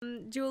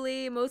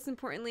Julie, most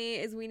importantly,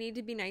 is we need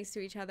to be nice to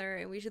each other,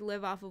 and we should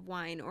live off of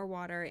wine or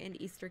water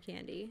and Easter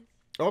candy.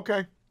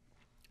 Okay.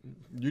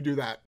 You do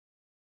that.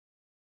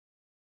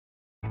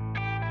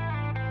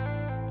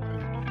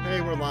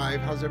 Hey, we're live.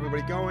 How's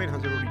everybody going?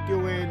 How's everybody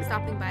doing?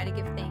 Stopping by to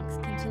give thanks.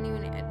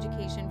 Continuing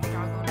education for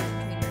dog owners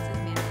and trainers is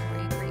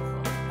mandatory.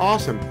 Grateful.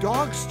 Awesome.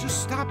 Dogs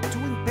just stop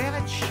doing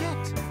bad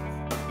shit.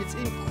 It's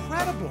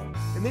incredible.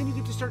 And then you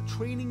get to start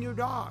training your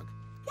dog.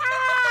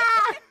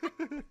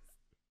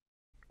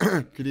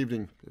 Good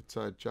evening. It's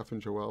Jeff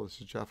and Joelle. This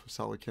is Jeff of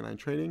Solid Canine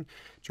Training.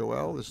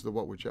 Joelle, this is the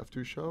What Would Jeff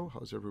Do show.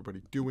 How's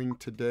everybody doing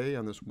today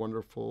on this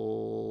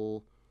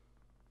wonderful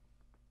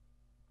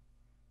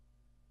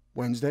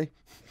Wednesday?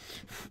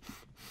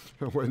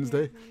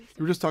 Wednesday.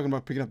 You were just talking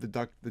about picking up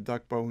the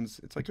duck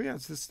bones. It's like, oh, yeah,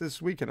 it's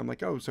this weekend. I'm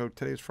like, oh, so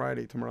today's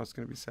Friday. Tomorrow's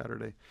going to be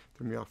Saturday.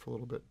 Threw me off for a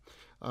little bit.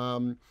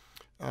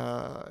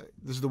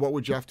 This is the What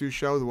Would Jeff Do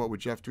show. The What Would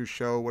Jeff Do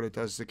show, what it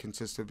does is it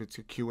consists of, it's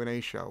a Q&A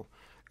show.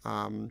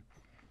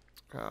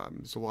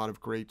 There's a lot of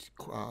great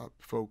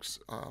folks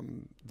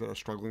that are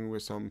struggling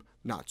with some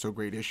not so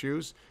great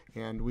issues,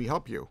 and we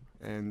help you.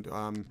 And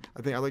I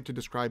think I like to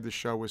describe the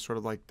show as sort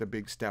of like the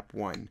big step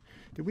one.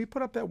 Did we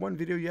put up that one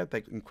video yet?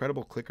 That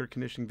incredible clicker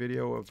conditioning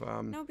video of...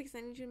 No, because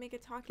I need you to make a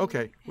talking Okay,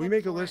 head we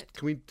make a for list. it.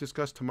 Can we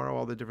discuss tomorrow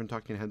all the different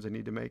talking heads I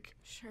need to make?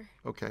 Sure.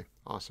 Okay,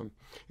 awesome.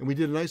 And we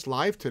did a nice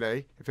live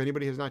today. If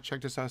anybody has not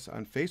checked us out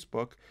on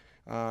Facebook,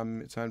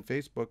 it's on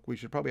Facebook. We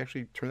should probably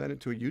actually turn that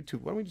into a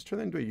YouTube. Why don't we just turn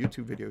that into a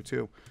YouTube video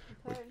too?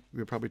 Okay.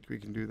 We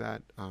can do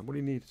that. What do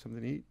you need?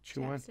 Something to eat?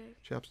 Chew on?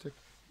 Chapstick.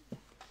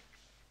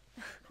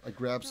 I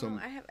grabbed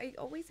some. I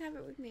always have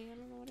it with me. I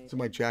don't know what I It's in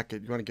my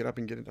jacket. You want to get up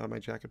and get it out of my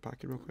jacket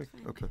pocket real quick?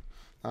 Fine. Okay.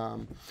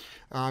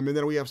 And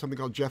then we have something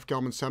called Jeff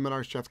Gelman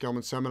Seminars. Jeff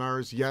Gelman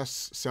Seminars.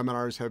 Yes,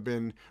 seminars have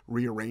been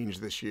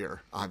rearranged this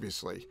year,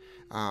 obviously.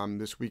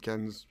 This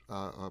weekend's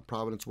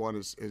Providence one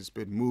has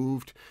been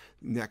moved.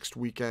 Next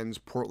weekend's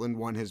Portland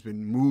one has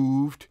been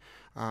moved.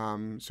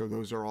 So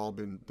those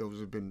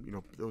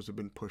have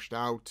been pushed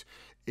out.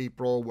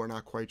 April, we're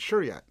not quite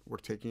sure yet. We're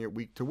taking it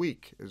week to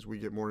week as we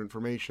get more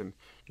information.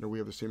 We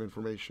have the same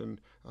information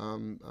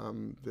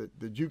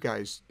that you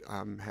guys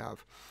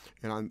have.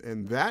 And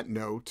on that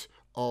note,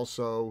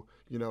 also,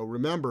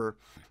 remember,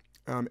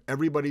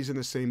 everybody's in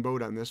the same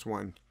boat on this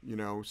one.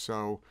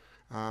 So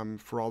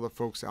for all the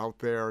folks out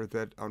there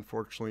that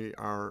unfortunately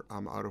are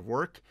out of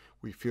work,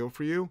 we feel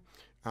for you.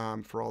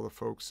 For all the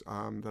folks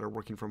that are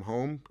working from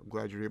home, I'm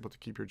glad you're able to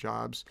keep your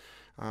jobs.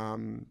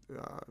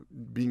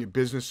 Being a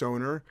business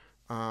owner,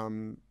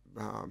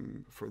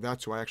 for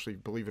that's who I actually,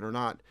 believe it or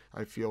not,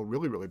 I feel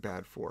really, really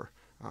bad for.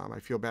 I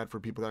feel bad for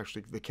people that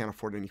actually they can't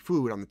afford any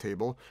food on the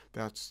table.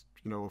 That's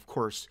of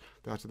course,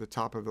 that's at the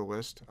top of the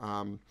list.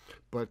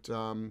 But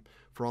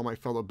for all my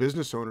fellow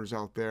business owners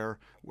out there,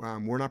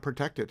 we're not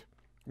protected.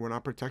 We're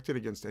not protected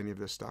against any of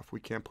this stuff. We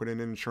can't put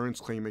in an insurance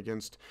claim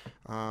against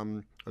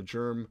a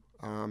germ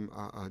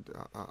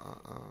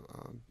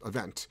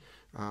event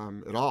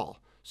at all.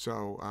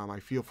 So I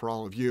feel for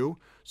all of you.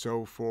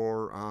 So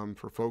for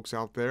folks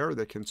out there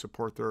that can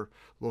support their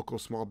local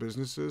small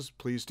businesses,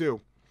 please do.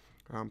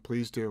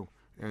 Please do.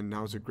 And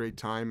now's a great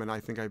time. And I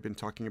think I've been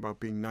talking about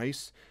being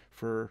nice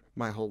for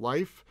my whole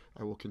life.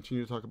 I will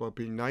continue to talk about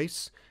being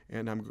nice,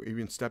 and I'm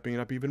even stepping it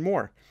up even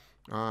more.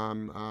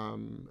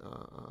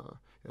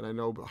 And I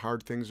know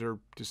hard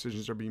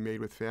decisions are being made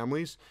with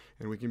families,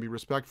 and we can be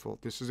respectful.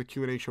 This is a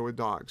Q&A show with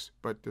dogs,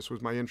 but this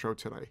was my intro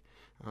today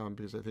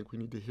because I think we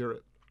need to hear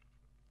it.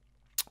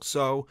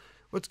 So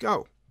let's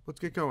go. Let's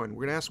get going.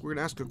 We're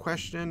gonna ask a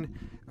question.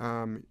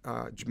 The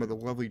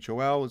lovely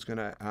Joelle is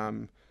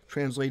gonna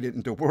translate it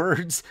into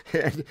words,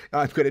 and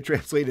I'm going to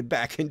translate it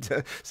back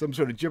into some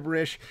sort of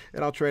gibberish,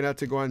 and I'll try not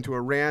to go on to a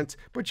rant,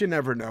 but you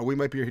never know. We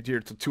might be here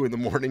till 2 in the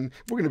morning.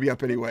 We're going to be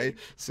up anyway,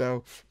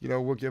 so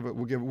we'll give a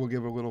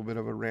little bit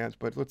of a rant,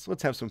 but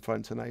let's have some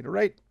fun tonight. All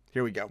right,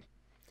 here we go.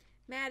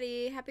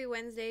 Maddie, happy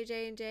Wednesday,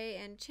 J&J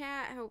and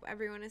chat. Hope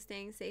everyone is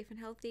staying safe and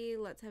healthy.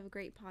 Let's have a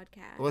great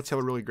podcast. Well, let's have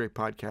a really great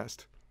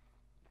podcast.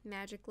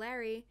 Magic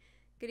Larry,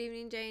 good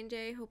evening,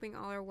 J&J. Hoping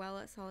all are well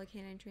at Solid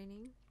Canine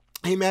Training.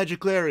 Hey,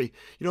 Magic Larry.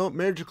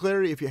 Magic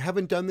Larry, if you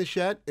haven't done this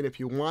yet, and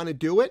if you want to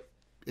do it,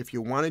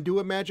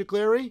 Magic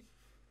Larry,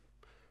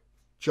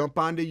 jump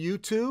onto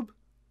YouTube,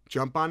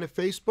 jump onto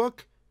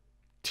Facebook,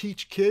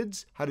 teach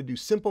kids how to do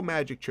simple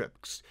magic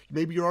tricks.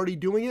 Maybe you're already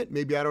doing it.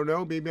 Maybe I don't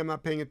know. Maybe I'm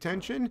not paying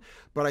attention.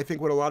 But I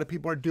think what a lot of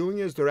people are doing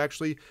is they're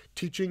actually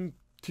teaching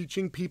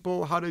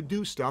people how to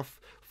do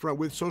stuff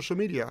with social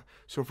media.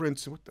 So, for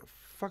instance, what the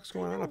fuck's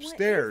going on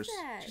upstairs?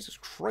 What is that? Jesus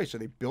Christ, are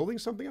they building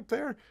something up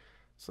there?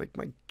 It's like,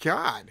 my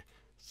God.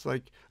 It's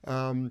like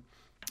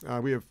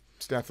we have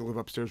staff that live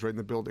upstairs right in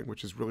the building,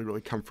 which is really,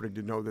 really comforting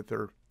to know that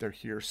they're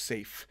here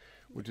safe,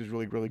 which is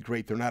really, really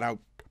great. They're not out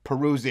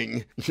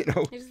perusing,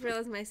 I just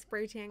realized my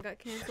spray tan got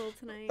canceled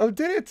tonight. Oh,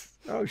 did it?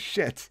 Oh,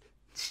 shit.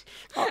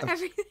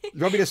 Everything.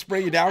 You want me to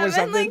spray you down I've with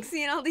been something? like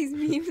seeing all these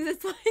memes.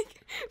 It's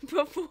like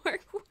before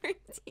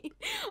quarantine,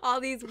 all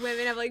these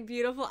women have like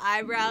beautiful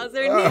eyebrows,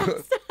 their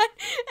nails done,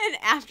 and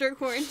after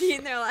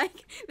quarantine, they're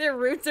like their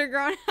roots are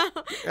growing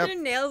out, their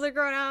nails are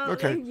growing out,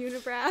 Okay. like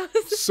unibrows.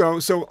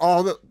 So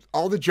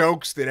all the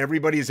jokes that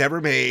everybody's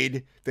ever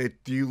made that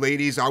you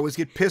ladies always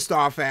get pissed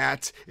off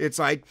at, it's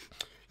like,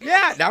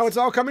 yeah, now it's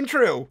all coming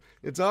true.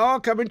 It's all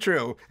coming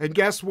true. And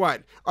guess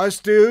what? Us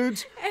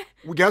dudes,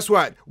 guess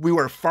what? We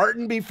were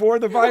farting before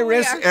the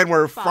virus, and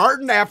we're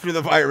farting after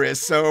the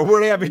virus. So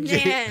we haven't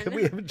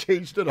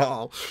changed at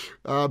all.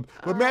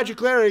 But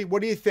Magic Larry,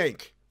 what do you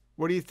think?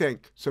 What do you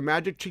think? So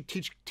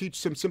teach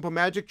some simple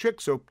magic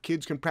tricks so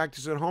kids can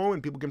practice at home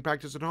and people can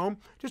practice at home.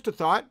 Just a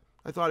thought.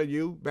 I thought of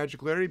you,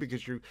 Magic Larry,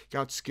 because you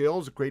got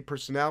skills, a great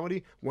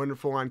personality,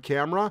 wonderful on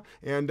camera,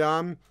 and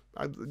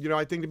I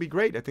think it'd be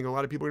great. I think a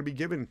lot of people are going to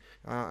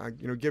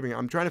be giving.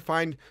 I'm trying to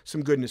find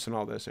some goodness in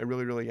all this. I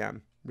really, really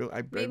am.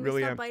 I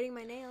really stop am. biting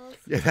my nails.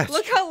 Yeah,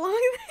 Look how long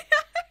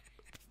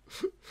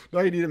they are. Now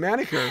you need a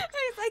manicure.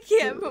 I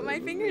can't put my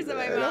fingers in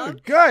my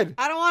mouth. Good.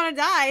 I don't want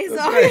to die, so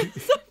That's I'm right. gonna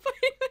stop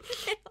biting my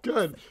nails.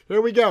 Good.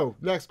 Here we go.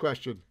 Next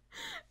question.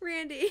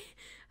 Randy,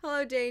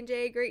 hello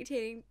J&J. Great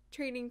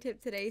training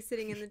tip today.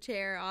 Sitting in the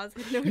chair. Oz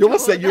had no You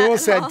almost trouble said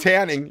with that at all.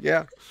 tanning.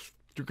 Yeah.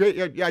 Great.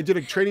 Yeah, I did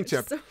a training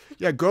tip. So-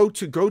 Yeah, go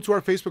to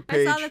our Facebook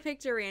page. I saw the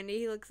picture, Randy.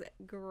 He looks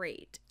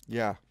great.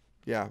 Yeah,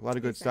 a lot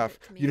of good sent stuff.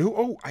 it to me. You know who?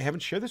 Oh, I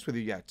haven't shared this with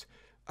you yet.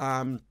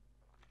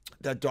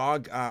 That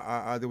dog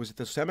that was at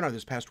the seminar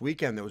this past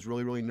weekend that was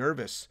really, really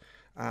nervous.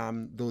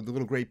 The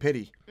little Great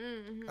Pity.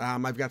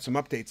 Mm-hmm. I've got some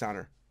updates on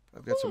her.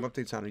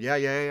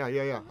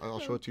 Yeah. I'll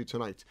show it to you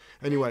tonight.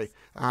 Anyway,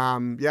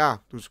 yeah,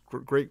 it was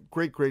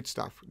great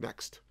stuff.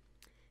 Next.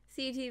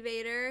 CT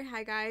Vader,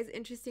 hi guys.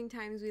 Interesting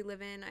times we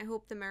live in. I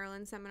hope the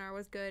Maryland seminar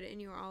was good and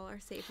you all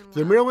are safe and well.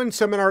 The Maryland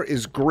seminar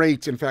is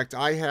great. In fact,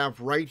 I have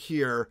right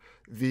here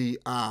the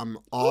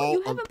all.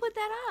 You haven't put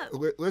that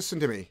up. Listen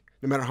to me.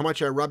 No matter how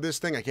much I rub this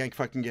thing, I can't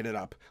fucking get it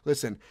up.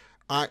 Listen,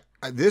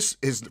 this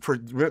was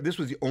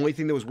the only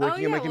thing that was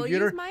working on my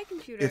computer. Use my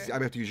computer. I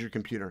have to use your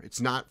computer.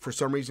 It's not, for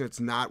some reason, it's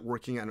not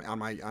working on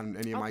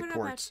any of my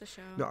ports. The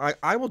show. No,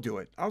 I will do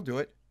it. I'll do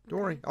it. Don't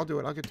worry. I'll do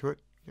it. I'll get to it.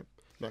 Yep.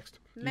 Next.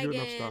 You do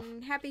enough stuff.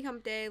 Megan, happy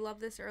hump day. Love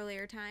this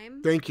earlier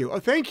time. Thank you. Oh,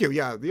 thank you.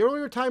 Yeah, the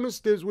earlier time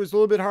was a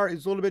little bit hard.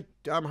 It's a little bit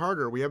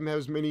harder. We haven't had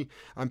as many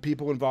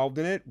people involved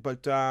in it,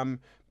 but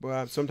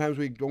sometimes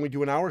we only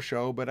do an hour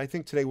show. But I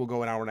think today we'll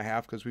go an hour and a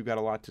half because we've got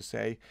a lot to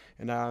say,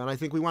 and I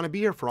think we want to be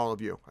here for all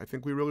of you. I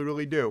think we really,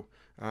 really do.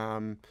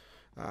 Again,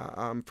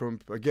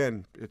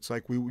 it's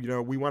like we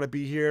want to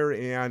be here,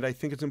 and I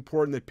think it's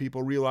important that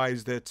people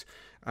realize that.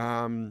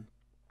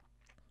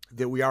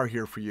 That we are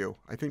here for you.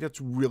 I think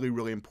that's really,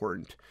 really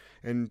important.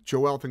 And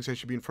Joelle thinks I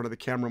should be in front of the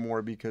camera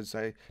more because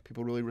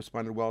people really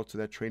responded well to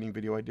that training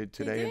video I did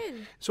today. They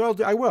did. So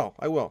I will.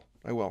 I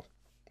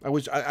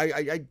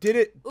did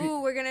it.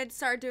 Ooh, we're gonna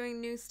start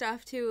doing new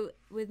stuff too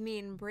with me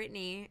and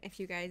Brittany. If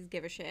you guys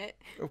give a shit,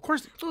 Of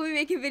course. we'll be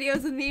making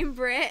videos with me and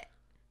Britt.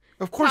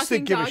 Of course they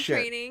Talking give a dog shit.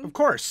 training. Of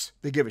course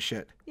they give a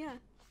shit. Yeah.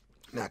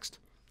 Next.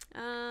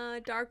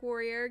 Dark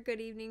Warrior,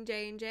 good evening,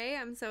 J&J.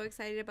 I'm so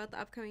excited about the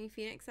upcoming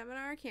Phoenix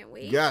seminar. Can't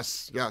wait.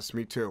 Yes,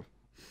 me too.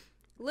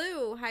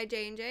 Lou, hi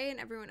J&J and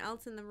everyone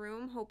else in the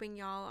room. Hoping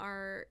y'all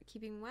are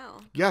keeping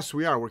well. Yes,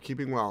 we are. We're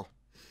keeping well.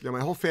 Yeah, my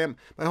whole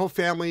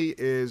family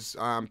is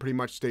pretty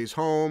much stays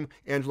home.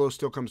 Angelo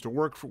still comes to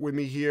work with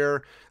me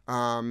here.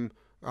 There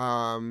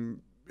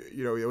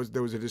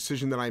was a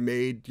decision that I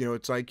made.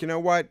 It's like, you know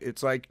what?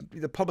 It's like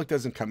the public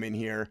doesn't come in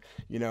here.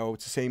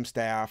 It's the same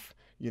staff.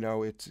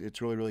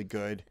 It's really, really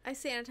good. I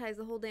sanitized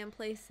the whole damn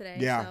place today.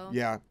 Yeah, so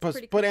yeah.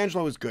 pretty But cool.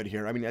 Angelo is good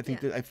here. I mean, I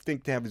think Yeah. I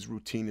think to have his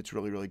routine, it's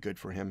really, really good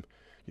for him.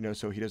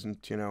 So he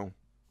doesn't. Yeah.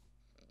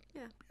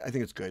 I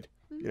think it's good.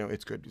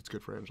 It's good. It's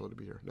good for Angelo to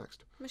be here.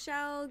 Next.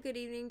 Michelle, good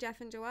evening, Jeff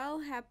and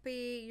Joelle.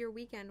 Happy your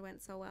weekend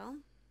went so well.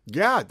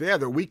 Yeah.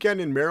 The weekend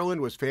in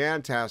Maryland was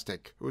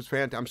fantastic. It was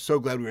fantastic. I'm so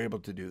glad we were able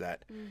to do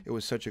that. It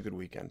was such a good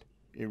weekend.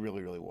 It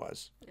really, really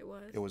was. It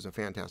was. It was a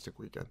fantastic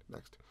weekend.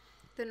 Next.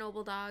 The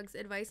Noble Dogs,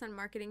 advice on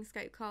marketing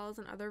Skype calls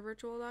and other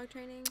virtual dog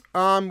training.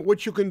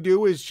 What you can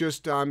do is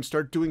just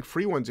start doing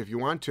free ones if you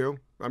want to.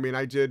 I mean,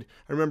 I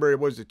remember it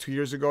was 2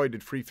 years ago, I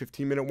did free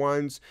 15-minute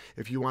ones.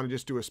 If you want to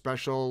just do a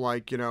special,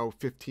 like,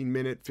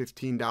 15-minute,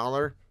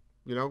 $15,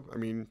 I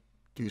mean,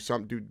 do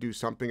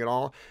something at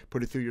all.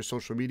 Put it through your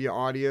social media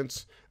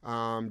audience.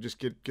 Just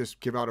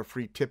give out a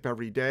free tip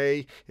every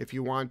day if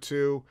you want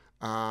to.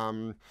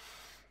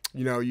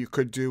 You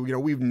could do,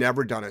 we've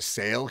never done a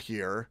sale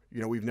here.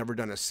 We've never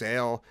done a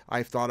sale.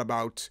 I've thought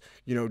about,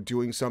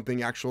 doing something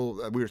we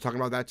were talking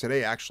about that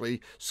today,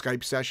 actually,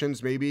 Skype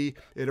sessions, maybe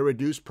at a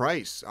reduced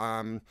price.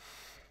 Bottom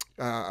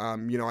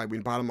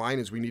line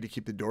is we need to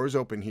keep the doors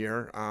open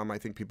here. I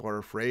think people are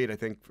afraid. I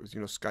think,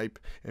 Skype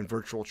and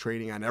virtual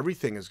training on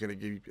everything is going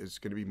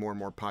to be more and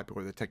more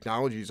popular. The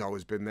technology has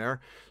always been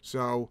there.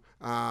 So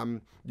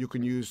you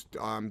can use,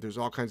 there's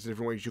all kinds of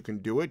different ways you can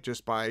do it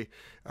just by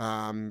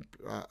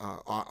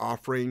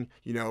offering,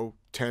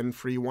 10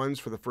 free ones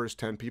for the first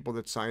 10 people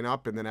that sign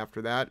up, and then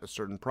after that, a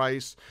certain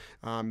price.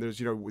 There's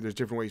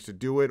different ways to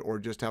do it, or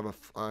just have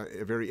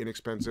a very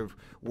inexpensive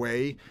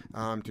way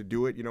to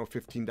do it.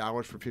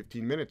 $15 for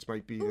 15 minutes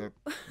might be the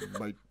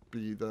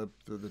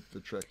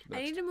trick.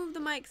 I need to move the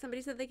mic.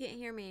 Somebody said they can't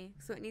hear me,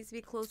 so it needs to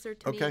be closer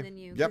to me than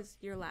you, Yep. because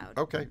you're loud.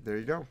 Okay, there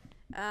you go.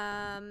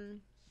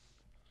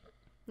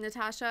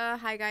 Natasha,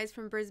 hi guys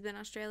from Brisbane,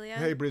 Australia.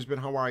 Hey, Brisbane,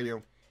 how are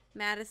you?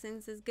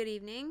 Madison says good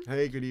evening.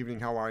 Hey, good evening.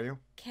 How are you?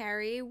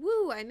 Carrie,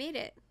 woo, I made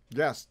it.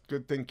 Yes,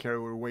 good thing, Carrie.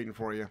 We were waiting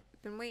for you.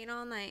 Been waiting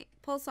all night.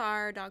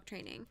 Pulsar, dog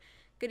training.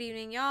 Good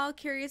evening, y'all.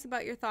 Curious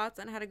about your thoughts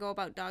on how to go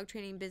about dog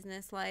training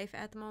business life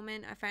at the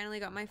moment. I finally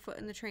got my foot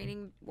in the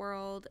training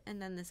world,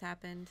 and then this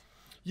happened.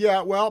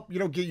 Yeah, well,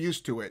 get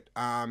used to it.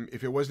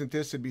 If it wasn't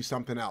this, it'd be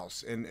something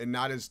else, and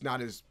not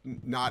as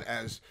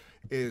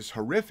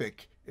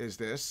horrific as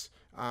this.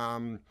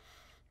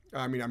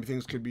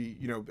 Things could be,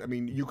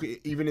 you could,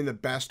 even in the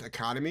best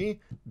economy,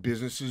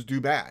 businesses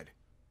do bad.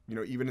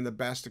 Even in the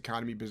best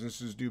economy,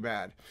 businesses do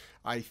bad.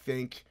 I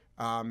think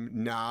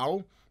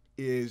now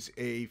is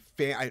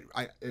I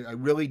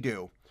really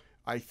do.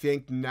 I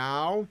think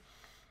now,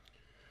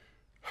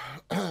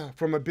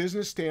 from a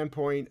business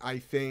standpoint, I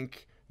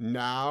think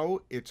now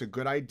it's a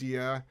good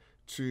idea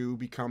to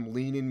become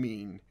lean and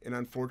mean. And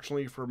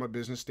unfortunately, from a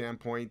business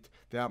standpoint,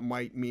 that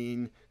might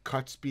mean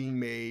cuts being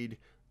made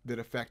that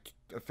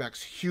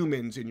affects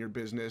humans in your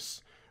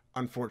business,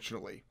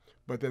 unfortunately.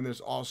 But then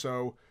there's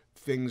also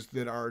things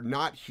that are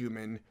not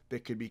human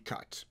that could be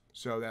cut.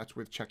 So that's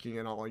with checking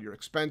in all your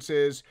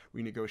expenses,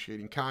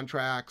 renegotiating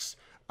contracts,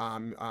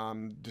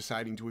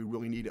 deciding, do we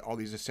really need all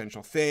these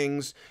essential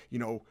things,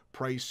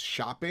 price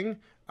shopping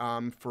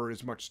for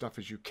as much stuff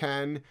as you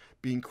can,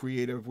 being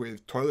creative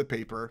with toilet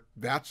paper.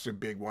 That's a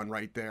big one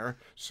right there.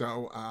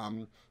 So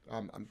I'm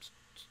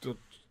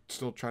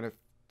still trying to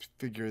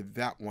figure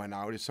that one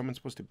out. Is someone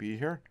supposed to be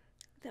here?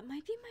 That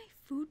might be my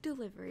food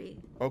delivery.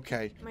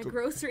 Okay. My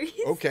groceries.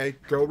 Okay,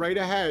 go right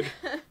ahead.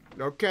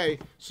 Okay,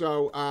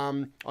 so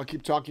I'll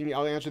keep talking.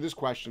 I'll answer this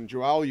question.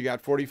 Joelle, you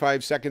got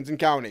 45 seconds and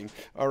counting.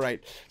 All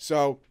right.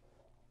 So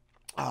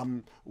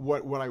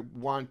what I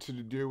want to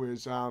do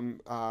is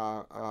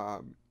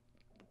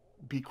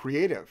be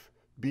creative.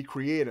 Be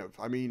creative.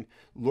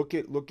 Look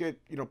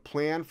at,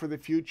 plan for the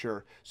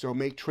future. So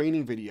make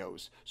training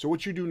videos. So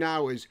what you do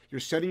now is you're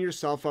setting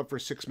yourself up for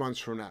 6 months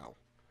from now.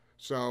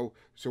 So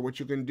what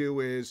you can do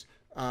is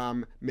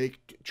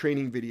make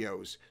training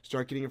videos,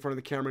 start getting in front of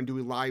the camera and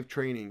doing live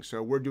training.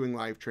 So we're doing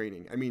live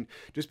training.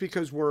 Just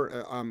because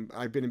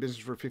I've been in business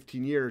for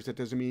 15 years, that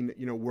doesn't mean,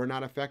 we're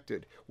not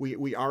affected.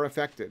 We are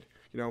affected.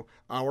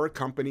 Our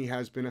company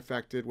has been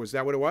affected. Was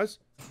that what it was?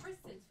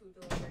 Kristen's food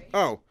delivery.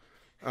 Oh,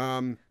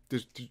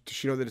 does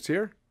she know that it's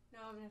here? No,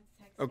 I'm going to have to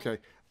text her. Okay.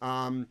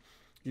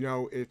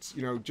 It's,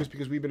 just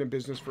because we've been in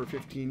business for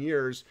 15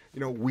 years,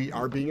 we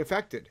are being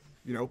affected.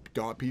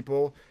 Dog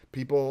people,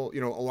 a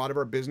lot of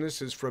our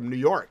business is from New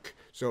York.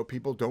 So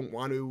people don't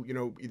want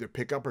to, either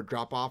pick up or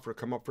drop off or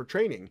come up for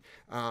training.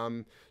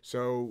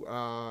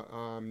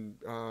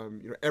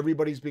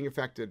 Everybody's being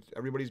affected.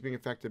 Everybody's being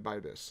affected by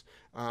this.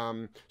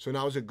 So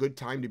now is a good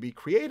time to be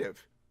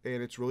creative.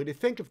 And it's really to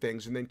think of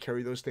things and then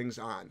carry those things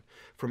on.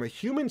 From a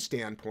human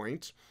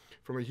standpoint,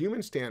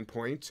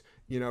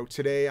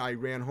 today I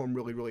ran home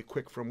really, really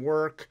quick from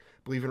work.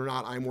 Believe it or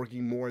not, I'm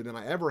working more than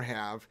I ever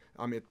have.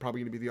 It's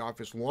probably going to be the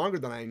office longer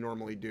than I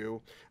normally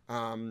do,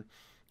 to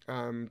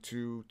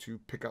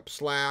pick up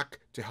slack,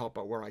 to help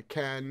out where I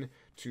can,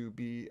 to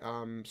be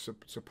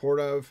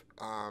supportive.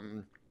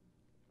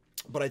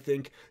 But I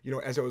think,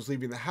 as I was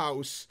leaving the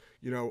house,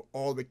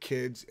 all the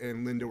kids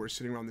and Linda were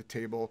sitting around the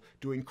table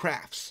doing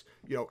crafts.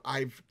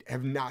 I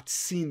have not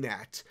seen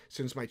that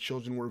since my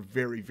children were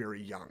very,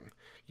 very young,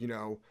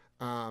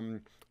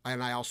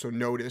 and I also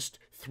noticed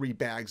 3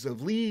 bags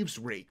of leaves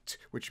raked,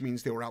 which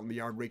means they were out in the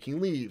yard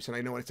raking leaves. And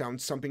I know it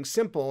sounds something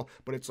simple,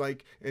 but it's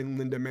like, and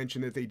Linda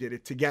mentioned that they did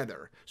it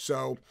together.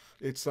 So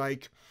it's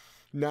like,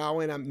 now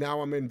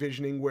I'm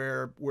envisioning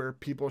where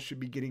people should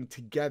be getting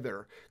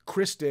together.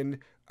 Kristen,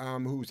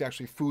 who's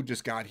actually food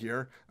just got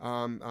here.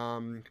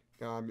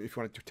 If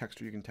you want to text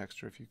her, you can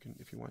text her if you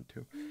want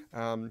to.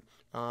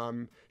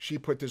 She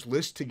put this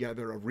list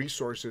together of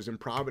resources in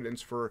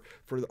Providence for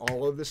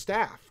all of the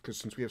staff, because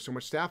since we have so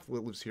much staff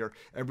that lives here,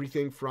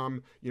 everything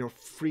from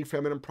free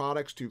feminine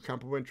products to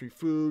complimentary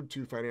food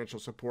to financial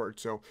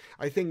support. So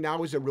I think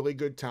now is a really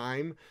good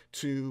time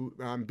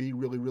to be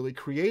really, really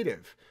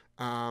creative,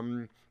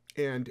 but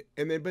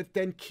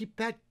then keep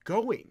that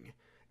going.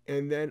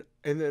 And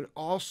then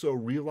also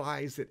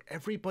realize that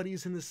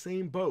everybody's in the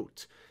same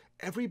boat.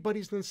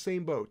 Everybody's in the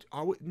same boat.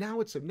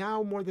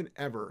 Now more than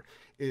ever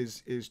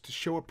is to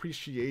show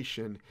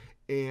appreciation,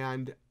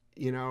 and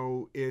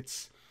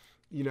it's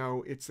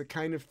the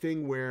kind of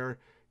thing where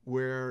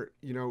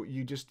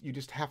you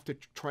just have to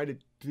try to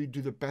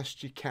do the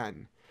best you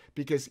can,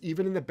 because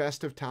even in the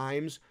best of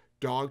times,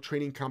 dog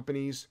training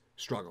companies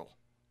struggle.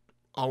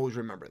 Always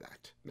remember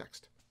that.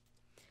 Next.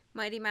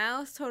 Mighty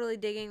Mouse, totally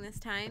digging this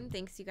time.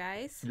 Thanks, you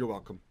guys. You're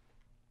welcome.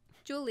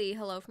 Julie,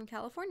 hello from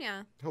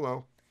California.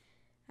 Hello.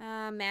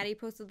 Maddie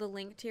posted the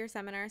link to your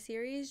seminar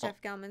series,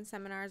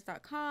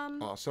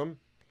 jeffgelmanseminars.com. Awesome.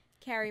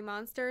 Carrie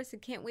Monster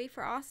said, can't wait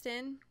for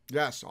Austin.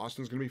 Yes,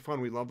 Austin's going to be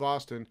fun. We love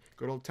Austin.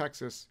 Good old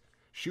Texas.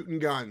 Shooting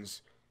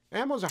guns.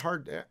 Ammo's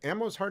hard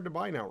to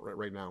buy now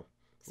right now.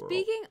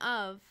 Speaking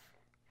of,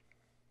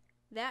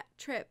 that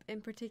trip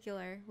in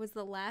particular was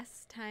the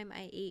last time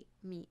I ate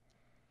meat.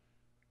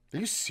 Are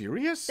you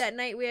serious? That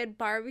night we had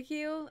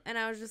barbecue, and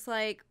I was just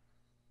like,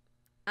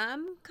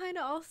 I'm kind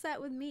of all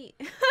set with meat.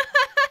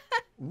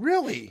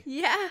 Really?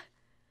 Yeah.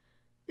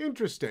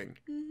 Interesting.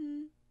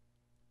 Mm-hmm.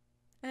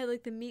 I had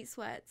like the meat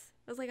sweats.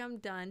 I was like, I'm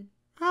done.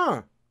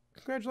 Huh.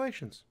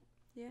 Congratulations.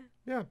 Yeah.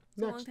 Yeah.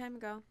 It's a long time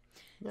ago.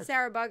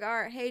 Sarah Bug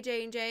Art, hey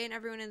J&J and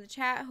everyone in the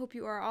chat. Hope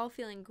you are all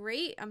feeling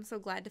great. I'm so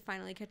glad to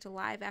finally catch a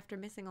live after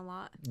missing a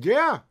lot.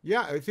 Yeah.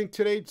 I think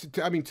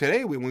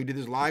today, when we did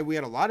this live, we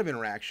had a lot of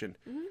interaction.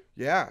 Mm-hmm.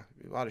 Yeah.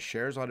 A lot of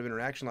shares, a lot of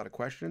interaction, a lot of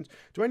questions.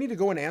 Do I need to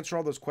go and answer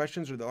all those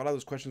questions, or a lot of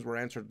those questions were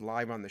answered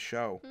live on the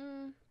show?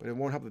 But it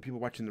won't help the people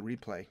watching the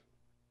replay.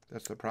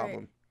 That's the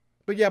problem.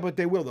 Right. But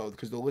they will, though,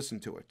 because they'll listen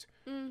to it.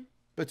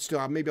 But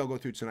still, maybe I'll go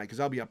through tonight because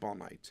I'll be up all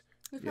night.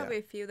 There's probably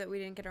a few that we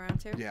didn't get around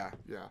to. Yeah.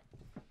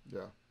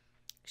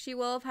 She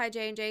Wolf, hi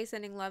J&J,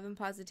 sending love and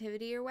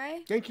positivity your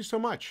way. Thank you so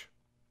much.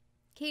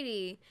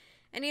 Katie,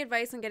 any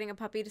advice on getting a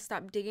puppy to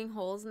stop digging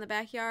holes in the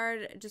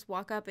backyard? Just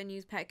walk up and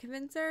use Pet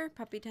Convincer.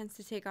 Puppy tends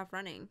to take off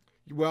running.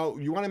 Well,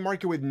 you want to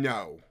mark it with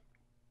no.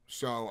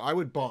 So I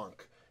would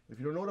bonk. If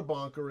you don't know what a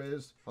bonker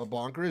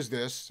is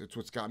this. It's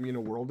what's got me in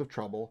a world of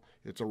trouble.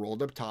 It's a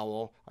rolled up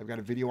towel. I've got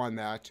a video on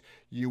that.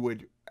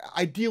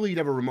 Ideally, you'd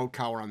have a remote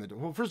collar on the door.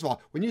 Well, first of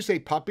all, when you say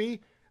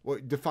puppy, well,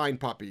 define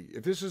puppy.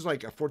 If this is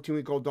like a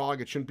 14-week-old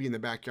dog, it shouldn't be in the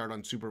backyard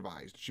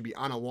unsupervised. It should be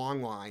on a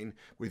long line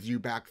with you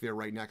back there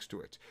right next to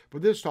it.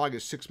 But this dog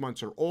is 6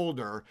 months or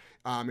older.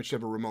 It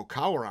should have a remote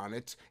collar on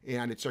it,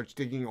 and it starts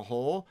digging a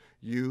hole.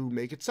 You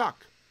make it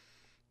suck.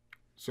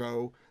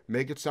 So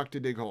make it suck to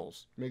dig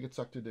holes. Make it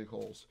suck to dig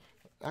holes.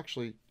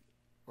 Actually,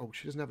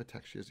 she doesn't have a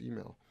text. She has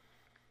email.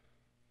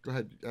 Go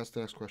ahead. Ask the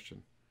next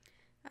question.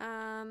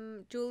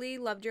 Julie,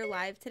 loved your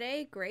live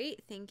today.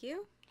 Great. Thank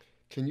you.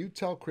 Can you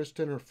tell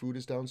Kristen her food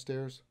is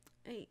downstairs?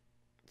 Hey,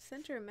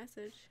 sent her a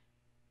message.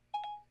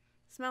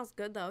 Smells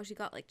good, though. She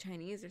got, like,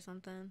 Chinese or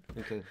something.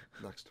 Okay,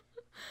 next.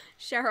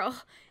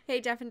 Cheryl.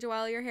 Hey, Jeff and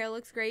Joelle, your hair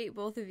looks great.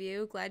 Both of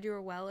you. Glad you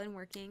are well and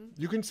working.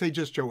 You can say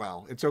just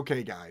Joelle. It's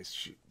okay,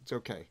 guys. It's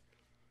okay.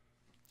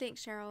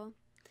 Thanks, Cheryl.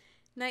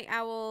 Night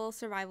Owl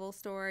Survival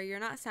Store. You're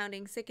not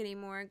sounding sick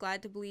anymore.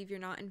 Glad to believe you're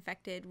not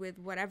infected with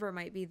whatever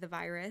might be the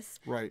virus.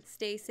 Right.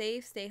 Stay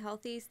safe, stay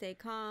healthy, stay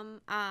calm.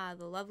 Ah,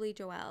 the lovely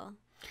Joelle.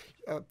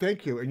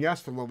 Thank you. And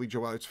yes, the lovely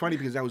Joelle. It's funny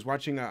because I was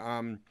watching,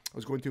 I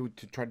was going to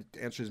try to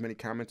answer as many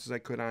comments as I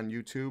could on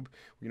YouTube.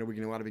 You know, we're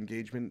getting a lot of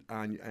engagement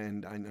on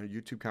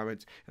YouTube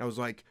comments. And I was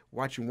like,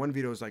 watching one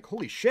video, I was like,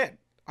 holy shit,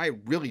 I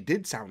really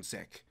did sound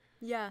sick.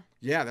 Yeah.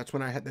 Yeah, that's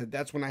when I had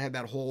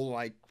that whole,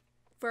 like,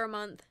 for a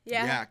month.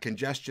 Yeah. Yeah,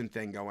 congestion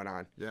thing going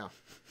on. Yeah.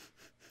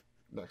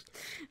 Next.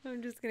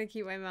 I'm just going to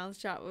keep my mouth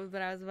shut with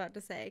what I was about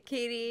to say.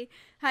 Katie,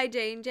 hi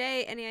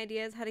J&J. Any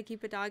ideas how to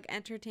keep a dog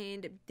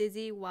entertained,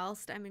 busy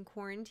whilst I'm in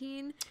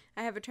quarantine?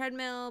 I have a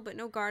treadmill, but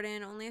no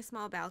garden, only a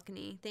small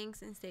balcony.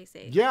 Thanks and stay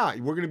safe. Yeah,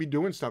 we're going to be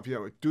doing stuff.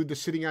 Do the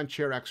sitting on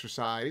chair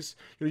exercise.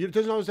 It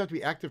doesn't always have to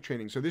be active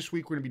training. So this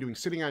week we're going to be doing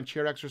sitting on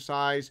chair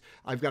exercise.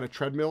 I've got a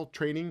treadmill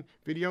training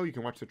video. You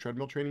can watch the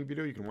treadmill training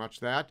video. You can watch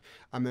that.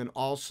 And then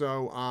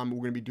also we're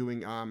going to be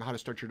doing how to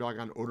start your dog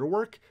on odor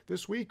work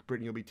this week.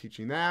 Brittany will be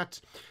teaching that.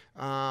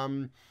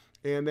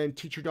 And then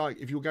teach your dog.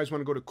 If you guys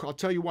want to go to, I'll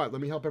tell you what,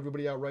 let me help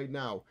everybody out right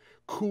now.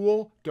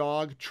 Cool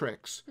Dog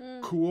Tricks.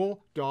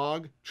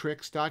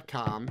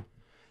 CoolDogTricks.com.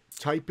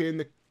 Type in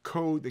the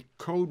code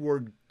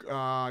word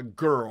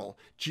girl,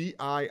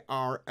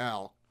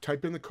 GIRL.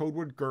 Type in the code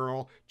word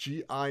girl,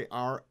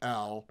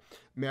 GIRL.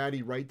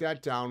 Maddie, write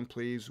that down,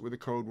 please, with a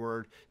code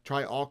word.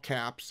 Try all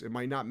caps. It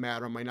might not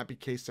matter. It might not be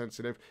case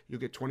sensitive.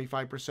 You'll get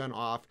 25%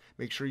 off.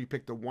 Make sure you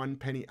pick the 1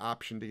 penny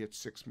option to get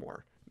 6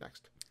 more.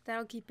 Next.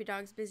 That'll keep your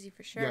dogs busy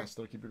for sure. Yes,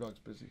 that'll keep your dogs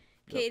busy.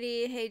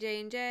 Katie, hey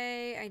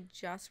J&J. I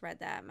just read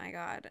that. My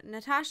God.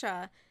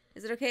 Natasha,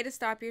 is it okay to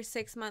stop your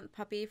 6-month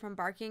puppy from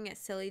barking at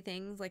silly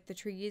things like the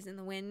trees and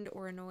the wind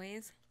or a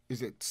noise?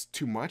 Is it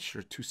too much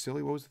or too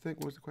silly? What was the thing?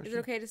 What was the question? Is it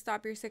okay to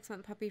stop your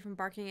 6-month puppy from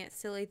barking at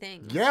silly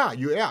things? Yeah,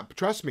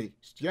 trust me.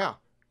 Yeah.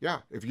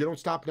 If you don't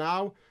stop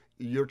now,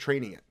 you're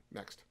training it.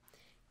 Next.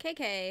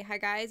 KK, hi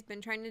guys.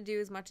 Been trying to do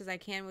as much as I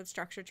can with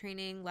structure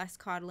training, less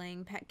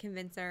coddling, Pet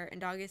Convincer,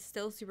 and dog is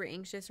still super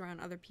anxious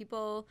around other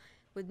people.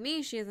 With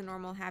me, she is a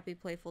normal, happy,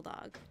 playful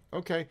dog.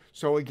 Okay,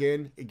 so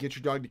again, get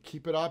your dog to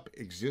keep it up,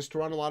 exist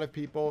around a lot of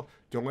people,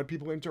 don't let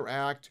people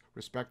interact,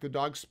 respect the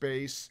dog's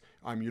space,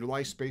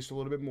 utilize space a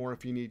little bit more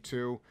if you need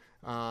to,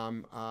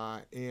 again,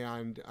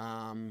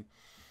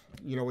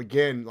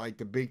 like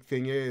the big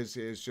thing is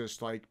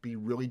just like be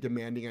really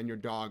demanding on your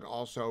dog.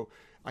 Also,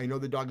 I know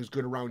the dog is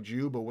good around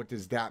you, but what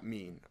does that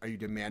mean? Are you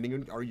demanding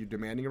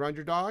around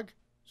your dog?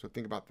 So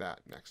think about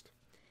that. Next.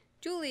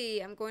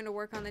 Julie, I'm going to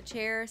work on the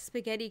chair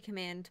spaghetti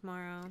command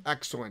tomorrow.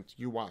 Excellent.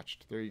 You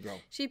watched. There you go.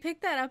 She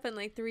picked that up in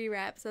like 3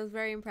 reps. I was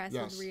very impressed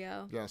with Yes.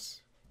 Rio.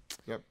 Yes.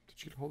 Yep.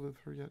 Did you get hold of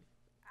her yet?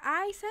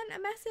 I sent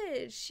a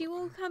message. She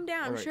will come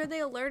down. All I'm right. sure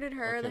they alerted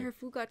her that Okay. her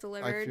food got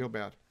delivered. I feel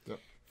bad. Yep.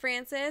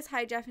 Francis,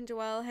 hi Jeff and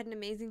Joelle. Had an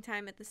amazing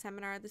time at the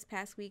seminar this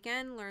past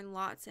weekend. Learned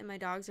lots, and my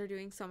dogs are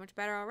doing so much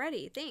better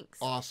already. Thanks.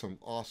 Awesome.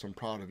 Awesome.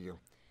 Proud of you.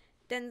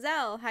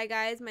 Denzel, hi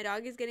guys. My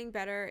dog is getting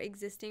better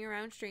existing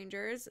around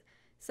strangers.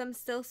 Some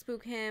still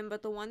spook him,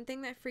 but the one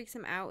thing that freaks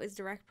him out is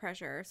direct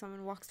pressure. If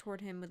someone walks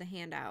toward him with a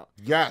hand out.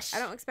 Yes. I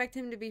don't expect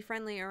him to be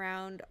friendly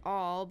around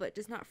all, but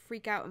just not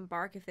freak out and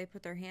bark if they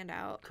put their hand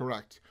out.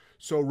 Correct.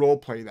 So role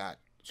play that.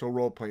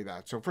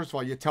 So first of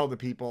all, you tell the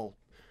people.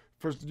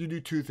 First, you do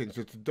 2 things.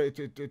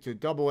 It's a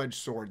double-edged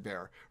sword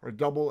there, or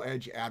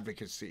double-edged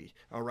advocacy.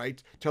 All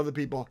right. Tell the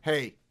people,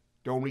 hey,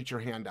 don't reach your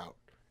hand out.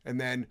 And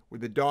then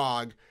with the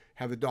dog,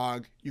 have the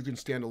dog. You can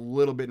stand a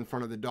little bit in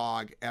front of the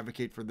dog,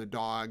 advocate for the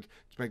dog.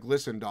 It's like,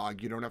 listen,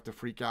 dog, you don't have to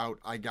freak out.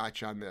 I got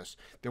you on this.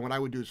 Then what I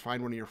would do is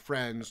find one of your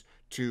friends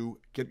to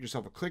get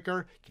yourself a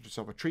clicker, get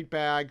yourself a treat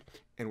bag,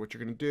 and what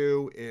you're going to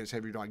do is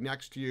have your dog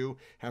next to you,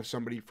 have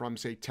somebody from,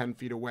 say, 10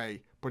 feet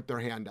away put their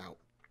hand out.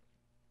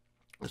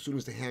 As soon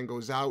as the hand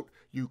goes out,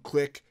 you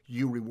click,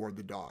 you reward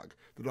the dog.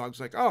 The dog's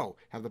like, oh,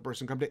 have the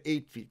person come to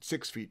 8 feet,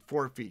 6 feet,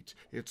 4 feet.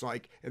 It's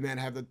like, and then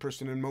have the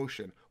person in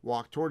motion,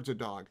 walk towards the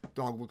dog.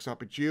 Dog looks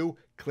up at you,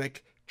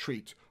 click,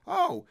 treat.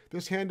 Oh,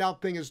 this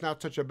handout thing is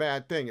not such a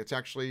bad thing. It's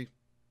actually,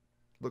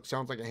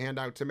 sounds like a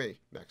handout to me.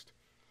 Next.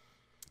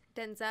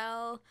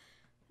 Denzel,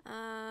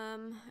 I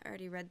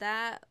already read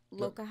that.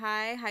 Loka,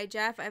 hi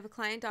Jeff. I have a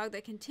client dog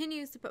that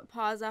continues to put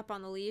paws up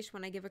on the leash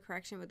when I give a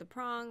correction with the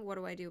prong. What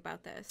do I do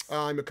about this?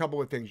 A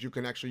couple of things. You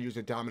can actually use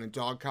a dominant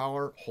dog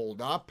collar,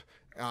 hold up,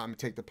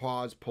 take the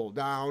paws, pull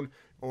down,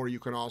 or you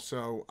can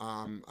also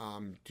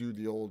do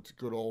the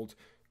good old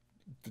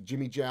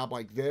Jimmy jab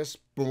like this,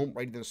 boom,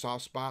 right in the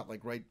soft spot, like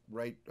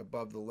right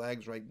above the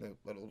legs, right in the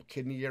little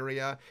kidney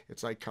area.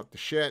 It's like cut the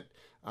shit.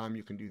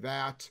 You can do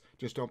that.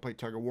 Just don't play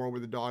tug of war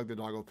with the dog. The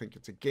dog will think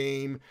it's a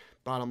game.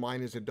 Bottom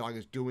line is the dog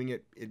is doing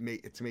it.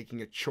 It's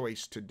making a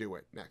choice to do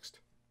it.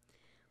 Next.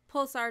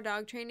 Pulsar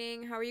dog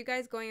training. How are you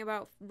guys going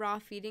about raw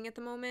feeding at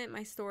the moment?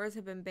 My stores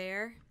have been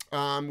bare.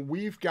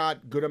 We've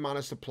got good amount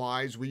of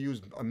supplies. We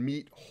use a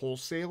meat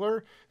wholesaler.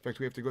 In fact,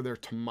 we have to go there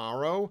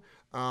tomorrow.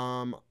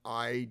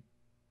 I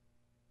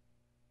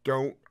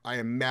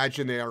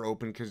imagine they are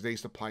open because they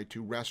supply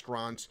to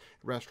restaurants.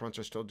 Restaurants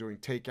are still doing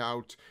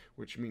takeout,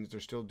 which means they're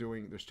still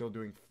doing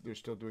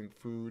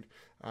food.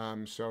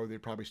 So they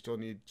probably still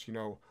need,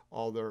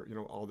 all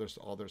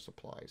their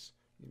supplies,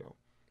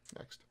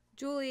 Next.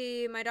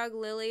 Julie, my dog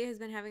Lily has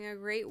been having a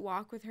great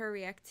walk with her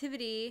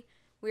reactivity.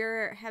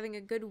 We're having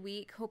a good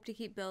week. Hope to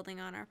keep building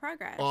on our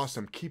progress.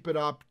 Awesome. Keep it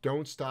up.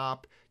 Don't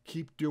stop.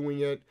 Keep doing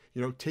it.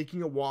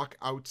 Taking a walk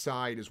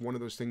outside is one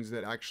of those things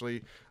that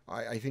actually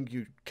I think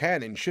you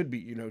can and should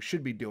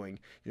be doing.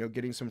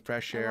 Getting some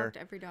fresh air. I walked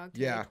every dog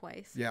today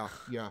twice. Yeah.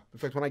 In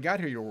fact, when I got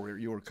here,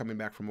 you were coming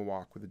back from a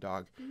walk with the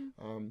dog.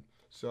 Mm-hmm.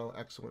 So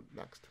excellent.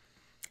 Next.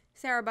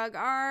 Sarah Bug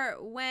R,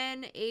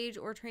 when, age,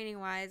 or training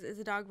wise is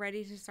a dog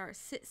ready to start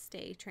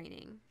sit-stay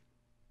training?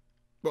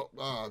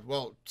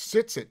 Well,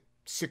 sits at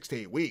 6 to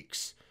 8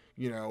 weeks.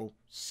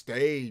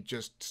 Stay,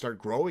 just start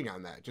growing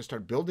on that. Just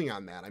start building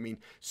on that. I mean,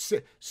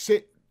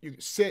 sit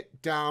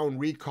down,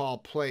 recall,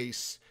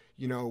 place.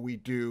 We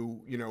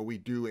do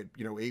at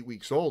 8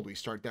 weeks old. We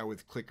start that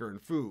with clicker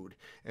and food,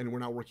 and we're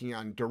not working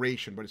on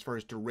duration. But as far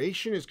as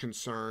duration is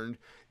concerned,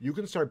 you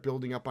can start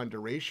building up on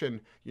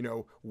duration.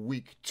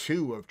 Week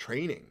 2 of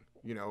training.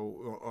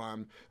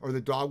 Or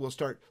the dog will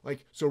start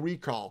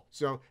recall.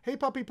 So, hey,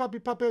 puppy,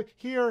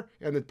 here.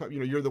 And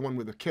you're the one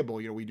with the kibble.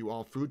 We do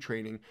all food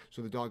training.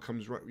 So the dog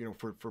comes,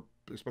 for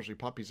especially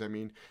puppies, I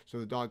mean. So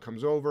the dog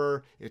comes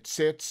over, it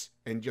sits,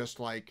 and just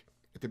like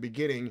at the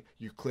beginning,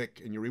 you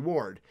click and you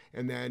reward.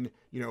 And then,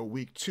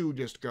 week 2,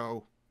 just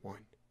go 1,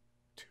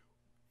 2,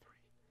 3,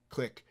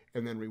 click,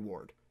 and then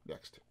reward.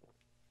 Next.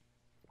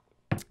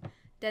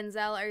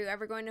 Denzel, are you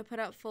ever going to put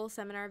up full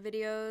seminar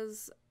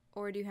videos?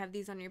 Or do you have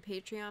these on your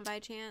Patreon by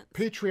chance?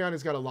 Patreon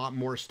has got a lot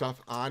more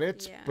stuff on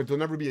it, Yeah. but there'll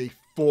never be a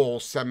full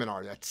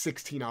seminar. That's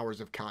 16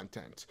 hours of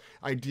content.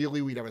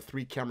 Ideally, we'd have a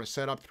 3-camera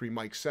setup, 3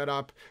 mic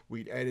setup.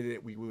 We'd edit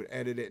it. We would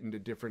edit it into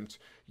different,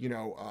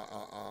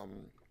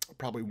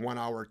 probably 1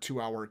 hour, 2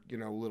 hour,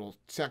 little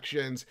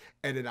sections.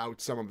 Edit out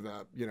some of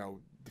the,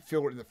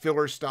 the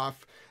filler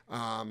stuff,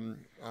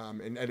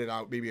 and edit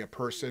out maybe a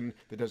person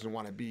that doesn't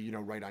want to be,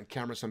 right on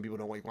camera. Some people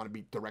don't want to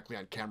be directly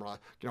on camera,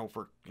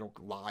 for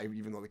live,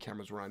 even though the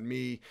cameras were on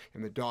me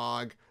and the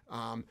dog.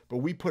 But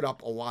we put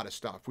up a lot of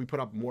stuff. We put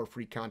up more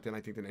free content,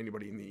 I think, than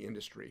anybody in the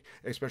industry,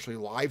 especially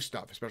live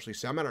stuff, especially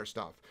seminar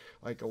stuff.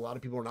 Like a lot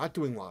of people are not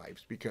doing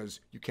lives because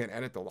you can't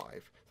edit the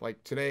live.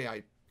 Like today,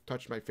 I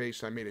touched my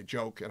face, I made a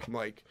joke, and I'm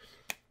like,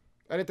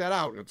 edit that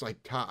out. And it's like,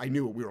 I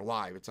knew we were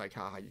live. It's like,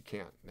 haha, you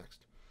can't.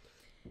 Next.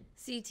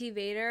 CT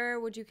Vader,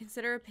 would you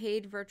consider a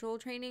paid virtual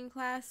training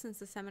class since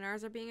the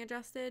seminars are being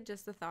adjusted?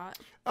 Just a thought.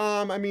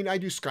 I mean, I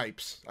do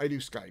Skypes.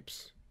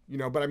 You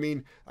know, but I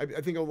mean, I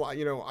think a lot.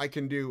 You know, I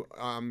can do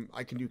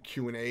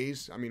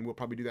Q&As. I mean, we'll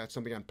probably do that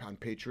something on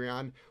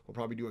Patreon. We'll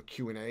probably do a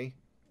Q&A.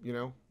 You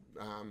know,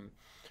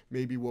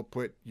 maybe we'll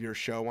put your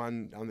show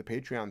on the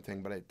Patreon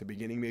thing. But at the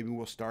beginning, maybe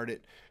we'll start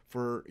it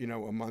for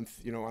a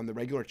month. On the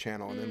regular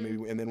channel, and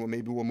then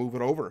maybe we'll move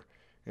it over.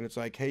 And it's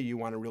like, hey, you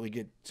want to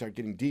really start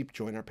getting deep?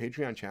 Join our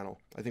Patreon channel.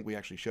 I think we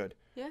actually should.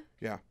 Yeah.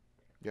 Yeah.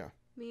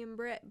 Me and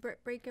Britt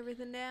break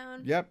everything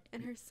down. Yep.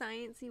 In her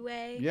sciencey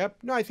way. Yep.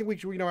 No, I think we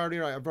should.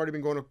 I've already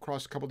been going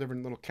across a couple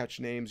different little catch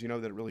names.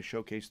 That really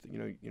showcase.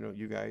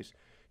 You guys.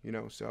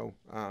 So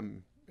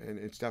and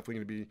it's definitely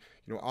going to be.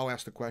 I'll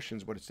ask the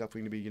questions, but it's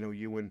definitely going to be.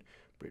 You and.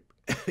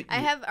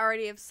 I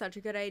already have such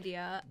a good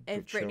idea.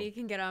 If Brittany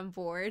can get on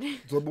board.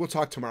 So we'll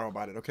talk tomorrow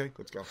about it. Okay,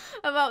 let's go.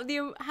 About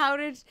how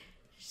to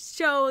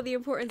show the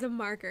importance of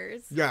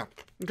markers. Yeah.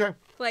 Okay.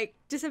 Like,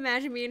 just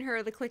imagine me and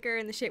her, the clicker,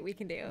 and the shit we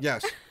can do.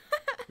 Yes.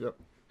 Yep.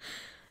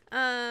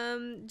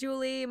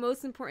 Julie,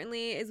 most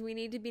importantly is we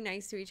need to be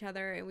nice to each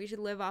other, and we should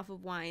live off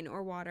of wine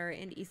or water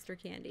and Easter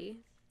candy.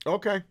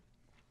 Okay.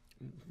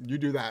 You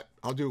do that.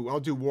 I'll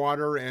do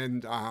water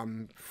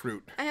and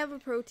fruit. I have a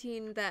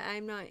protein that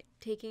I'm not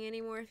taking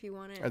anymore if you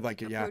want it. I'd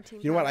like it, yeah.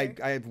 You know what?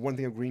 I have one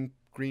thing of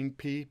green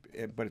pea,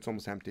 but it's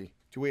almost empty.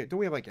 Do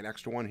we have like an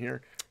extra one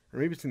here? Or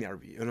maybe it's in the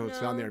RV. Oh, no,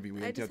 it's not in the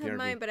RV. I just have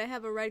mine, but I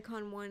have a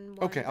Redcon one.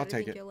 Okay, I'll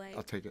take it.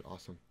 I'll take it.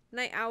 Awesome.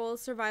 Night Owl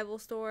Survival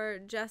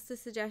Store. Just a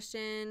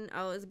suggestion.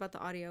 Oh, it was about the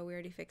audio. We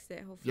already fixed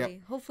it.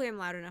 Hopefully I'm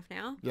loud enough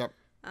now. Yep.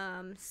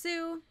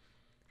 Sue.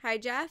 Hi,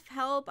 Jeff.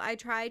 Help. I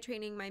tried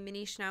training my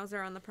mini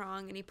schnauzer on the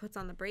prong, and he puts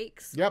on the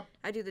brakes. Yep.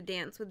 I do the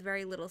dance with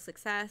very little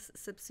success.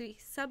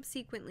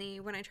 Subsequently,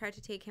 when I try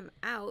to take him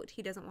out,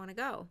 he doesn't want to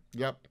go.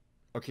 Yep.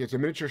 Okay, it's a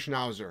miniature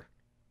schnauzer.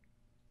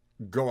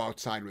 Go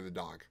outside with a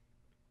dog.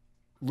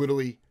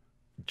 Literally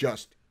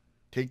just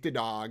take the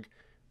dog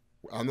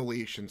on the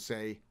leash and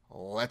say,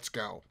 let's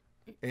go.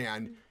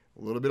 And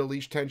a little bit of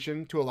leash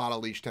tension to a lot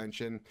of leash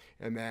tension.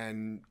 And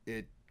then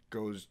it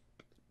goes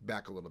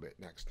back a little bit.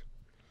 Next.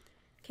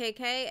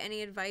 KK,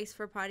 any advice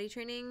for potty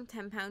training?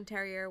 10-pound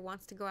terrier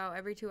wants to go out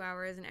every 2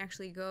 hours and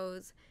actually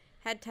goes.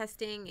 Head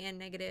testing and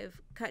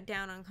negative. Cut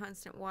down on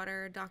constant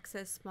water. Doc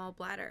says small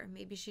bladder.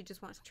 Maybe she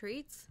just wants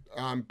treats?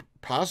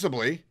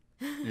 Possibly.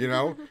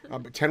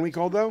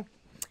 10-week-old though?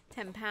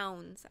 10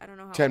 pounds. I don't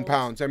know how 10 old.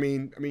 pounds. I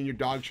mean, your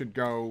dog should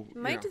go.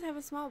 Might just have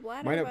a small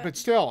bladder. But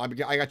still, I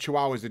got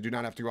Chihuahuas that do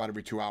not have to go out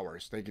every 2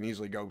 hours. They can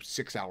easily go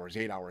 6 hours,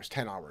 8 hours,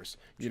 10 hours.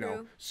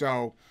 True.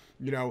 So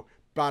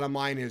bottom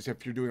line is,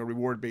 if you're doing a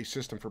reward-based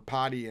system for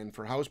potty and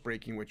for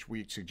housebreaking, which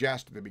we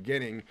suggest at the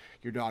beginning,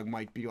 your dog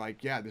might be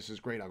like, yeah, this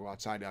is great. I'll go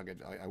outside. I'll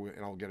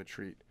get a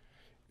treat.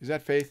 Is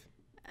that Faith?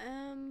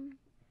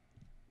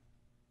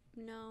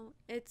 No,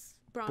 it's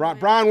Bronwyn.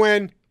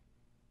 Bronwyn.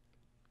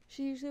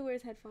 She usually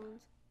wears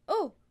headphones.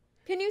 Oh,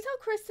 can you tell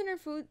Kristen her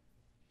food?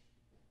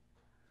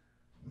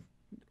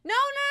 No.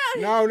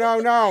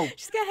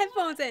 She's got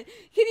headphones in.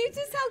 Can you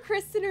just tell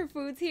Kristen her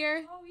food's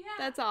here? Oh, yeah.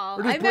 That's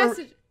all. I messaged.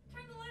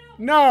 Turn the light up.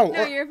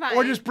 No, you're fine.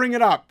 Or just bring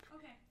it up.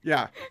 Okay.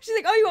 Yeah. She's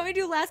like, oh, you want me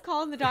to do last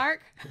call in the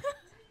dark?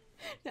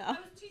 No. I was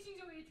teaching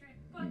Zoe a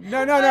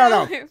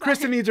trick. No.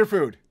 Kristen needs her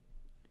food.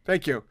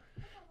 Thank you.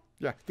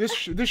 Yeah, this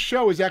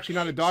show is actually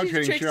not a dog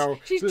training show.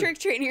 She's trick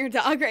training her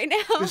dog right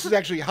now. This is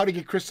actually how to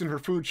get Kristen her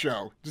food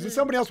show. Does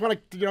somebody else want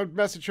to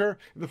message her?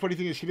 The funny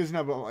thing is she doesn't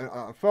have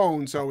a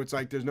phone, so it's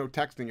like there's no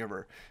texting of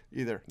her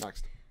either.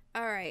 Next.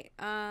 All right.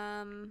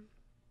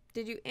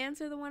 Did you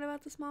answer the one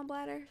about the small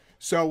bladder?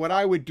 So what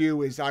I would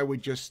do is I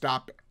would just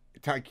stop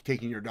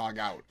taking your dog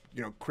out.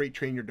 Crate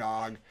train your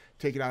dog.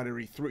 Take it out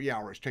every 3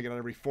 hours. Take it out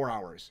every 4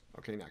 hours.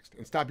 Okay, next.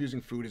 And stop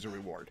using food as a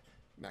reward.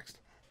 Next.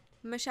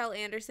 Michelle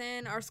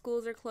Anderson, our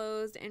schools are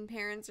closed and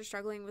parents are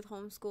struggling with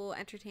homeschool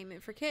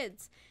entertainment for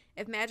kids.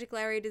 If Magic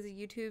Larry does a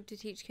YouTube to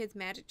teach kids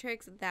magic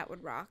tricks, that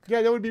would rock.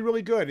 Yeah, that would be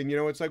really good. And,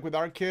 it's like with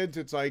our kids,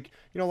 it's like,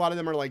 a lot of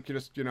them are like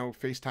just,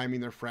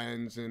 FaceTiming their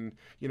friends. And,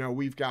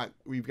 we've got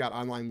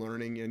online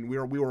learning, and we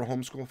were a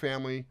homeschool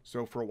family.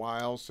 So for a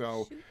while,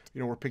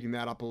 we're picking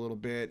that up a little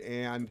bit.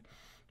 And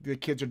the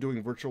kids are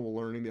doing virtual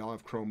learning. They all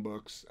have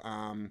Chromebooks.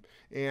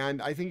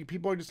 And I think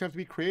people just have to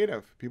be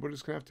creative. People are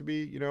just going to have to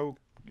be,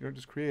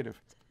 just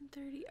creative.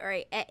 7:30. All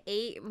right. At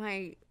 8,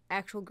 my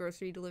actual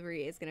grocery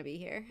delivery is going to be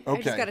here. Okay.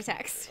 I just got a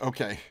text.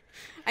 Okay.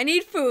 I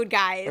need food,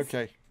 guys.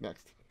 Okay.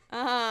 Next.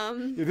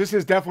 This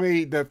is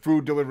definitely the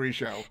food delivery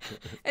show.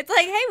 It's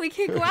like, hey, we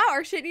can't go out.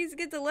 Our shit needs to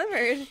get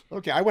delivered.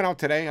 Okay. I went out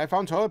today. I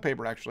found toilet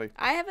paper, actually.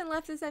 I haven't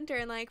left the center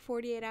in like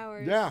 48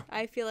 hours. Yeah.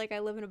 I feel like I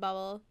live in a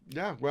bubble.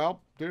 Yeah.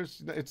 Well,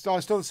 it's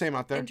still the same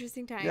out there.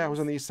 Interesting times. Yeah. I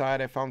was on the east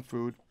side. I found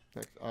food.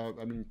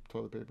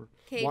 Toilet paper.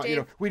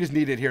 KJ. We just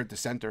need it here at the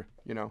center,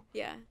 Yeah.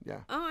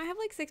 Yeah. Oh, I have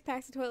like 6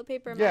 packs of toilet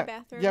paper in my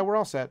bathroom. Yeah, we're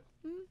all set.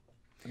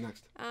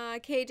 Next.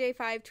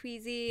 KJ5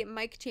 Tweezy,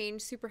 mic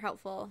change, super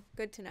helpful.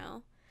 Good to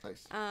know.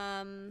 Nice.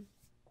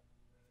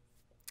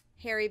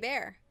 Harry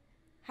Bear.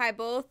 Hi,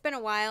 both. Been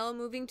a while.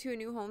 Moving to a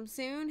new home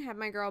soon. Had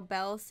my girl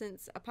Belle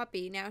since a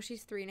puppy. Now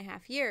she's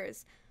 3.5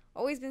 years.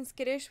 Always been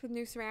skittish with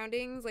new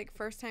surroundings, like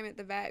first time at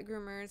the vet,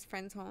 groomers,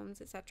 friends' homes,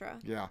 etc.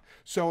 Yeah.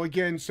 So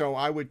again, so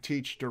I would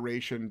teach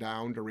duration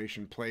down,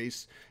 duration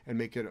place, and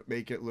make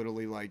it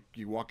literally like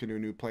you walk into a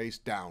new place,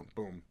 down,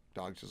 boom.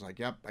 Dog's just like,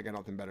 yep, I got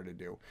nothing better to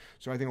do.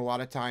 So I think a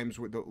lot of times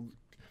with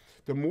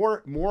the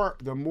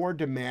more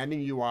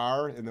demanding you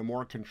are and the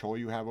more control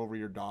you have over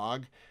your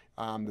dog,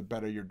 the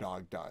better your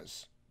dog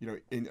does. You know,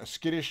 in a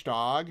skittish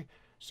dog,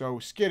 so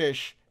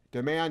skittish,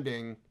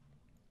 demanding,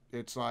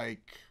 it's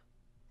like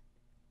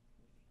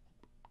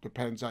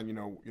depends on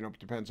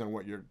depends on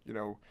what you're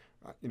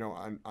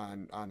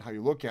on how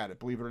you look at it.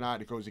 Believe it or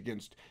not, it goes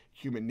against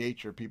human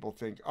nature. People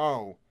think,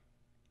 oh,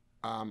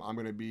 I'm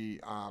going to be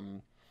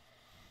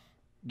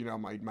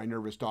my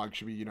nervous dog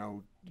should be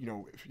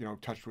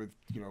touched with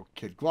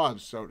kid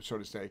gloves, so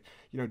to say.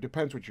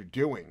 Depends what you're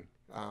doing.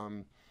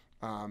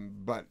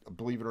 But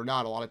believe it or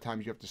not, a lot of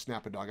times you have to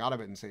snap a dog out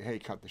of it and say, hey,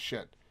 cut the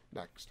shit.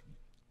 Next.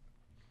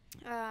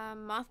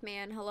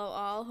 Mothman, hello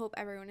all. Hope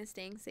everyone is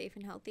staying safe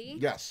and healthy.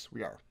 Yes,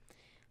 we are.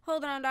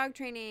 Hold on dog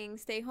training,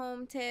 stay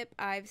home tip.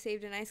 I've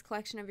saved a nice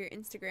collection of your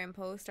Instagram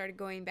posts, started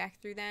going back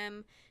through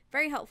them.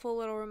 Very helpful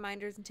little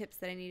reminders and tips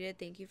that I needed.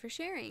 Thank you for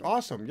sharing.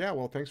 Awesome. Yeah,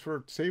 well, thanks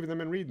for saving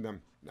them and reading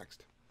them.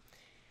 Next.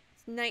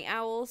 Night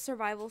Owl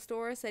Survival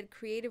Store said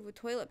creative with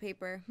toilet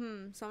paper.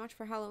 So much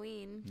for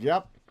Halloween.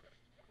 Yep.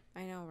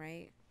 I know,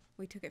 right?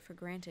 We took it for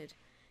granted.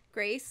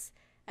 Grace,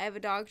 I have a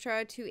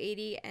Dogtra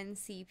 280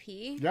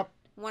 NCP. Yep.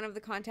 One of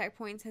the contact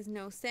points has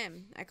no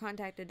SIM. I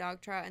contacted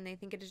Dogtra and they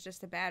think it is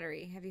just a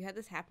battery. Have you had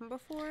this happen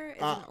before? Is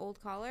it an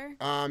old caller?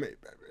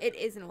 It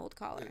is an old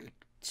caller.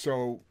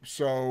 So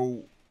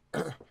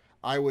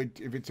I would,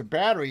 if it's a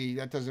battery,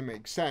 that doesn't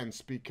make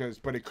sense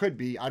but it could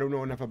be. I don't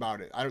know enough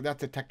about it.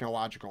 That's a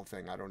technological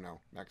thing. I don't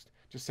know. Next.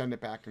 Just send it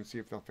back and see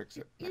if they'll fix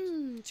it.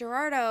 Next.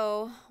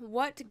 Gerardo,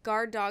 what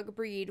guard dog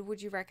breed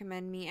would you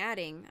recommend me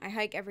adding? I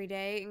hike every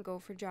day and go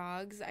for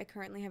jogs. I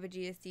currently have a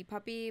GSD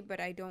puppy, but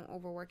I don't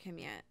overwork him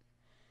yet.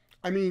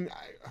 I mean,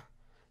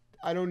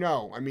 I don't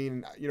know. I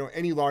mean,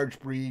 any large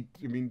breed,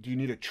 I mean, do you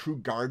need a true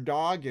guard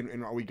dog?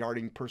 And are we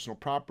guarding personal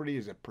property?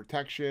 Is it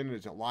protection?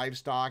 Is it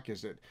livestock?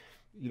 Is it,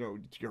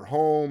 your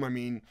home? I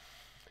mean,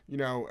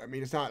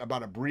 it's not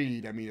about a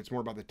breed. I mean, it's more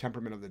about the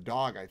temperament of the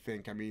dog, I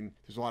think. I mean,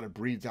 there's a lot of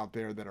breeds out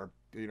there that are,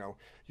 you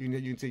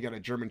can say you got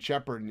a German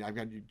Shepherd, and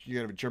you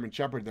got a German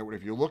Shepherd that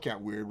if you look at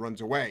weird,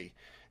 runs away.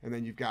 And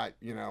then you've got,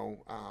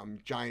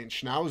 giant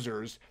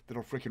schnauzers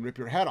that'll freaking rip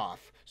your head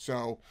off.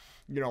 So,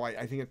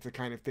 I think it's the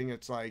kind of thing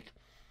that's like,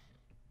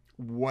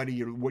 what are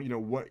you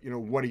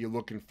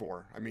looking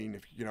for? I mean,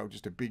 if,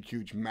 just a big,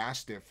 huge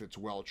Mastiff that's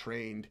well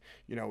trained,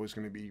 is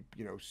going to be,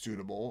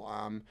 suitable.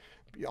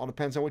 It all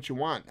depends on what you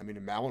want. I mean, a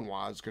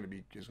Malinois is going to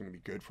be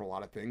good for a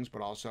lot of things,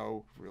 but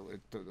also really,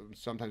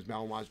 sometimes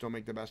Malinois don't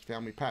make the best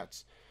family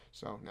pets.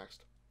 So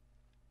next.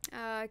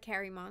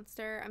 Carrie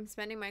Monster. I'm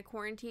spending my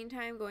quarantine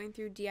time going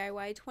through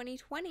DIY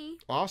 2020.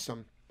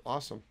 Awesome.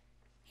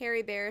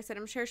 Harry Bear said,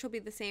 I'm sure she'll be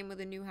the same with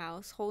a new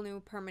house. Whole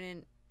new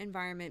permanent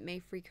environment may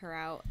freak her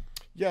out.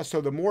 Yeah,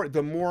 so the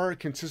more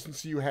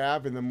consistency you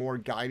have and the more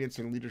guidance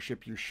and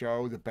leadership you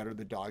show, the better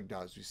the dog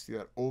does. You see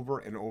that over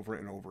and over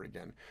and over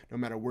again. No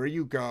matter where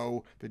you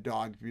go, the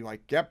dog will be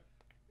like, yep,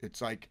 it's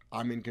like,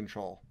 I'm in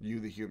control. You,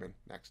 the human.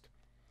 Next.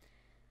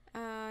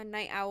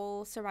 Night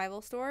Owl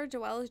Survival Store.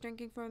 Joelle is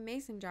drinking from a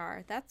mason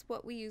jar. That's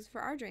what we use for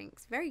our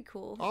drinks. Very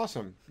cool.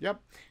 Awesome. Yep.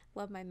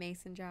 Love my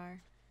mason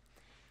jar.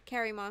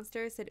 Carrie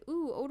Monster said,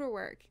 ooh, odor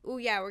work. Ooh,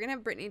 yeah, we're going to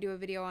have Brittany do a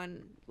video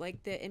on,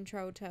 like, the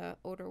intro to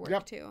odor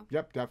work, too.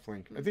 Yep,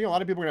 definitely. I think a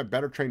lot of people are going to have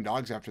better trained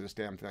dogs after this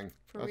damn thing.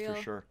 That's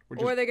for sure.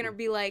 Or they're going to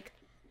be like,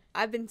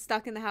 I've been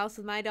stuck in the house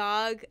with my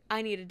dog.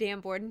 I need a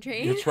damn board and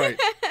train. That's right.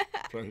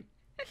 That's right.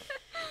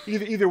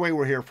 Either way,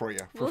 we're here for you.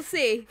 We'll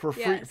see. For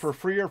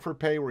free or for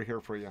pay, we're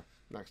here for you.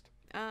 Next.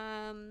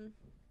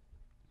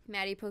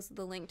 Maddie posted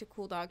the link to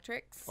Cool Dog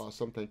Tricks.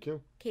 Awesome, thank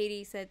you.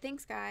 Katie said,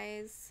 thanks,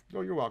 guys.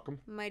 Oh, you're welcome.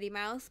 Mighty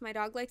Mouse, my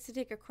dog likes to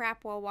take a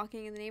crap while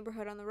walking in the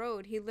neighborhood on the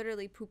road. He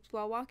literally poops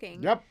while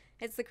walking. Yep.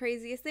 It's the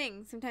craziest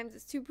thing. Sometimes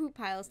it's 2 poop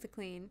piles to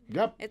clean.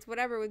 Yep. It's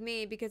whatever with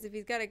me, because if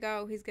he's got to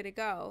go, he's got to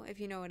go, if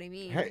you know what I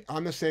mean. Hey,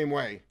 I'm the same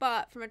way.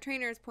 But from a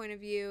trainer's point of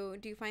view,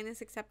 do you find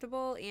this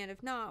acceptable? And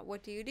if not,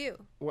 what do you do?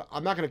 Well,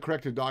 I'm not going to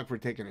correct a dog for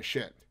taking a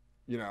shit.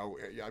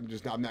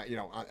 I'm not,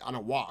 on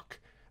a walk.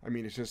 I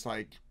mean, it's just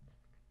like,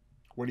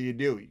 what do?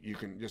 You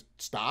can just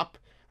stop.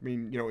 I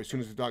mean, as soon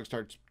as the dog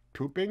starts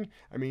pooping,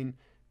 I mean,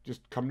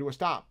 just come to a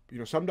stop.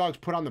 Some dogs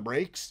put on the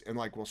brakes and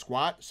will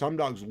squat. Some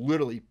dogs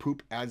literally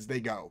poop as they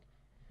go.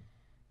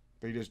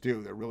 They just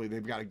do.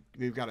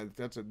 They've got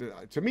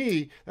to, to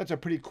me, that's a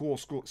pretty cool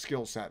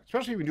skill set,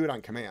 especially if you do it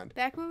on command.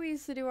 Back when we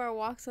used to do our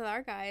walks with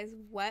our guys,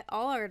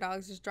 all our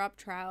dogs just drop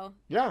trowel.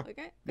 Yeah.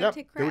 Okay. Yep.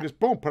 Take crap. They would just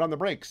boom, put on the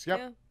brakes. Yep.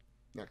 Yeah.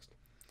 Next.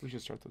 We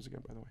should start those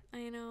again, by the way.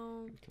 I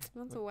know. Okay.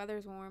 Once the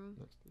weather's warm.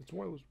 It's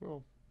warm.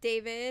 Well,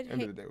 David.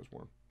 End of the day was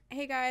warm.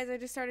 Hey guys, I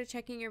just started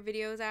checking your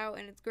videos out,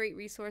 and it's a great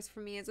resource for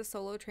me as a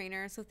solo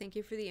trainer, so thank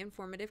you for the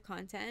informative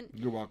content.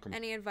 You're welcome.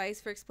 Any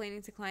advice for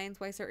explaining to clients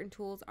why certain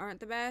tools aren't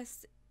the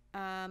best?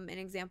 An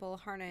example,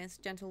 harness,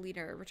 gentle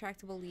leader,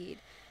 retractable lead.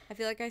 I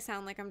feel like I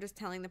sound like I'm just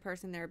telling the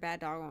person they're a bad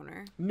dog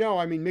owner. No,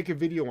 I mean, make a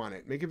video on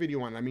it. Make a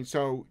video on it. I mean,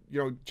 so,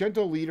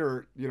 gentle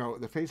leader,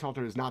 the face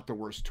halter is not the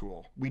worst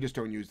tool. We just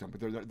don't use them,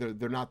 but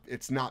they're not,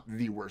 it's not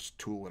the worst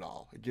tool at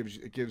all.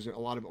 It gives a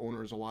lot of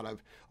owners a lot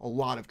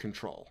of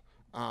control.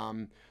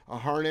 A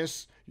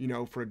harness,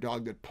 for a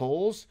dog that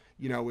pulls,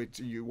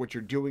 what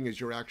you're doing is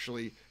you're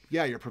actually,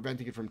 you're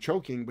preventing it from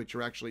choking, but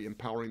you're actually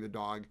empowering the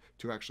dog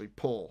to actually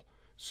pull.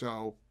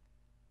 So,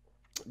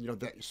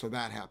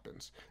 that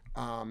happens.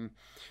 And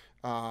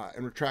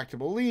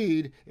retractable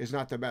lead is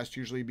not the best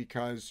usually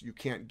because you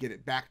can't get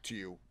it back to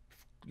you,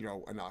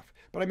 enough.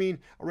 But I mean,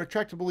 a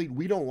retractable lead,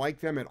 we don't like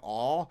them at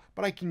all,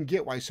 but I can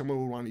get why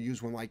someone would want to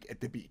use one like at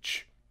the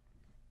beach.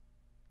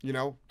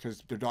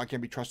 Because their dog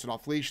can't be trusted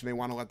off leash and they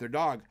want to let their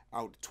dog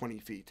out 20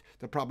 feet.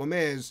 The problem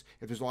is,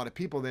 if there's a lot of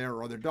people there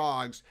or other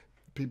dogs,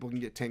 people can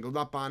get tangled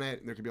up on it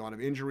and there could be a lot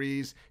of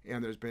injuries,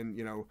 and there's been,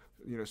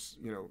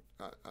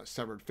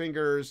 severed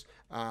fingers.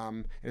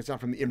 And it's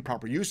not from the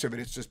improper use of it.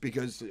 It's just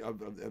because of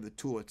the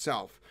tool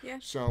itself. Yeah.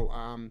 So,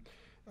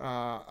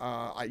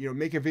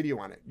 make a video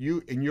on it.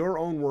 You, in your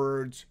own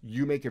words,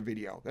 you make a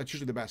video. That's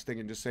usually the best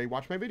thing, and just say,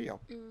 watch my video.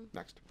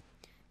 Next.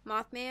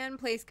 Mothman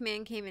Place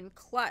Command came in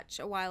clutch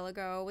a while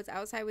ago. Was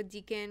outside with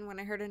Deacon when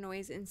I heard a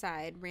noise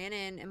inside. Ran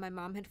in and my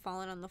mom had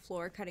fallen on the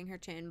floor, cutting her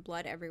chin,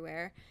 blood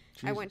everywhere.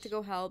 Jesus. I went to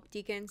go help.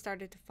 Deacon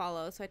started to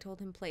follow, so I told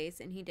him place,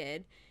 and he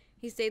did.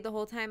 He stayed the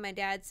whole time. My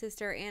dad,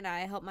 sister, and I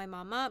helped my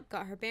mom up,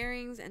 got her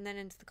bearings, and then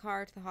into the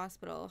car to the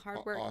hospital.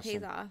 Hard work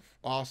pays off.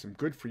 Awesome.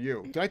 Good for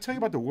you. Did I tell you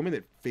about the woman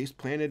that face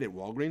planted at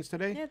Walgreens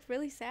today? Yeah, it's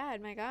really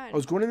sad. My God. I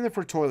was going in there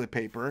for toilet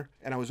paper,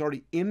 and I was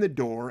already in the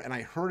door, and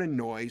I heard a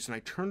noise, and I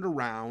turned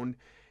around,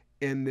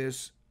 and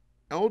this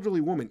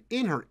elderly woman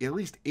in her at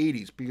least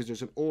 80s, because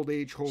there's an old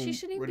age home she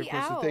shouldn't right be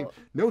across out. the thing.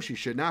 No, she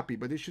should not be,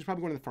 but she's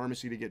probably going to the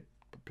pharmacy to get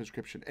a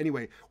prescription.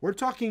 Anyway, we're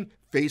talking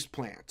face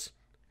plants.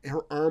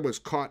 Her arm was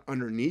caught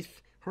underneath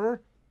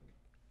her,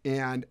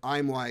 and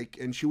I'm like,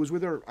 and she was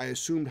with her, I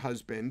assumed,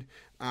 husband.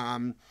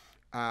 And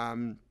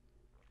I'm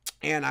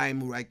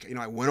like,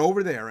 I went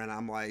over there, and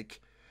I'm like,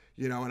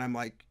 and I'm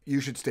like,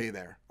 you should stay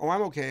there. Oh,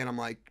 I'm okay. And I'm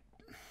like,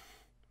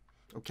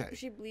 okay. Is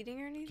she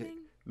bleeding or anything? Okay.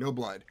 No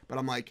blood. But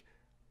I'm like,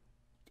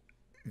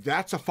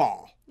 that's a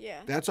fall. Yeah.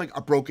 That's like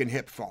a broken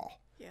hip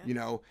fall.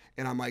 Yeah.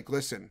 And I'm like,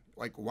 listen,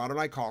 like, why don't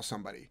I call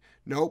somebody?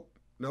 Nope,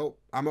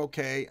 I'm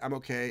okay.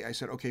 I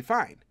said, okay,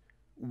 fine.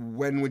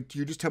 When would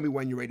you just tell me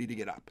when you're ready to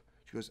get up?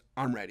 She goes,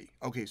 I'm ready.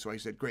 Okay, so I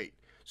said, great.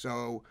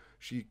 So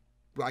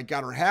I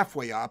got her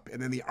halfway up,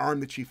 and then the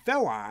arm that she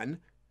fell on,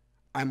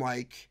 I'm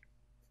like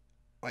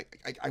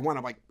I want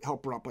to like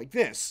help her up like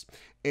this.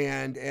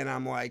 And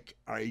I'm like,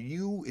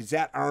 is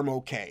that arm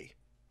okay?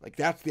 Like,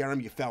 that's the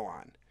arm you fell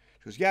on.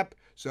 She goes, yep.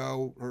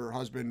 So her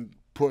husband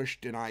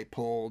pushed and I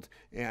pulled,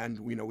 and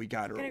we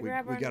got her. Gotta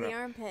grab her under the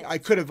armpit. I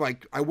could have,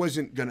 I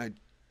wasn't gonna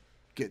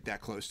get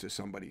that close to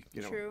somebody,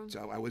 True.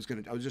 So I was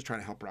just trying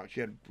to help her out. She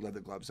had leather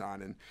gloves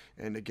on,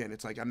 and again,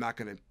 it's like, I'm not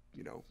gonna,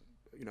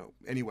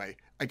 anyway,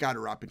 I got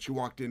her up, and she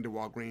walked into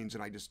Walgreens,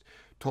 and I just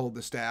told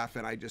the staff,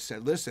 and I just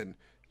said, listen,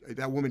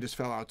 that woman just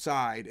fell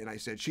outside, and I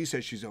said, she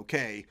says she's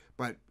okay,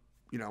 but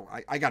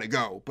I gotta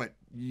go, but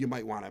you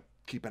might want to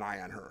keep an eye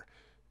on her.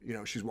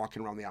 She's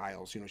walking around the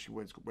aisles. She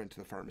went to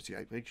the pharmacy.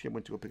 I think she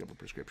went to go pick up her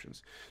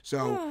prescriptions.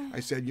 So I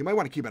said, you might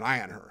want to keep an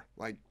eye on her.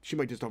 Like, she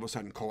might just all of a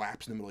sudden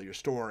collapse in the middle of your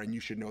store, and you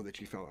should know that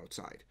she fell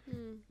outside.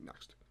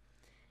 Next.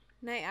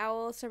 Night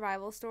Owl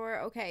Survival Store.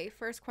 Okay,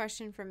 first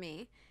question from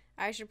me.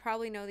 I should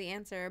probably know the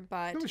answer,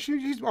 but...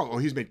 No,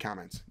 he's made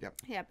comments. Yep.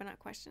 Yeah, but not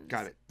questions.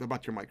 Got it.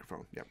 About your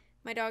microphone. Yep.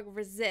 My dog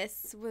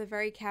resists with a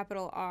very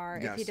capital R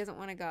Yes. if he doesn't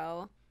want to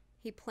go.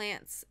 He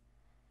plants...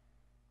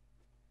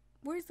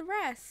 Where's the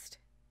rest?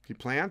 He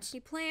plants? He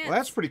plants. Well,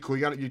 that's pretty cool.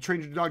 You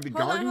trained your dog to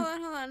garden?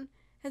 Hold on.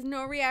 Has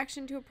no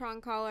reaction to a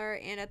prong collar,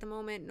 and at the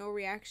moment, no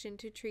reaction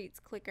to treats,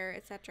 clicker,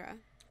 etc.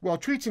 Well,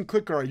 treats and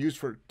clicker are used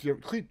for...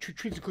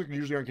 treats and clicker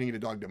usually aren't going to get a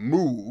dog to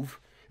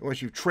move,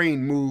 unless you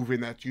train move,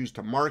 and that's used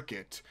to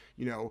market.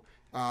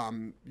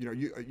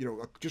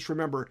 Just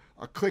remember,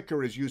 a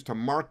clicker is used to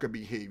mark a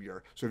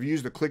behavior. So if you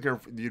use the clicker,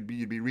 you'd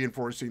be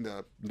reinforcing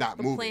the not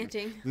moving.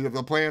 Planting.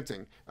 The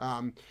planting.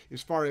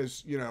 As far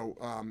as,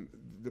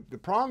 the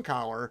prong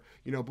collar,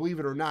 believe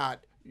it or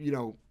not,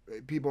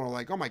 people are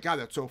like, oh my God,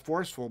 that's so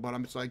forceful. But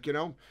I'm just like,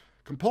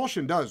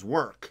 compulsion does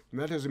work. And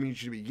that doesn't mean you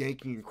should be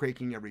yanking and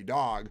cranking every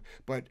dog.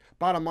 But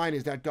bottom line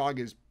is that dog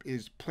is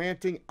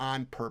planting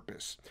on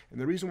purpose. And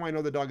the reason why I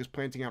know the dog is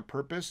planting on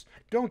purpose,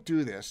 don't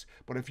do this,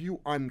 but if you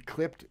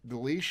unclipped the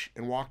leash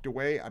and walked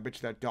away, I bet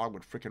you that dog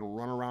would freaking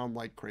run around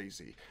like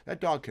crazy.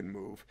 That dog can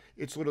move.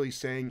 It's literally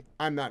saying,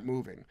 I'm not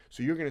moving.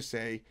 So you're going to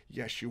say,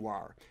 yes, you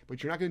are.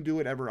 But you're not going to do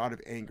it ever out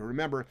of anger.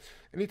 Remember,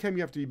 anytime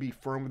you have to be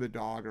firm with a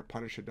dog or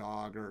punish a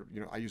dog, or,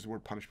 I use the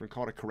word punishment,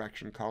 call it a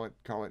correction, call it,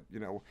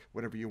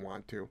 whatever you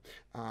want to.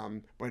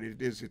 But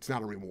it's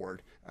not a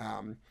reward.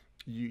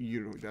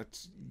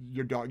 That's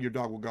your dog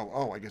will go,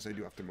 oh, I guess I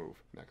do have to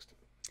move. Next.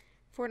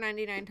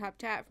 $4.99 Top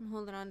Chat from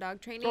Holding On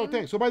Dog Training. Oh,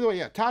 thanks. So, by the way,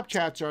 yeah, Top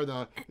Chats are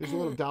there's a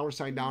little dollar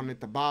sign down at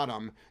the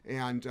bottom.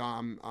 And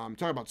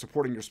talking about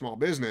supporting your small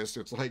business,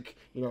 it's like,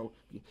 you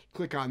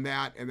click on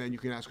that and then you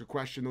can ask a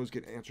question. Those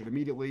get answered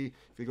immediately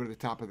if you go to the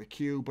top of the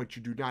queue. But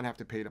you do not have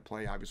to pay to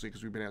play, obviously,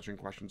 because we've been answering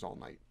questions all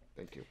night.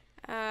 Thank you.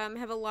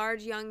 Have a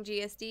large young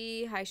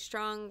GSD, high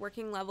strung,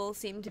 working level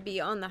seem to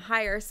be on the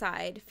higher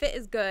side. Fit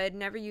is good,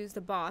 never used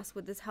the boss.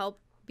 Would this help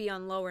be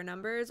on lower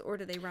numbers or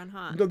do they run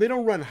hot? No, they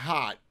don't run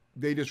hot.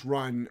 They just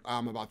run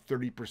about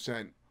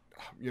 30%,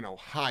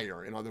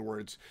 higher. In other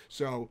words,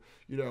 so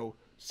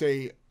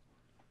say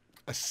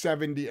a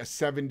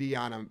 70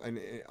 on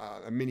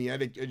a mini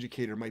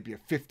educator might be a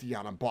 50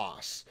 on a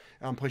boss.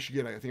 Plus you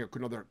get, I think,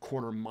 another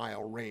quarter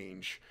mile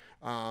range.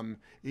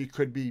 It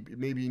could be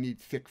maybe you need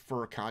thick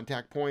fur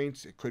contact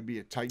points. It could be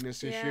a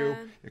tightness issue.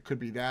 It could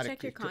be that.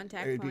 Check your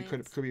contact points.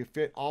 It could be a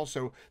fit.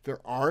 Also, there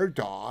are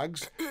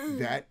dogs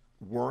that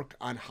work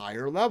on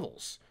higher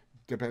levels.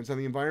 Depends on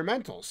the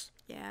environmentals.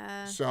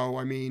 Yeah. So,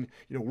 I mean,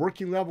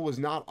 working level is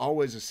not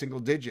always a single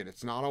digit.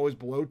 It's not always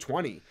below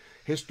 20.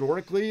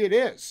 Historically, it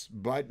is,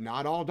 but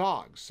not all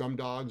dogs. Some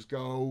dogs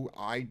go,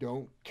 I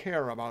don't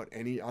care about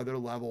any other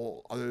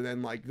level other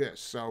than like this.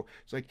 So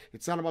it's like,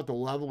 it's not about the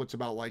level. It's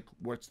about like,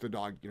 what's the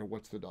dog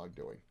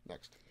doing?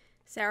 Next.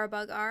 Sarah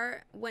Bug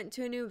Art went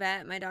to a new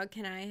vet. My dog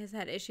Kenai has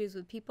had issues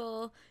with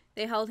people.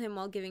 They held him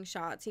while giving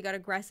shots. He got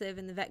aggressive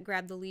and the vet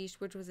grabbed the leash,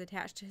 which was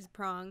attached to his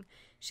prong.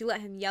 She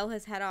let him yell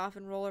his head off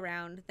and roll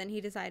around. Then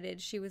he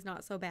decided she was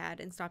not so bad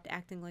and stopped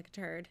acting like a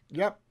turd.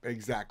 Yep,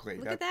 exactly.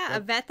 Look at that. A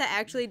vet that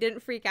actually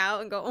didn't freak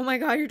out and go, oh my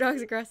God, your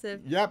dog's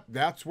aggressive. Yep,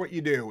 that's what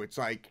you do. It's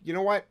like, you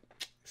know what?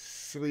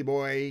 Silly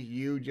boy,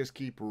 you just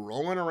keep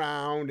rolling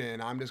around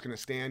and I'm just going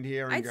to stand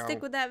here and go. I'd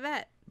stick with that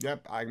vet.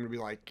 Yep, I'm going to be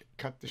like,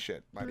 cut the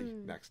shit, buddy.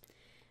 Next.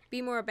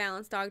 Be More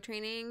Balanced Dog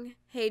Training.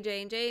 Hey,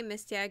 J&J,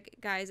 missed you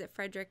guys at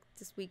Frederick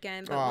this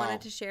weekend, but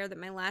wanted to share that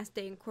my last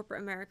day in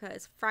corporate America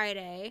is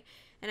Friday,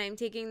 and I'm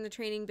taking the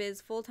training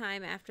biz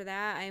full-time after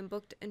that. I am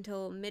booked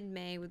until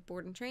mid-May with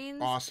board and trains.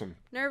 Awesome.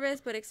 Nervous,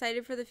 but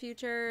excited for the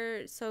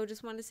future, so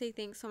just wanted to say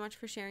thanks so much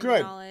for sharing your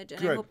knowledge,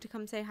 and I hope to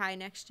come say hi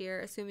next year,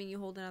 assuming you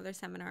hold another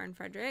seminar in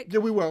Frederick. Yeah,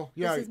 we will.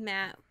 Yeah. This is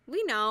Matt.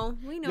 We know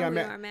who you are,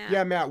 Matt.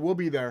 Yeah, Matt, we'll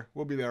be there.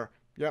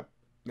 Yep.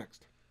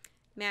 Next.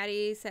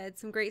 Maddie said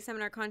some great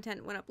seminar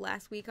content went up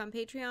last week on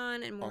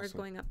Patreon and more is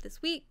going up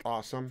this week.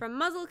 Awesome. From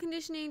muzzle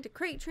conditioning to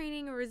crate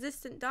training of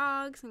resistant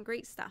dogs, some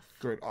great stuff.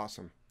 Good.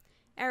 Awesome.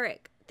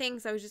 Eric,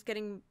 thanks. I was just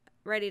getting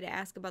ready to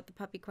ask about the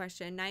puppy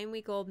question.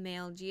 9-week-old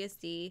male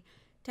GSD,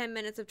 10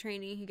 minutes of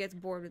training, he gets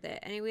bored with it.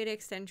 Any way to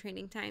extend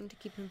training time to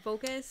keep him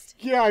focused?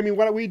 Yeah, I mean,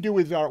 what we do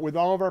with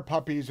all of our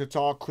puppies, it's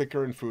all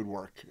clicker and food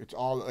work. It's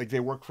all like they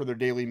work for their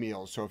daily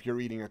meals. So if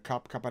you're eating a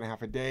cup and a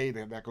half a day,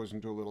 that goes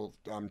into a little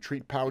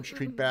treat pouch,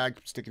 treat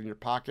bag, stick it in your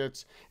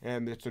pockets,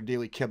 and it's their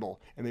daily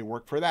kibble, and they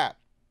work for that.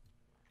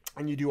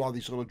 And you do all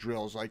these little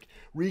drills, like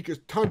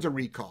tons of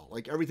recall.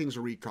 Like everything's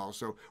a recall.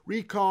 So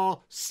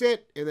recall,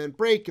 sit, and then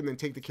break, and then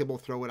take the kibble,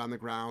 throw it on the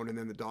ground, and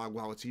then the dog,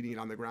 while it's eating it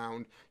on the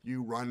ground,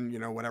 you run,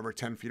 whatever,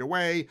 10 feet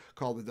away,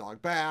 call the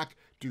dog back,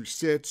 do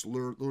sits,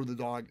 lure the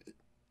dog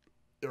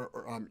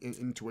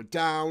into a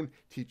down,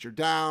 teach your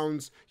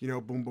downs,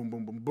 boom, boom,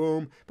 boom, boom,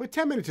 boom. But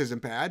 10 minutes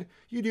isn't bad.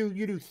 You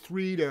do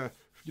 3 to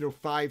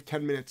 5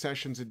 10-minute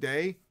sessions a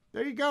day.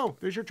 There you go.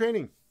 There's your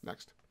training.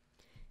 Next.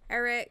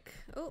 Eric,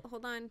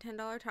 hold on,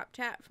 $10 Top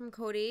Chat from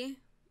Cody.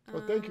 Oh,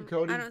 thank you,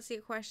 Cody. I don't see a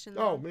question,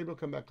 though. Oh, maybe we'll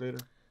come back later.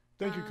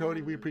 Thank you,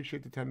 Cody. We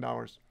appreciate the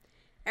 $10.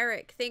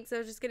 Eric, thanks.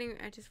 I just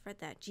read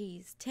that.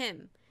 Jeez.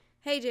 Tim.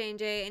 Hey,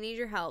 J&J, I need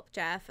your help.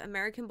 Jeff,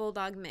 American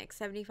Bulldog mix,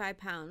 75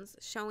 pounds,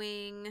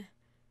 showing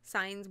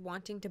signs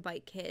wanting to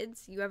bite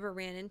kids. You ever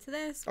ran into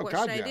this? What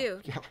should I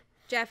do? Yeah.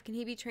 Jeff, can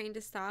he be trained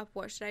to stop?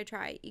 What should I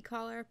try?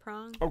 E-collar,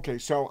 prong? Okay,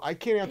 so I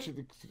can't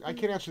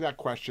answer that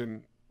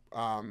question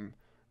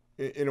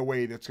in a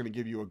way that's going to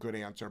give you a good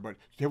answer. But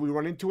have we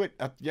run into it?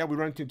 Yeah, we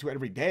run into it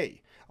every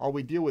day. All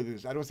we deal with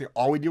is, I don't say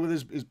all we deal with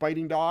is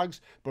biting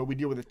dogs, but we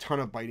deal with a ton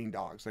of biting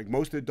dogs. Like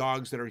most of the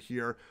dogs that are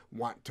here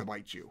want to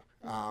bite you,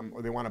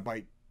 or they want to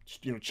bite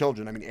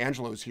children. I mean,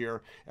 Angelo's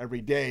here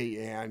every day,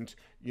 and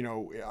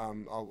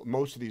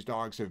most of these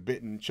dogs have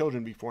bitten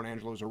children before, and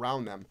Angelo's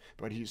around them.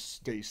 But he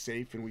stays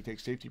safe, and we take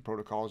safety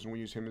protocols, and we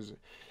use him as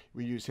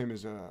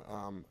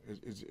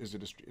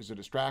a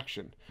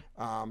distraction.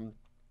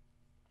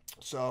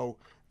 So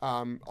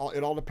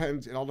it all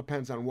depends. It all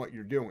depends on what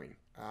you're doing.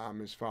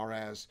 As far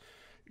as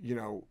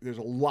there's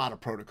a lot of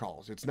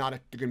protocols. It's not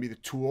going to be the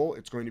tool.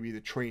 It's going to be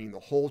the training, the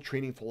whole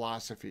training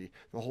philosophy,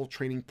 the whole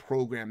training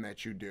program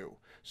that you do.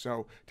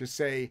 So to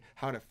say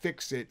how to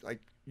fix it, like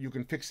you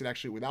can fix it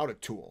actually without a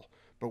tool,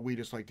 but we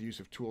just like the use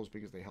of tools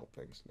because they help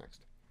things.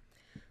 Next.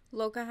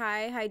 Loka,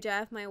 hi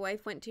Jeff. My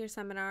wife went to your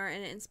seminar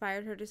and it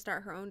inspired her to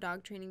start her own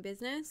dog training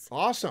business.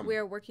 Awesome. We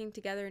are working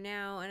together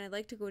now, and I'd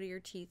like to go to your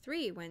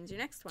T3. When's your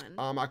next one?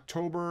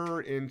 October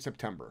and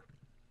September.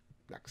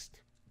 Next.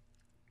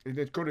 And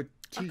then go to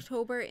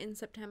October in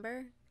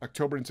September.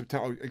 October and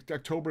September.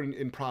 October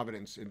in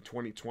Providence in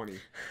 2020.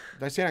 Did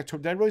I say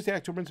October? Did I really say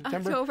October and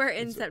September? October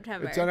in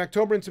September. It's on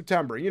October and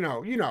September. You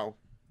know,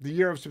 the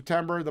year of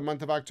September, the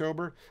month of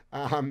October.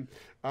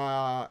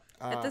 At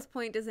this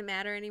point, does it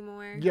matter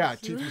anymore? Yeah,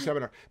 T3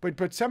 seminar.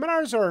 But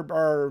seminars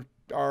are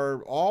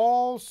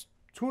all.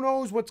 Who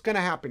knows what's gonna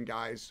happen,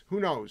 guys?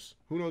 Who knows?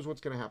 Who knows what's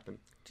gonna happen?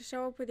 Just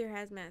show up with your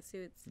hazmat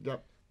suits.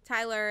 Yep.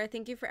 Tyler,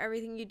 thank you for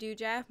everything you do,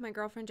 Jeff. My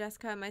girlfriend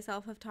Jessica and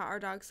myself have taught our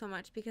dogs so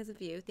much because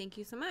of you. Thank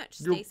you so much.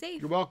 Stay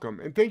safe. You're welcome.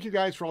 And thank you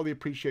guys for all the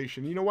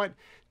appreciation. You know what?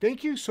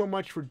 Thank you so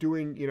much for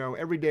doing,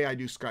 every day I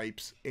do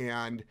Skypes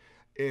and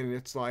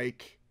it's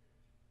like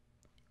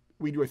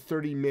we do a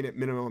 30-minute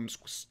minimum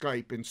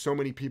Skype and so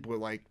many people are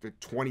like the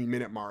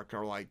 20-minute mark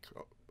are like,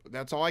 oh,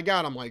 that's all I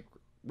got. I'm like,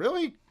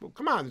 really? Well,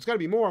 come on, there's got to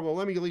be more. Well,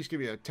 let me at least give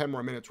you 10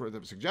 more minutes worth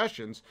of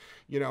suggestions.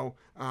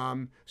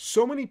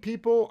 So many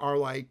people are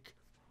like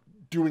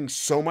doing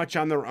so much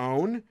on their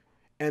own,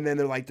 and then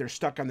they're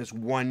stuck on this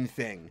one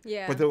thing.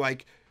 Yeah. But they're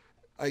like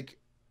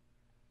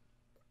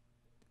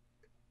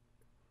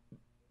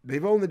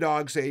they've owned the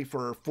dog say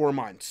for 4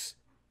 months,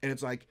 and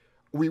it's like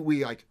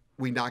we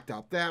knocked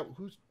out that.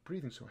 Who's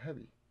breathing so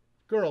heavy?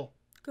 Girl.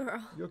 You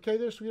okay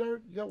there,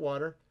 sweetheart? You got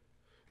water.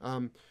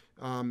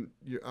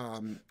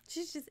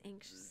 She's just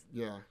anxious.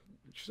 Yeah.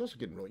 She's also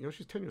getting really,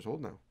 she's 10 years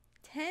old now.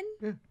 10?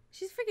 Yeah.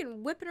 She's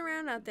freaking whipping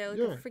around out there like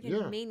a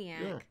freaking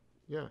maniac.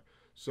 Yeah.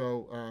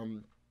 So,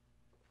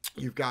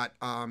 you've got,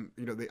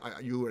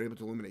 you were able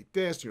to eliminate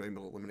this, you're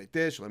able to eliminate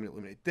this, you're able to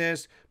eliminate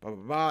this, blah,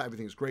 blah, blah.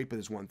 Everything's great, but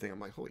there's one thing. I'm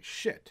like, holy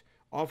shit.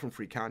 All from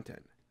free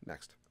content.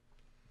 Next.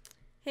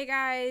 Hey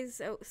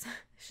guys. Oh, I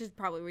should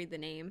probably read the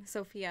name.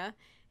 Sophia.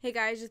 Hey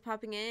guys, just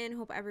popping in.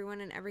 Hope everyone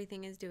and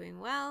everything is doing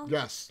well.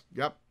 Yes.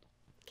 Yep.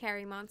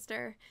 Carrie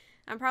Monster.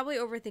 I'm probably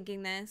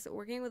overthinking this.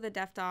 Working with a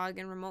deaf dog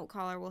and remote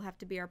collar will have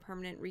to be our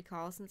permanent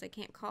recall since I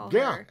can't call her.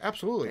 Yeah,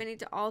 absolutely. Do I need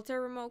to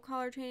alter remote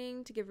collar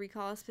training to give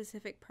recall a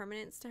specific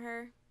permanence to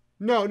her?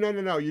 No.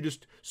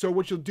 So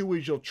what you'll do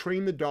is you'll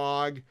train the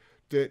dog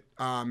that,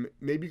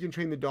 maybe you can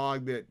train the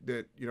dog that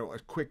a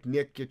quick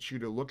nick gets you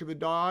to look at the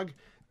dog.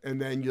 And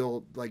then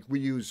you'll, like, we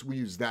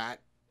use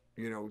that,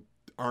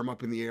 arm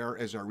up in the air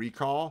as our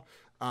recall.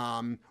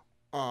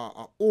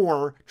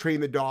 Or train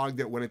the dog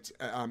that when it's,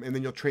 and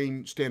then you'll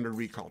train standard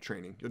recall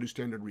training. You'll do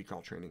standard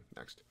recall training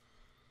next.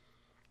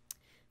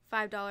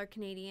 $5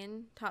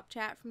 Canadian top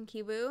chat from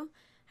Kibu.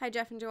 Hi,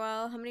 Jeff and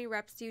Joelle. How many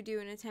reps do you do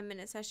in a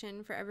 10-minute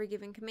session for every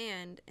given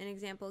command? An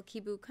example,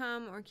 Kibu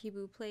come or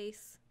Kibu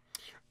place.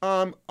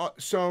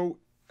 So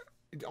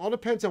it all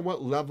depends on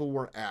what level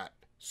we're at.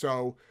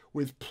 So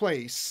with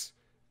place,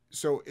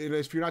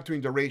 if you're not doing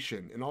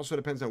duration, it also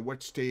depends on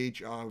what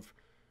stage of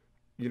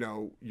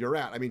you're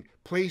at. I mean,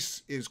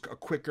 place is a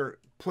quicker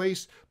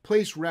place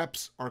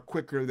reps are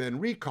quicker than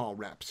recall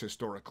reps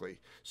historically.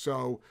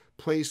 So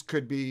place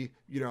could be,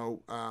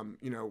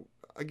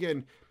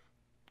 again,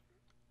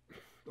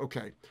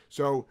 okay.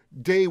 So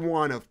day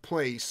one of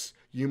place,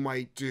 you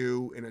might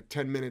do in a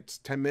 10 minutes.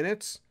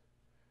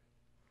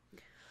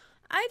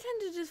 I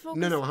tend to just focus.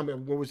 No. How many?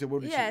 What was it?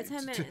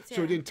 10 minutes.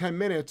 So in 10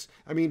 minutes,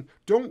 I mean,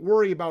 don't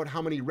worry about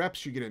how many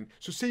reps you get in.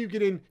 So say you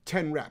get in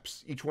 10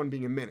 reps, each one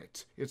being a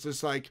minute. It's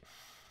just like,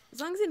 as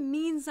long as it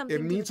means something.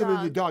 It means something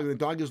to the dog, and the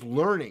dog is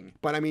learning.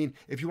 But I mean,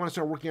 if you want to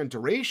start working on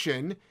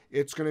duration,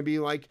 it's going to be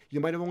like you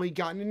might have only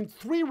gotten in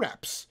 3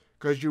 reps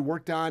because you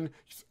worked on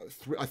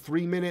a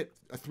 3 minute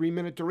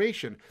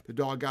duration. The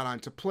dog got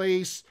onto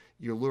place.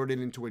 You lured it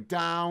into a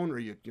down, or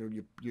you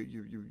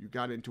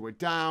got into a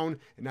down,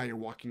 and now you're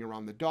walking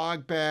around the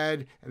dog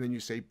bed, and then you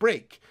say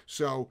break.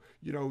 So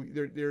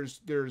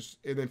there's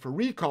and then for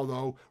recall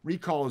though,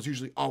 recall is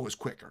usually always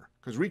quicker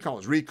because recall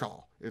is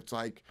recall. It's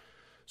like,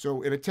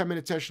 so in a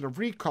 10-minute session of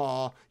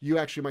recall, you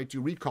actually might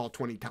do recall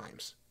 20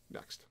 times.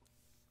 Next.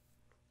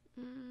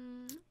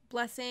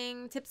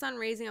 Blessing tips on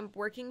raising a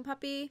working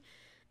puppy.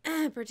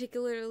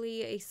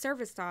 Particularly a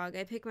service dog.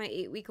 I picked my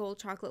 8-week-old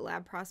chocolate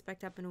lab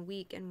prospect up in a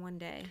week and 1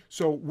 day.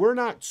 So we're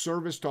not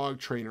service dog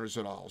trainers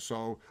at all.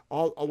 So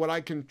what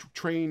I can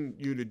train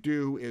you to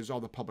do is all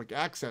the public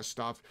access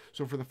stuff.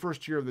 So for the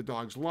first year of the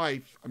dog's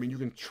life, I mean, you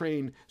can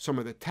train some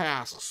of the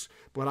tasks,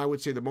 but I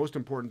would say the most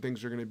important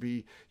things are going to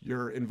be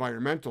your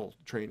environmental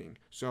training.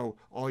 So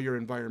all your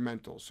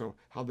environmental. So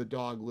how the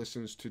dog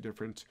listens to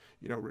different,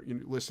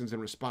 listens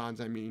and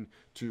responds. I mean,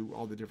 to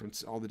all the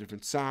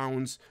different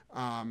sounds.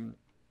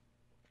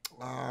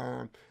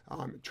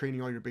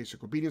 Training all your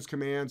basic obedience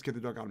commands, get the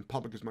dog out in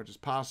public as much as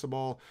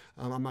possible.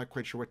 I'm not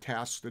quite sure what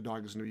tasks the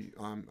dog is going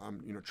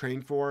to be,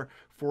 trained for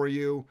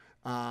you.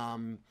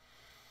 There's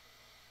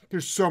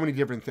so many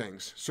different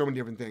things.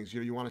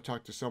 You want to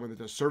talk to someone that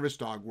does service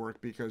dog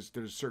work because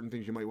there's certain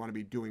things you might want to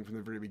be doing from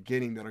the very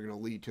beginning that are going to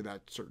lead to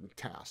that certain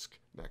task.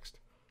 Next.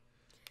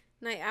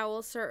 Night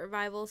Owl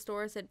Survival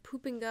Store said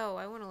poop and go.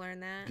 I want to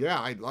learn that.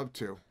 Yeah, I'd love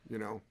to,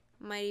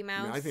 Mighty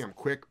Mouse. I mean, I think I'm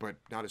quick, but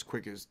not as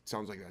quick as it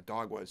sounds like that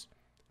dog was.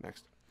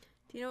 Next.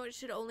 Do you know it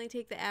should only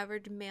take the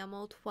average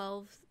mammal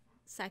 12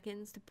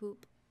 seconds to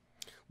poop?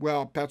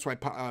 Well, that's why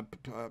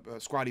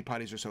squatty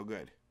potties are so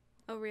good.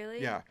 Oh,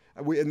 really? Yeah,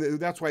 and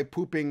that's why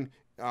pooping.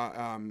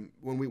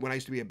 When I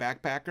used to be a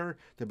backpacker,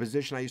 the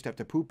position I used to have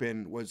to poop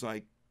in was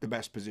like the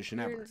best position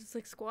You're ever. just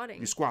like squatting.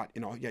 You squat,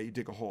 yeah, you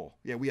dig a hole.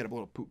 Yeah, we had a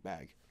little poop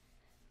bag.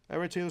 I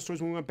ever tell you the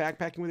stories when we went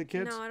backpacking with the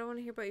kids? No, I don't want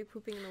to hear about you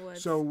pooping in the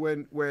woods. So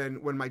when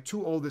my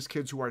two oldest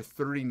kids, who are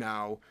 30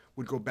 now,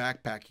 would go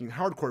backpacking,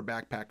 hardcore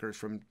backpackers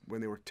from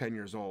when they were 10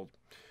 years old,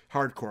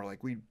 hardcore,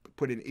 like we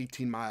put in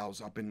 18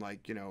 miles up in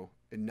like, in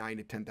 9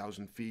 to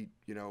 10,000 feet,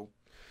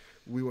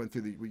 we went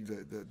through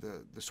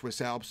the Swiss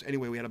Alps.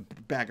 Anyway, we had a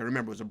bag. I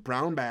remember it was a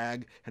brown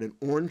bag, had an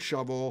orange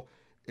shovel,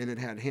 and it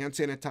had hand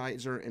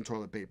sanitizer and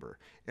toilet paper.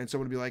 And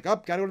someone would be like,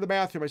 "Up, gotta go to the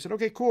bathroom." I said,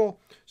 "Okay, cool."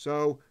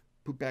 So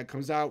poop bag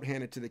comes out,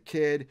 hand it to the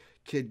kid.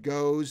 Kid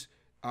goes.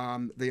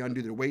 They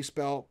undo their waist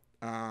belt.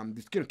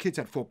 These kids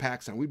had full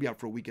packs on. We'd be out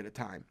for a week at a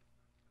time.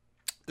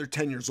 They're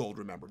 10 years old,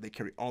 remember. They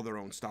carry all their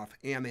own stuff,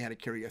 and they had to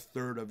carry a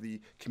third of the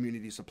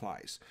community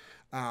supplies.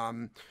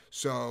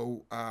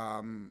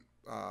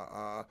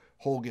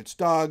 Hole gets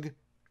dug.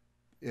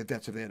 If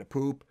that's if they had to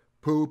poop,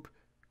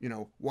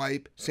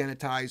 wipe,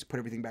 sanitize, put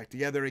everything back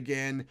together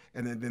again,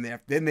 and then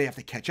they have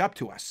to catch up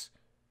to us.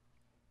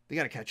 They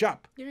got to catch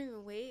up. You don't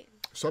even wait.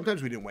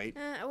 Sometimes we didn't wait.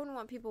 I wouldn't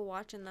want people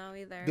watching though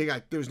either.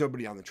 There was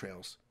nobody on the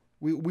trails.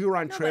 We were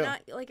on trail.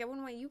 But not, like I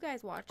wouldn't want you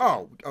guys watching.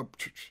 Oh,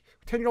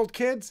 10-year-old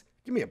kids,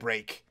 give me a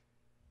break.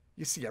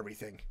 You see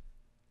everything.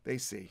 They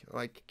see.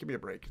 Like, give me a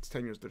break. It's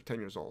 10 years. They're 10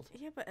 years old.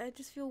 Yeah, but I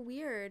just feel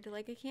weird.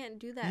 Like I can't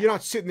do that. You're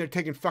not sitting there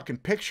taking fucking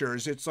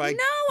pictures. It's like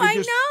no, I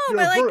know,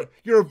 but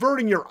you're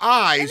averting your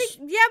eyes.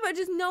 Yeah, but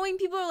just knowing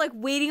people are like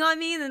waiting on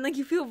me, and then like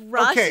you feel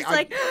rushed. Okay, it's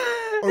like.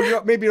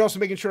 Or maybe you're also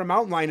making sure a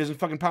mountain lion doesn't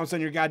fucking pounce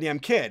on your goddamn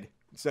kid.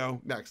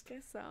 So next. I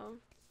guess so.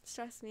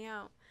 Stress me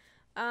out.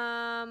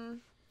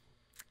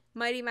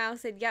 Mighty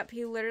Mouse said, "Yep,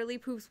 he literally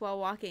poops while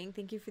walking.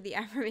 Thank you for the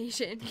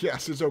affirmation."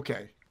 Yes, it's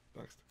okay.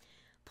 Next.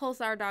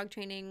 Pulsar dog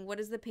training. What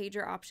is the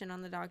pager option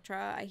on the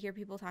Dogtra? I hear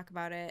people talk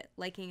about it,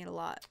 liking it a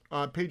lot.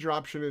 Pager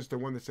option is the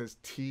one that says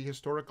T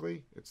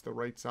historically. It's the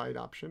right side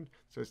option.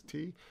 It says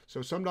T.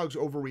 So some dogs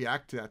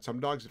overreact to that. Some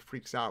dogs it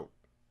freaks out.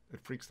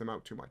 It freaks them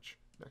out too much.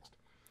 Next.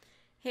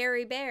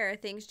 Harry Bear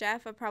thinks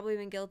Jeff. I've probably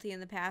been guilty in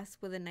the past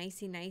with a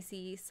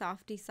nicey,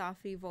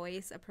 softy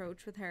voice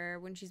approach with her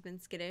when she's been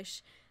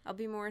skittish. I'll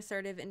be more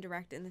assertive and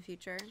direct in the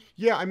future.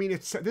 Yeah, I mean,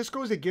 this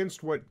goes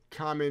against what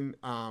common...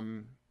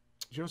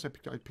 Did you notice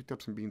I picked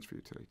up some beans for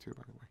you today too,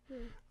 by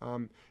the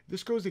way.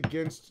 This goes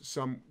against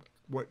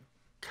what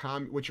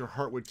your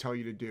heart would tell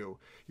you to do.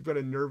 You've got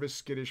a nervous,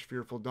 skittish,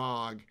 fearful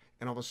dog,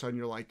 and all of a sudden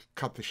you're like,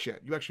 cut the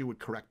shit. You actually would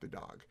correct the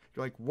dog.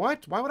 You're like,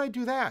 what? Why would I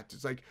do that?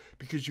 It's like,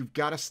 because you've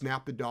got to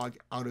snap the dog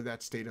out of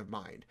that state of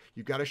mind.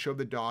 You've got to show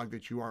the dog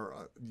that you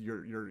are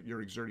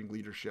you're exerting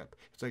leadership.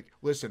 It's like,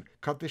 listen,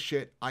 cut the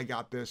shit. I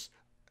got this.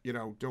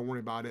 Don't worry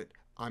about it.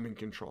 I'm in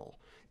control.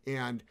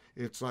 And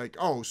it's like,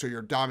 oh, so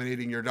you're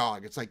dominating your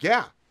dog. It's like,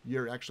 yeah,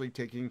 you're actually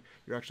taking,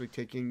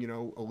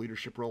 a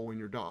leadership role in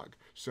your dog.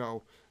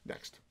 So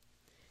next.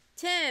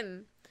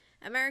 Tim,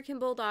 American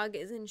Bulldog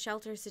is in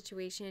shelter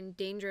situation,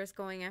 dangerous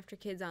going after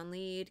kids on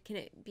lead. Can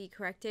it be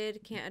corrected?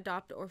 Can't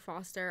adopt or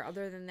foster.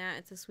 Other than that,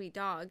 it's a sweet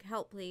dog.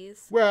 Help,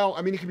 please. Well,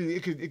 I mean,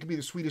 it could be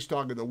the sweetest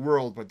dog in the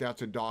world, but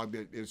that's a dog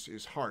that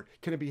is hard.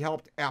 Can it be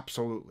helped?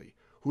 Absolutely.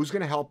 Who's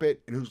going to help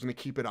it and who's going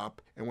to keep it up?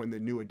 And when the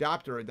new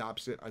adopter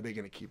adopts it, are they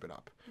going to keep it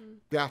up?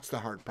 That's the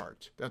hard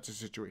part. That's the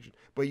situation.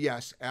 But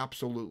yes,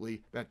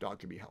 absolutely, that dog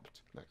can be helped.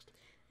 Next.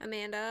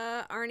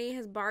 Amanda, Arnie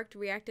has barked,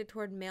 reacted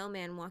toward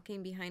mailman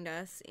walking behind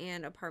us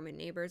and apartment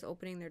neighbors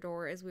opening their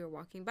door as we were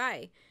walking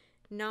by.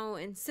 No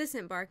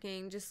insistent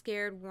barking, just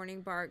scared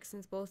warning barks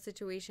since both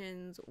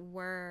situations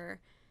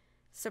were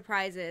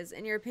surprises.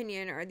 In your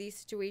opinion, are these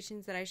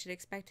situations that I should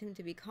expect him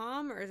to be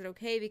calm, or is it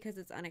okay because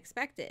it's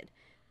unexpected?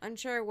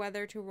 Unsure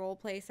whether to role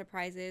play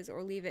surprises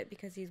or leave it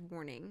because he's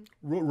warning.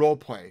 Role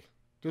play.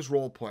 Just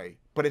role play.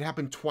 But it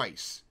happened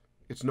twice.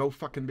 It's no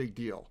fucking big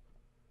deal.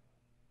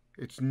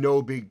 It's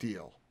no big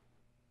deal.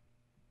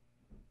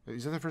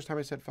 Is that the first time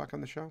I said fuck on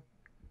the show?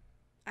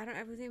 I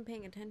wasn't even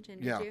paying attention.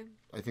 Did Yeah, you?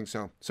 I think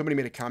so. Somebody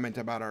made a comment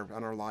about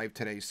on our live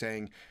today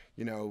saying,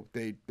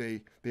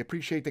 they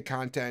appreciate the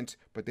content,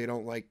 but they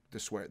don't like the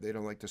swear. They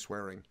don't like the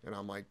swearing. And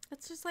I'm like,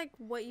 That's just like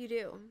what you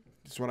do.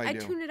 that's what I do.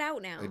 I tune it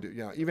out now. I do.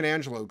 Yeah. Even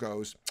Angelo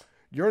goes,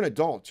 "You're an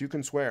adult. You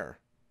can swear."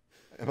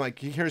 I'm like,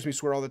 he hears me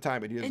swear all the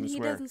time, but he doesn't And he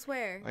swear. doesn't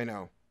swear. I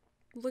know.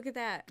 Look at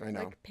that. I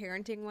know. Like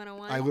parenting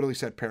 101. I literally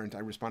said parent. I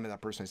responded to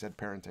that person. I said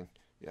parenting.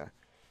 Yeah.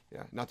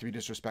 Yeah. Not to be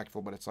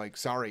disrespectful, but it's like,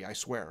 sorry, I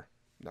swear.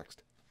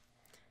 Next.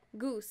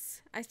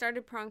 Goose. I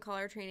started prong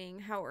collar training.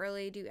 How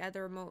early do you add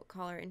the remote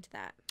collar into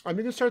that? I mean,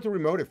 you can start the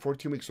remote at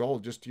 14 weeks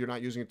old. Just you're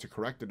not using it to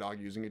correct the dog.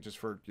 You're using it just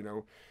for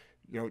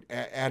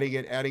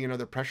adding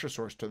another pressure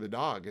source to the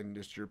dog, and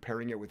just you're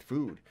pairing it with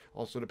food.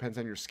 Also depends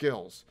on your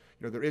skills.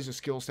 There is a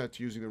skill set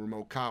to using the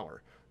remote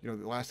collar. The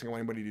last thing I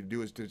want anybody to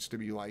do is to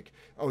be like,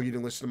 oh, you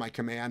didn't listen to my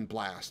command,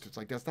 blast. It's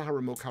like, that's not how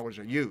remote collars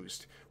are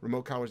used.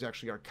 Remote collars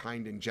actually are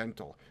kind and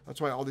gentle. That's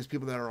why all these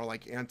people that are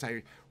like anti,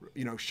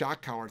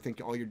 shock collar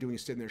think all you're doing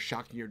is sitting there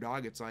shocking your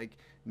dog. It's like,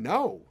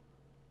 no,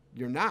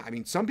 you're not. I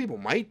mean, some people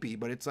might be,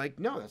 but it's like,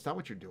 no, that's not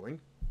what you're doing.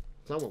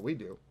 It's not what we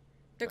do.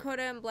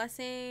 Dakota and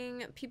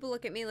Blessing, people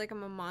look at me like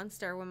I'm a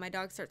monster when my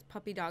dog starts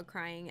puppy dog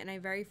crying, and I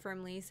very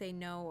firmly say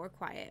no or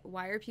quiet.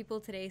 Why are people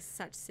today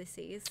such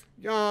sissies?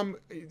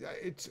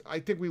 I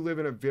think we live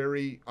in a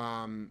very,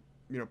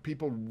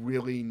 people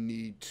really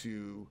need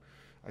to,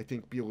 I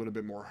think, be a little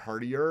bit more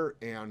hardier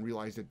and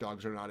realize that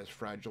dogs are not as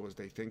fragile as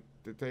they think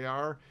that they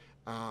are.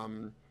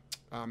 And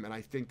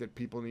I think that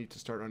people need to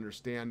start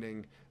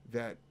understanding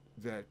that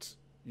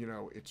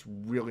it's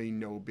really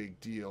no big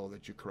deal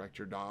that you correct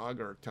your dog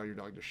or tell your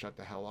dog to shut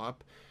the hell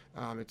up.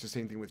 It's the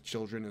same thing with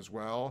children as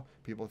well.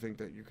 People think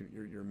that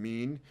you're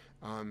mean.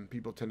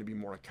 People tend to be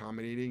more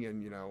accommodating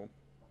and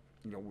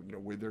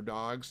with their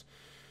dogs.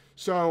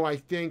 So I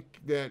think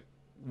that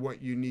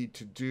what you need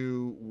to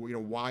do,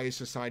 why is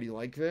society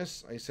like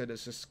this? I said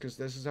it's just because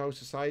this is how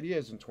society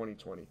is in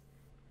 2020.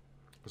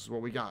 This is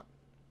what we got.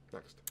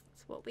 Next.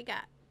 That's what we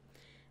got.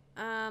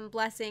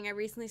 Blessing, I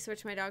recently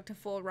switched my dog to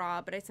full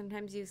raw, but I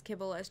sometimes use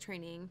kibble as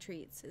training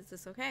treats. Is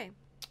this okay?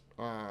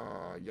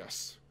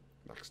 Yes.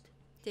 Next.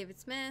 David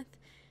Smith,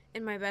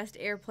 in my best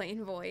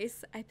airplane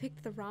voice, I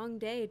picked the wrong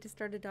day to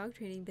start a dog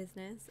training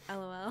business.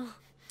 LOL.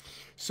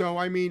 So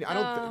I mean,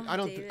 I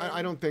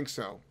don't think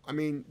so. I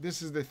mean,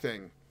 this is the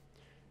thing.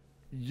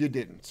 You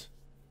didn't.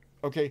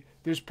 Okay?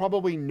 There's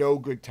probably no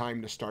good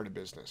time to start a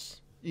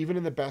business. Even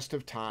in the best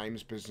of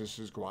times,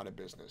 businesses go out of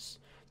business.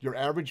 Your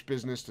average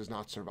business does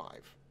not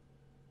survive.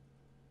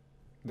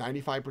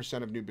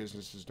 95% of new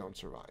businesses don't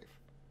survive.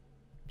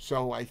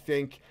 So I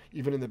think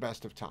even in the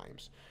best of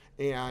times.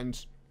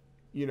 And,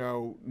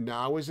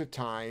 now is a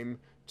time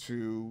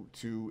to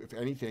if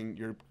anything,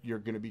 you're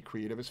going to be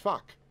creative as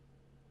fuck.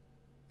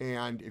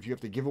 And if you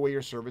have to give away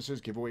your services,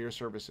 give away your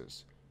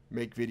services.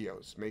 Make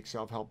videos, make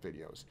self-help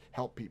videos,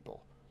 help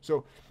people.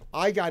 So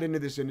I got into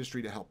this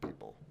industry to help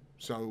people.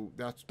 So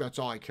that's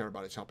all I care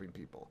about is helping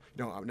people.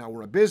 Now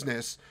we're a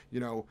business.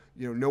 No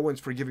one's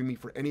forgiving me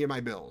for any of my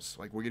bills.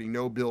 Like we're getting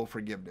no bill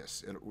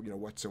forgiveness,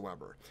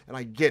 whatsoever. And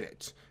I get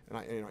it. And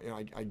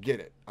I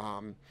get it.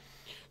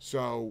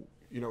 So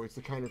it's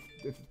the kind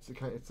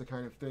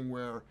of thing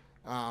where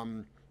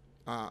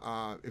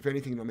if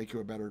anything, it'll make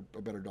you a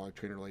better dog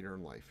trainer later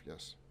in life.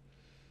 Yes.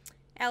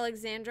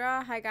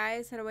 Alexandra, hi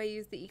guys. How do I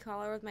use the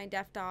e-collar with my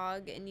deaf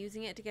dog and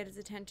using it to get his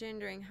attention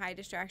during high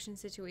distraction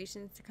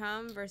situations to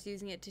come versus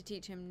using it to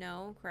teach him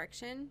no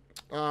correction?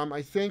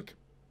 I think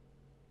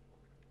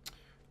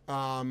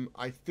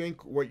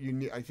what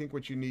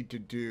you need to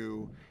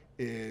do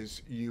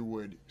is you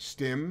would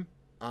stim,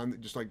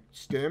 just like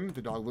stim.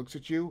 The dog looks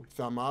at you,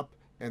 thumb up,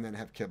 and then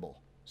have kibble.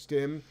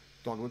 Stim,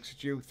 dog looks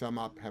at you, thumb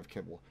up, have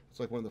kibble. It's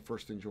like one of the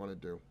first things you want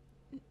to do.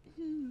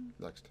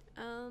 Next.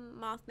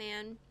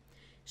 Mothman.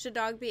 Should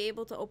dog be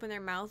able to open their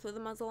mouth with a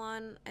muzzle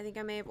on? I think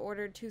I may have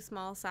ordered too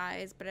small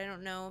size, but I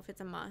don't know if it's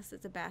a must.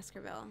 It's a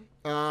Baskerville.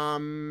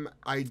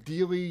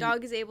 Ideally...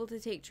 Dog is able to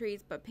take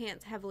treats, but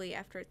pants heavily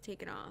after it's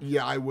taken off.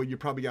 Yeah, I would. You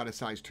probably got a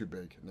size too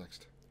big.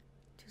 Next.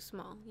 Too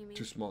small, you mean?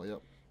 Too small,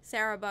 yep.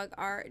 Sarah Bug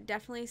Art,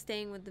 definitely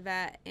staying with the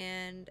vet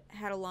and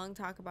had a long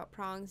talk about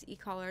prongs,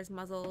 e-collars,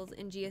 muzzles,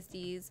 and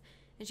GSDs.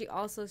 And she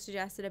also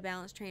suggested a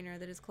balanced trainer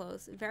that is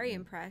close. Very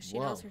impressed. She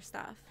knows her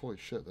stuff. Holy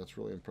shit, that's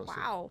really impressive.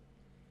 Wow.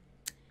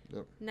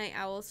 Yep. Night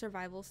Owl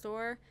Survival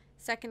Store.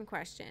 Second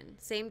question.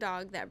 Same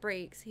dog that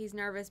breaks. He's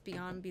nervous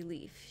beyond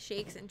belief.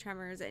 Shakes and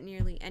tremors at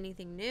nearly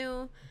anything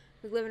new.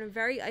 We live in a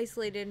very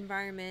isolated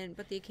environment,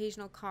 but the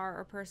occasional car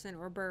or person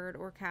or bird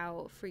or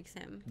cow freaks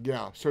him.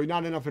 Yeah, so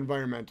not enough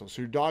environmental.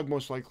 So your dog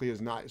most likely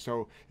is not.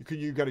 So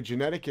you've got a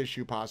genetic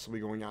issue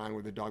possibly going on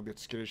with a dog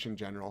that's skittish in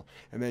general,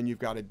 and then you've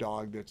got a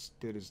dog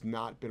that has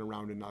not been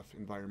around enough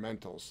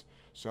environmentals.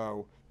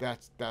 So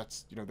that's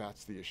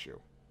the issue.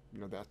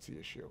 That's the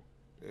issue.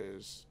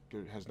 Is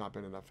there has not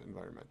been enough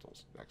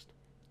environmentals. Next.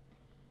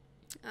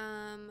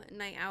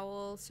 Night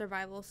Owl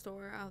Survival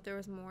Store. Oh, there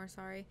was more,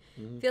 sorry.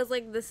 Mm-hmm. Feels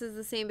like this is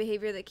the same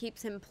behavior that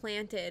keeps him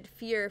planted.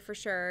 Fear for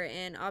sure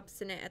and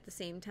obstinate at the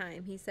same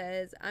time. He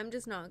says, I'm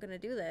just not going to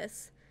do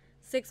this.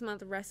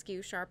 6-month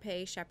rescue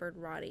Shar-Pei Shepherd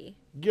Roddy.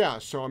 Yeah,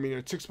 so I mean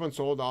at 6 months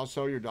old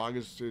also your dog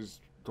is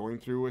going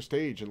through a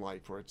stage in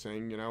life where it's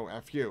saying,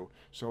 F you.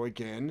 So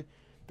again,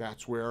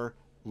 that's where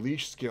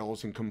leash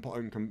skills and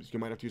you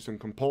might have to use some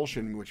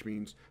compulsion, which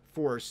means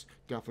force,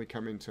 definitely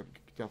come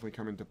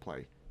into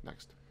play.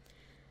 Next.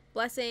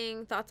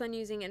 Blessing, thoughts on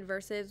using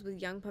adversives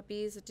with young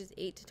puppies, such as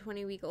 8 to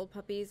 20 week old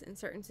puppies in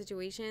certain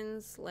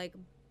situations, like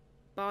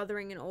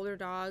bothering an older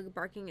dog,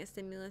 barking at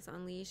stimulus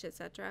on leash,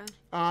 etc.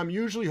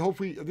 Usually,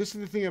 hopefully, this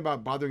is the thing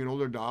about bothering an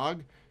older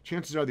dog.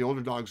 Chances are the older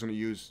dog's going to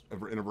use an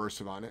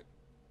aversive on it,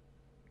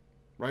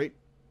 right?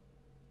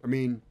 I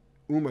mean,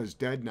 Uma's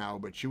dead now,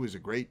 but she was a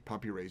great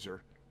puppy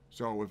raiser.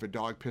 So if a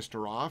dog pissed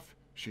her off,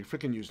 she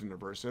freaking used an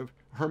aversive,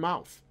 her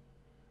mouth,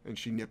 and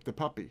she nipped the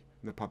puppy.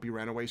 And the puppy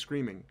ran away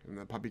screaming. And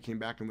the puppy came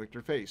back and licked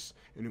her face.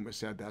 And Uma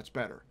said, that's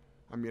better.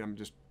 I mean, I'm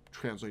just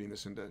translating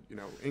this into,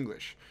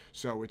 English.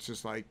 So it's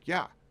just like,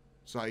 yeah.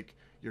 It's like,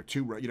 you're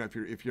too,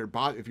 if you're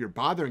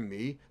bothering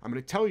me, I'm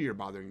going to tell you you're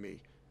bothering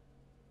me.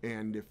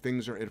 And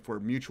if we're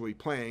mutually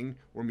playing,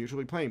 we're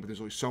mutually playing. But there's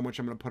only so much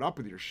I'm going to put up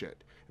with your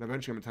shit, and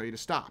eventually I'm going to tell you to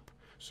stop.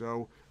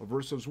 So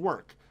aversives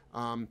work.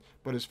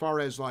 But as far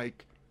as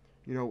like,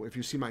 you know, if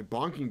you see my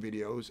bonking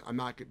videos, I'm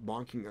not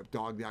bonking a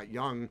dog that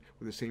young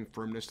with the same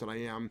firmness that I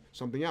am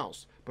something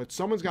else. But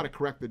someone's got to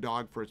correct the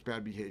dog for its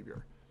bad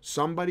behavior.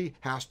 Somebody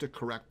has to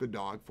correct the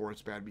dog for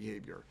its bad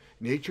behavior.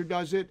 Nature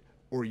does it,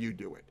 or you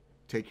do it.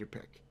 Take your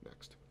pick.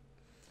 Next.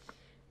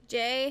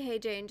 Jay, hey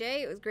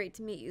J&J, it was great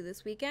to meet you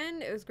this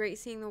weekend. It was great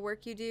seeing the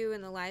work you do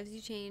and the lives you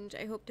change.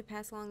 I hope to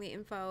pass along the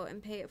info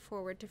and pay it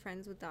forward to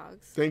friends with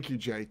dogs. Thank you,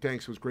 Jay.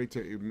 Thanks. It was great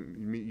to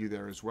meet you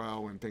there as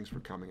well, and thanks for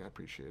coming. I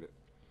appreciate it.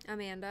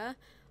 Amanda,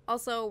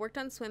 also worked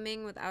on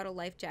swimming without a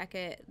life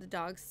jacket, the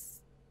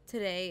dogs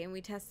today, and we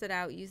tested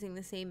out using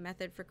the same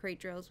method for crate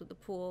drills with the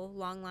pool,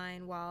 long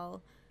line,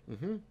 while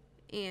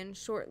and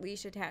short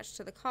leash attached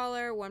to the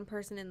collar, one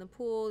person in the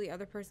pool, the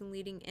other person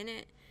leading in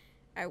it.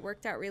 It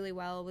worked out really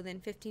well.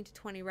 Within 15 to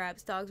 20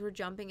 reps, dogs were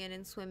jumping in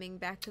and swimming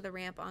back to the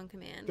ramp on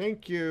command.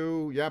 Thank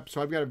you. Yep.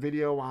 So I've got a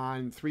video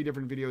on 3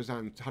 different videos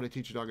on how to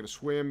teach a dog how to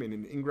swim in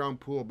an in-ground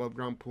pool,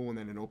 above-ground pool, and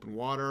then in open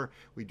water.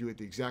 We do it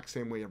the exact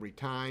same way every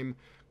time.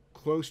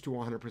 Close to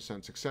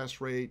 100% success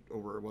rate,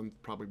 over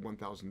probably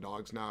 1,000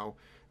 dogs now.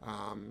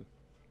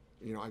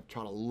 You know, I've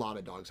taught a lot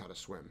of dogs how to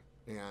swim.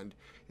 And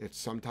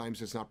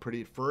sometimes it's not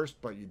pretty at first,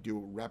 but you do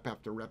rep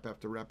after rep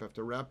after rep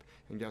after rep,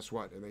 and guess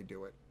what? And they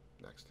do it.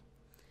 Next.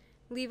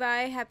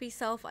 Levi, happy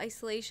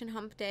self-isolation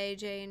hump day,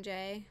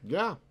 J&J.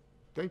 Yeah,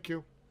 thank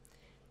you.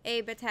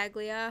 A.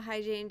 Battaglia,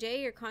 hi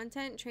J&J, your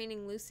content,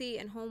 training Lucy,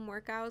 and home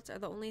workouts are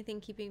the only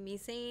thing keeping me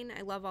sane.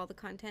 I love all the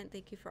content.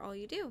 Thank you for all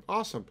you do.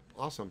 Awesome,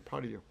 awesome.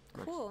 Proud of you.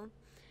 Next. Cool.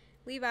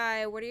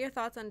 Levi, what are your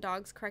thoughts on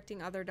dogs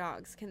correcting other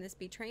dogs? Can this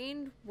be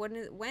trained?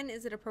 When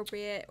is it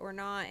appropriate or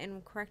not,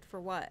 and correct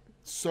for what?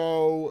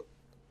 So,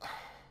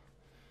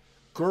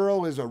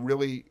 Girl is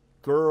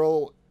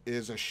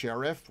a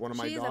sheriff, one of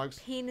my dogs.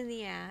 She's a pain in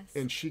the ass.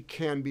 And she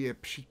can be a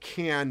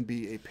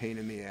pain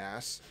in the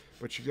ass,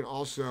 but she can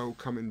also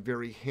come in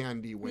very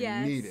handy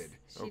when needed.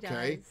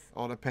 Okay? Does.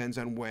 All depends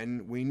on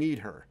when we need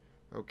her.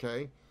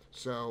 Okay?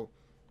 So,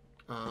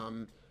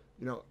 you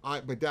know,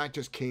 but that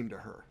just came to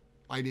her.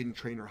 I didn't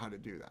train her how to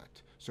do that.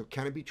 So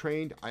can it be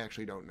trained? I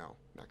actually don't know.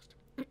 Next.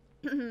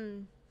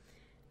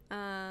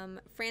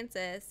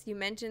 Francis, you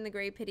mentioned the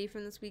Gray Pity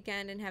from this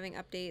weekend and having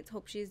updates.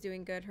 Hope she's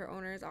doing good. Her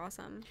owner is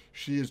awesome.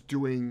 She is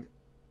doing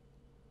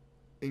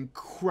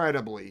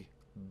incredibly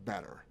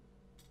better.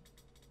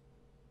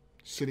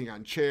 Sitting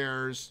on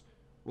chairs,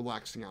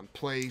 relaxing on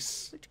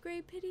place. Which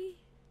Gray Pity?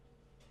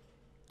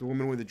 The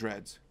woman with the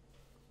dreads.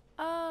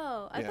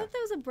 Oh, I thought that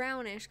was a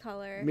brownish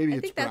color. Maybe I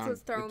it's think brown. That's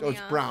what's throwing me off.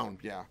 It's brown,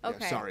 yeah. Okay.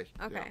 Yeah, sorry.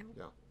 Okay.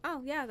 Yeah.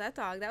 Oh, yeah, that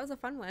dog. That was a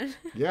fun one.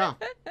 Yeah.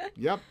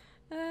 Yep.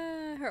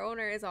 Her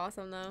owner is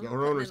awesome, though.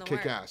 Her owner is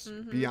kick-ass.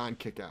 Beyond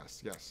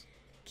kick-ass, yes.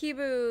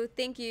 Kibu,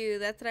 thank you.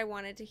 That's what I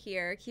wanted to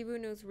hear. Kibu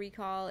knows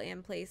recall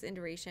and place and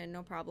duration.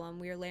 No problem.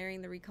 We are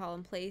layering the recall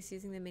in place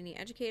using the mini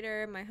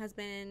educator. My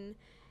husband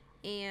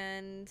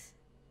and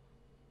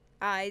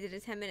I did a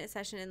 10-minute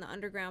session in the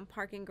underground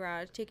parking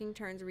garage, taking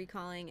turns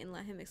recalling, and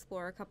let him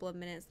explore a couple of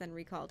minutes, then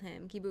recalled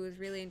him. Kibu was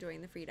really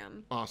enjoying the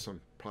freedom.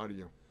 Awesome. Proud of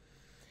you.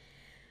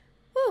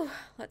 Whew.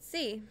 Let's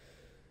see.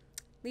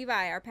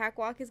 Levi, our pack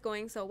walk is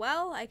going so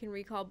well. I can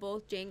recall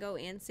both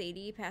Django and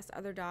Sadie past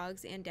other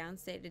dogs and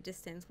downstay at a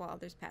distance while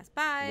others pass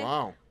by.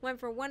 Wow. Went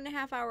for a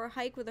 1.5 hour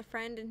hike with a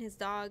friend and his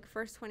dog.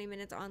 First 20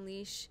 minutes on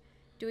leash,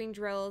 doing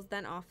drills,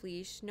 then off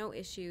leash. No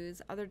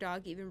issues. Other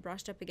dog even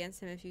brushed up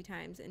against him a few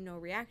times and no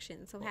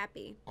reaction. So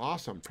happy.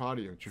 Awesome. Proud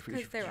of you.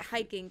 Because they were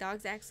hiking.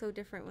 Dogs act so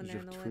different when they're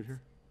in the woods. Here?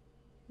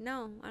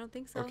 No, I don't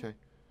think so. Okay.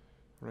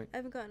 Right. I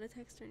haven't gotten a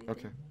text or anything.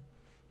 Okay.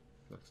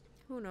 Next.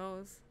 Who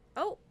knows?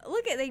 Oh,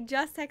 look they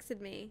just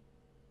texted me.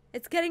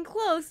 It's getting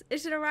close.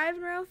 It should arrive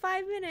in around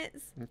 5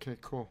 minutes. Okay,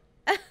 cool.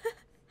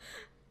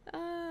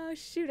 Oh,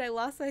 shoot. I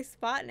lost my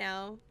spot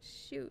now.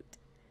 Shoot.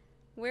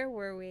 Where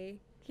were we?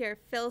 Here,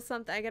 fill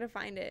something. I got to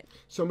find it.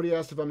 Somebody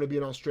asked if I'm going to be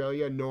in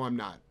Australia. No, I'm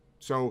not.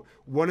 So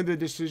one of the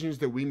decisions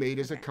that we made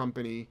as a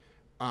company,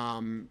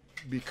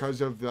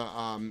 because of the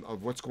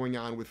of what's going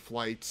on with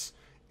flights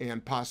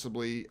and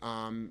possibly,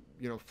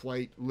 you know,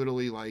 flight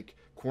literally like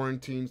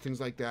quarantines, things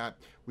like that,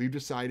 we've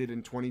decided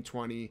in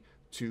 2020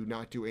 to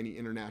not do any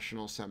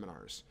international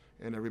seminars,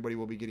 and everybody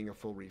will be getting a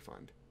full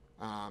refund.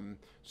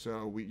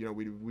 So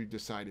we've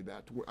decided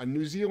that. On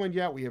New Zealand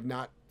yet, we have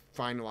not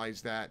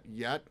finalized that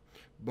yet,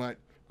 but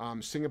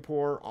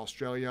Singapore,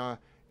 Australia,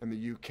 and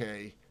the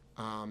UK,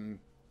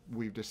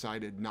 we've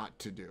decided not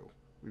to do.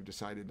 We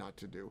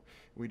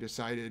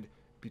decided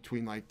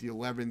between like the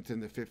 11th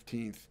and the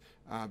 15th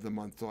of the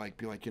month to like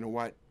be like, you know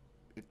what?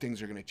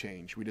 Things are going to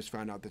change. We just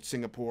found out that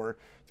Singapore,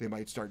 they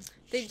might start.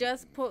 They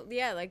just put,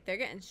 like they're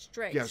getting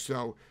strict. Yeah.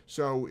 So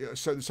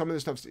some of the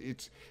stuff,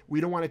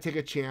 we don't want to take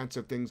a chance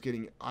of things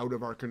getting out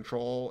of our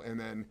control and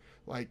then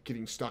like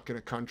getting stuck in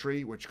a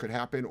country, which could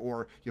happen,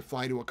 or you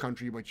fly to a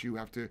country but you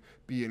have to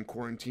be in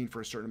quarantine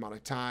for a certain amount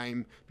of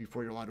time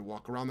before you're allowed to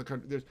walk around the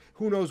country.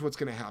 Who knows what's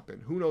going to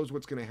happen? Who knows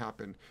what's going to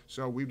happen?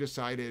 So we've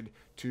decided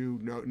to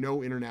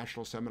no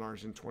international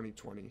seminars in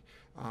 2020.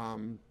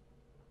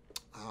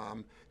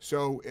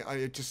 So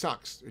it just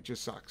sucks. It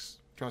just sucks.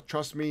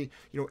 Trust me.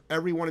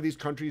 Every one of these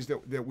countries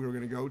that we were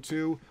going to go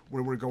to,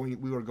 we're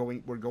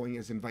going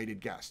as invited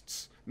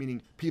guests,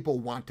 meaning people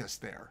want us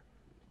there.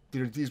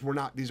 These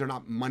are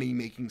not money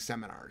making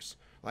seminars.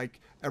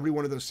 Like every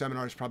one of those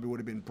seminars probably would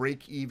have been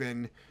break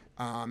even.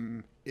 A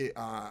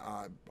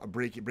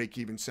break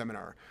even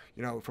seminar.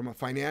 From a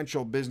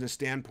financial business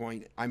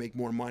standpoint, I make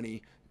more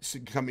money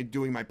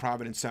doing my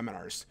Providence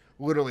seminars.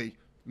 Literally.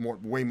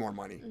 Way more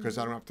money because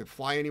I don't have to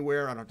fly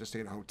anywhere. I don't have to stay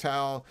in a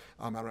hotel.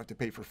 I don't have to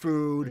pay for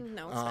food.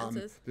 No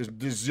expenses.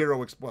 There's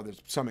zero.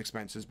 There's some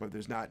expenses, but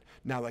there's not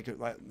like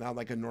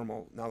a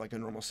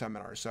normal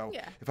seminar. So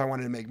if I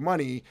wanted to make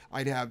money,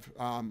 I'd have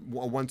a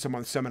once a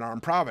month seminar in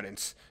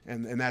Providence,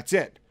 and that's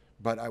it.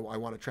 But I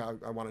want to travel.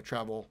 I want to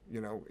travel.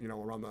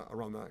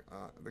 Around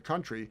the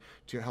country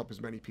to help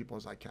as many people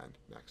as I can.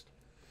 Next.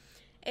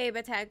 Hey,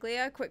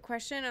 Battaglia, quick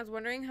question. I was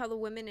wondering how the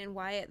women in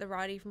Wyatt the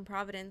Roddy from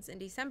Providence in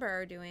December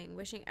are doing.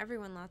 Wishing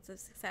everyone lots of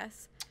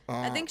success.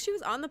 I think she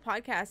was on the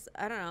podcast,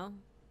 I don't know,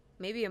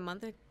 maybe a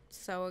month or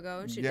so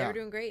ago. They were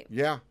doing great.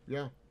 Yeah.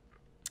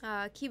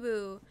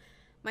 Kibu,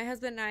 my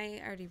husband and I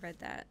already read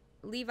that.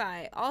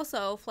 Levi,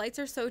 also, flights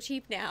are so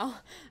cheap now.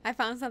 I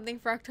found something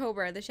for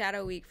October, the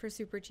Shadow Week, for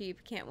super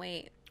cheap. Can't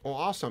wait. Oh,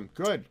 awesome.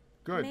 Good.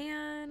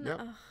 Man, yep.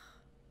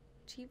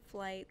 Cheap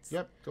flights.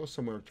 Yep, go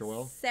somewhere,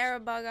 Joelle. Sarah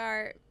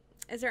Bugart.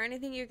 Is there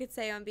anything you could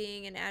say on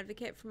being an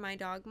advocate for my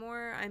dog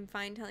more? I'm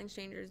fine telling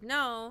strangers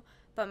no,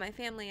 but my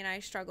family and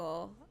I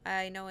struggle.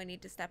 I know I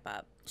need to step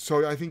up.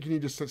 So I think you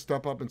need to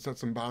step up and set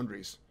some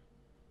boundaries.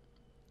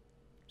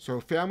 So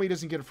family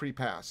doesn't get a free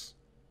pass.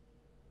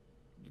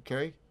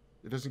 Okay?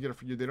 They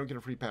don't get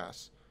a free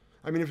pass.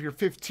 I mean, if you're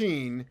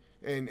 15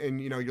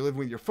 and you're living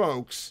with your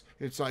folks,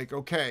 it's like,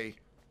 okay.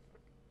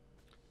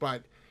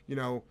 But, if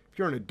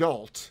you're an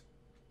adult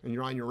and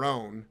you're on your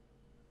own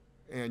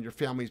and your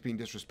family's being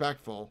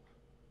disrespectful,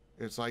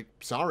 it's like,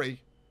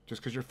 sorry,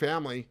 just because you're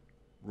family,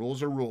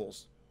 rules are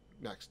rules.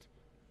 Next.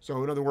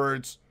 So in other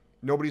words,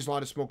 nobody's allowed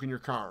to smoke in your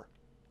car.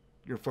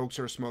 Your folks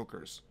are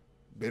smokers.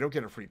 They don't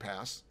get a free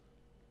pass,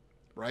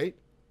 right?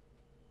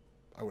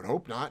 I would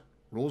hope not.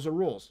 Rules are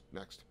rules.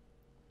 Next.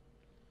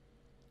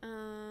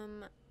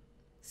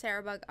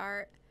 Sarah Bug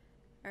Art.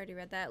 I already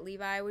read that.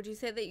 Levi, would you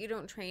say that you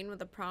don't train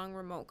with a prong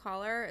remote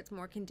collar? It's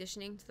more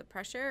conditioning to the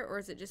pressure, or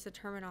is it just a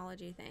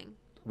terminology thing?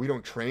 We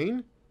don't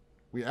train?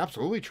 We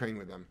absolutely train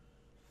with them.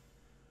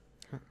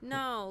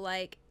 No,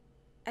 like,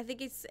 I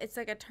think it's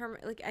like a term.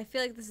 Like, I feel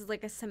like this is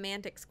like a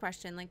semantics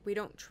question. Like, we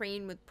don't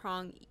train with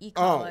prong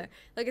e-collar.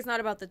 Like, it's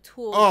not about the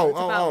tools. It's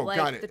about like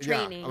got it. the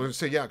training. Yeah. I was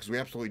gonna say because we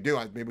absolutely do.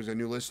 Maybe it was a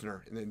new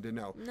listener and they didn't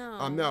know.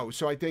 No. No.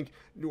 So I think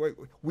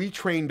we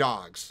train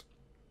dogs.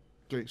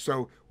 Okay.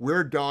 So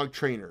we're dog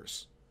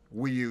trainers.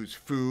 We use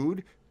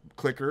food,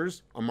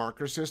 clickers, a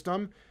marker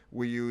system.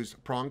 We use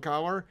prong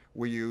collar.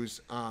 We use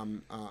a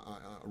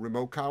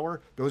remote collar.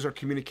 Those are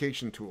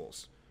communication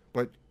tools.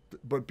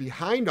 But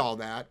behind all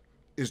that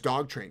is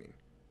dog training.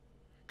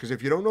 Because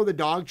if you don't know the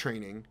dog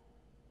training,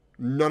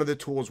 none of the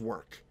tools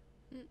work.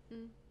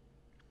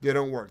 They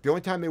don't work. The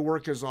only time they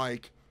work is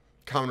like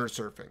counter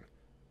surfing.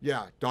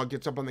 Yeah, dog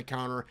gets up on the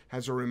counter,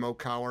 has a remote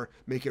collar,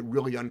 make it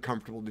really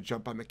uncomfortable to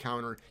jump on the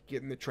counter,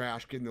 get in the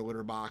trash, get in the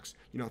litter box,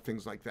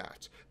 things like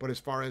that. But as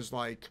far as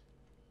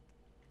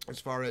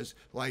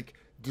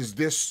does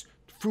this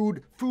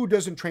food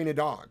doesn't train a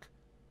dog?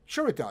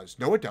 Sure it does.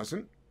 No, it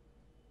doesn't.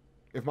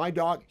 If my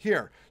dog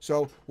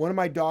so one of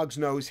my dogs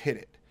knows hit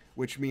it,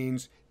 which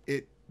means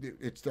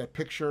it's that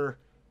picture.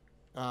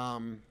 It's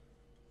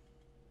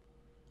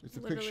the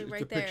picture.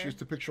 It's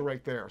the picture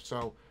right there.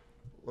 So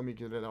let me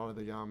get it out of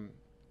the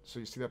So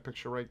you see that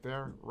picture right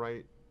there,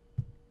 right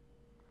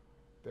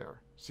there.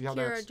 See how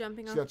Kira that's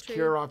jumping off that's a tree.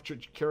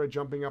 Kira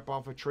jumping up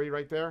off a tree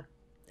right there.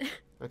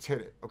 That's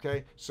hit it.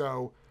 Okay.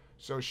 So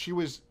she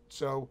was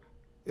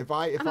If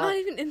I'm not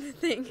even in the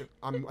thing.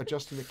 I'm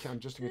adjusting the cam.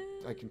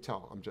 I can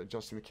tell. I'm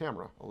adjusting the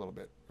camera a little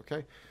bit.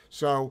 Okay.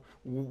 So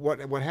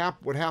what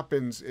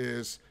happens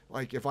is,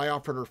 like, if I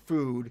offered her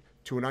food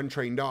to an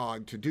untrained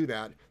dog to do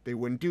that, they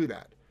wouldn't do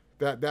that.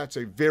 That's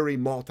a very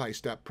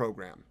multi-step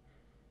program.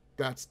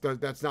 That's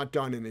not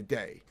done in a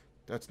day.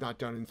 That's not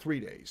done in 3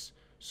 days.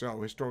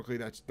 So historically,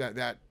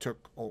 that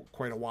took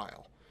quite a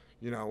while,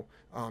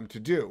 to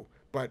do.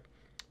 But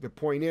the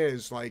point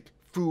is, like,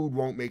 food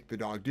won't make the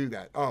dog do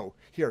that. Oh,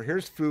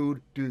 here's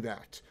food, do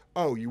that.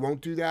 Oh, you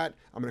won't do that?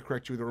 I'm going to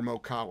correct you with a remote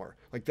collar.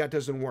 Like, that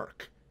doesn't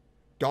work.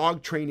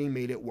 Dog training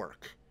made it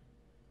work.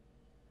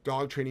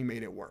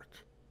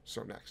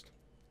 So next.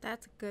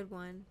 That's a good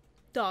one.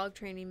 Dog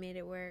training made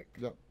it work.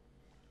 Yep.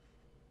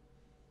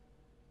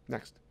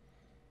 Next.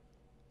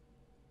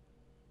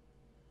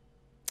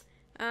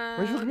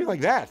 Why'd you look at me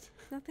like that?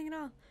 Nothing at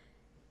all.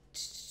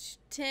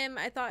 Tim,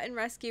 I thought in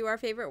rescue our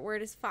favorite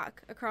word is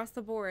fuck across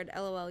the board.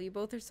 LOL. You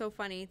both are so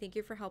funny. Thank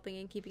you for helping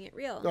and keeping it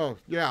real. Oh,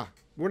 yeah.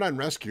 We're not in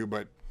rescue,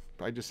 but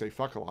I just say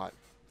fuck a lot.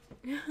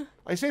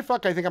 I say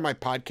fuck, I think, on my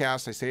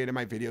podcast. I say it in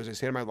my videos. I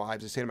say it in my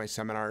lives. I say it in my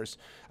seminars.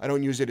 I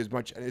don't use it as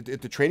much.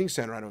 At the training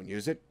center, I don't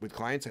use it. With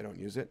clients, I don't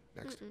use it.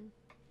 Next.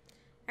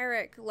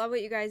 Eric, love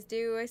what you guys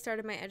do. I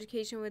started my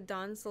education with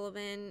Don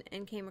Sullivan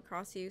and came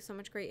across you. So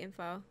much great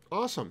info.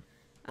 Awesome.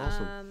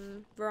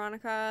 Awesome.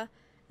 Veronica,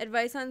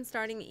 advice on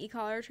starting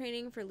e-collar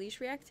training for leash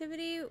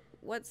reactivity.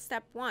 What's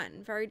step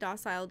 1? Very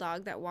docile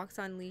dog that walks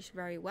on leash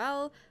very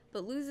well,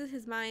 but loses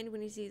his mind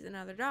when he sees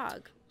another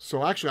dog.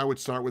 So actually, I would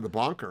start with a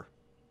bonker.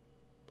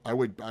 I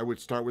would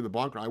start with a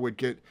bonker. I would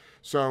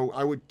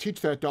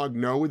teach that dog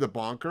no with a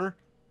bonker,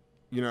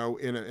 in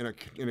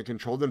a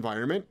controlled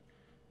environment.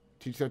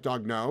 Teach that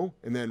dog no,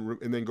 and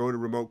then go to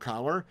remote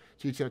collar.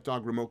 Teach that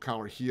dog remote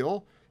collar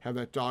heel. Have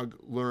that dog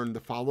learn the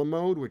follow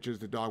mode, which is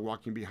the dog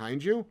walking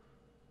behind you,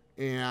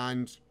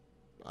 and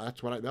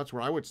that's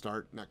where I would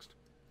start next.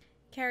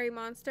 Carrie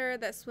Monster,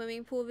 that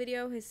swimming pool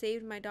video has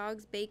saved my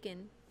dog's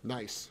bacon.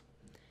 Nice.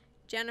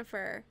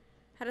 Jennifer,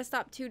 how to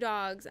stop 2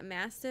 dogs, a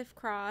Mastiff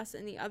cross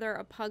and the other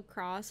a pug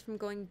cross, from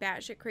going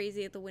batshit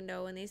crazy at the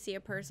window when they see a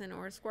person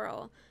or a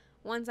squirrel.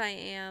 Once I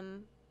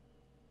am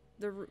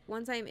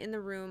in the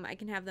room, I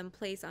can have them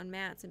place on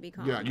mats and be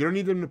calm. Yeah, you don't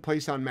need them to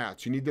place on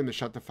mats. You need them to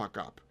shut the fuck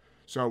up.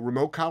 So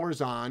remote collar's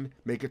on,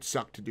 make it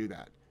suck to do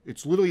that.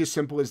 It's literally as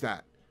simple as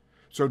that.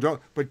 So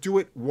do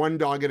it one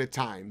dog at a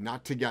time,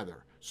 not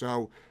together.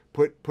 So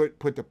put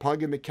the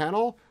pug in the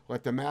kennel,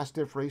 let the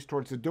Mastiff race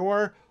towards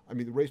the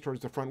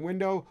front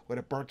window, let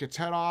it bark its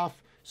head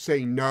off,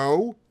 say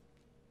no,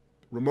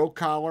 remote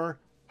collar,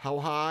 how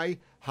high?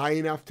 High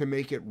enough to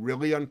make it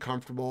really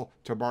uncomfortable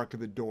to bark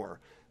at the door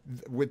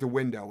with the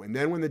window. And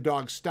then when the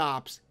dog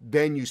stops,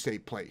 then you say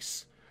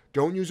place.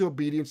 Don't use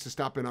obedience to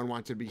stop an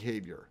unwanted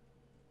behavior.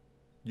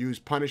 Use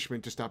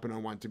punishment to stop an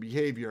unwanted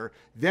behavior.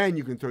 Then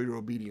you can throw your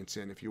obedience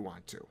in if you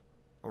want to.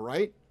 All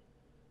right?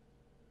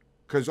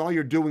 Because all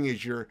you're doing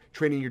is you're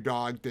training your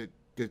dog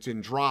that's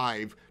in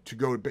drive to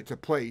go to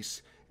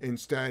place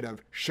instead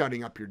of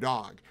shutting up your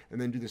dog.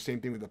 And then do the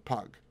same thing with the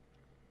pug.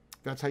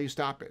 That's how you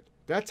stop it.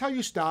 That's how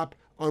you stop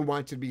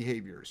unwanted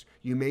behaviors.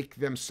 You make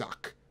them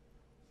suck.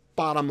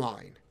 Bottom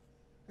line.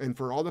 And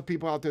for all the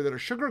people out there that are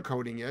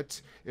sugarcoating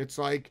it, it's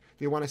like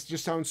they want to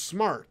just sound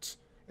smart.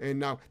 And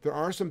now there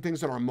are some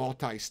things that are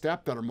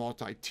multi-step, that are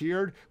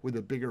multi-tiered with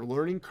a bigger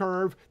learning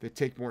curve that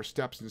take more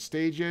steps and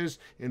stages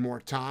and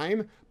more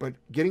time. But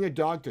getting a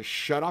dog to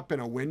shut up in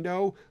a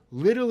window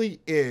literally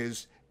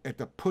is at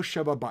the push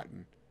of a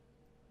button.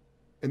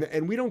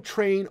 And we don't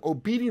train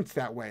obedience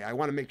that way. I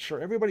want to make sure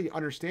everybody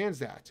understands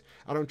that.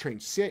 I don't train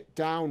sit,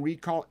 down,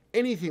 recall,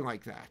 anything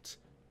like that.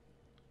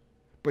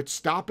 But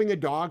stopping a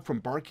dog from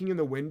barking in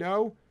the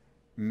window,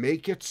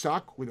 make it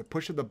suck with a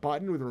push of the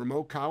button with a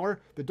remote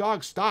collar, the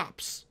dog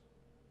stops.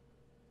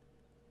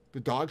 The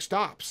dog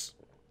stops.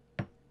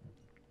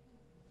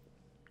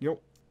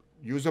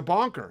 Use a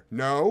bonker.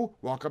 No,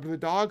 walk up to the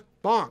dog,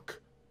 bonk.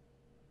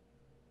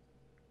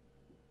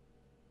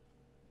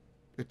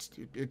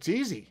 It's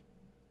easy.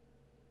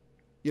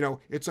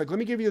 It's like, let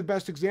me give you the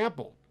best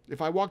example.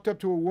 If I walked up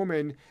to a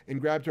woman and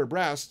grabbed her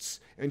breasts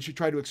and she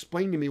tried to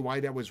explain to me why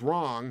that was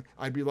wrong,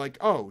 I'd be like,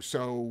 oh,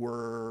 so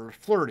we're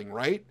flirting,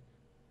 right?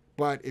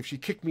 But if she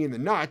kicked me in the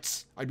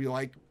nuts, I'd be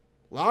like,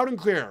 loud and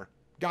clear,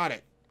 got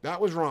it.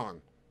 That was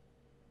wrong.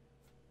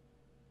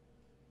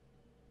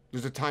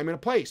 There's a time and a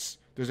place.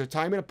 There's a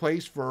time and a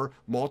place for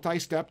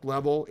multi-step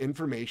level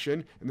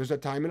information, and there's a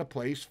time and a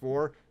place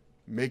for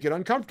make it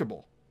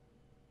uncomfortable.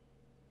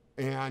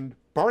 And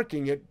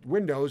barking at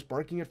windows,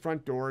 barking at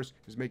front doors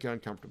is make it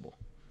uncomfortable.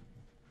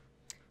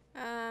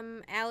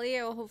 Allie,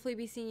 I will hopefully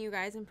be seeing you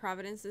guys in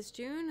Providence this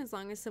June, as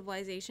long as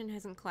Civilization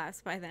hasn't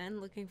classed by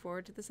then. Looking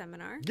forward to the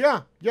seminar.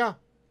 Yeah.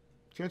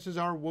 Chances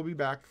are we'll be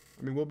back.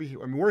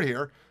 We're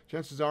here.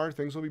 Chances are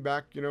things will be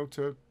back,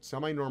 to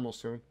semi-normal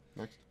soon.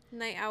 Next.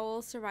 Night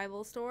Owl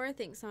Survival Store.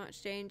 Thanks so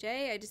much,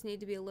 J&J. I just need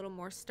to be a little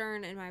more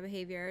stern in my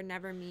behavior.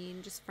 Never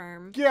mean, just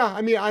firm. Yeah,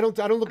 I don't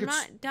look I'm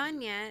not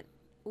done yet.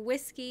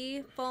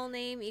 Whiskey, full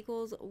name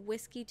equals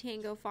Whiskey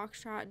Tango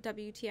Foxtrot,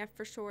 WTF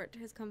for short,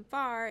 has come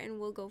far and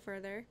will go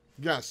further.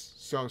 Yes.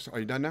 So are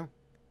you done now?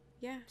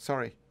 Yeah.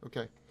 Sorry.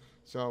 Okay.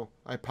 So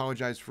I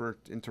apologize for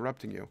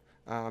interrupting you.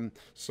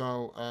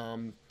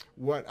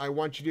 What I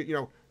want you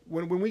to,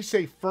 when we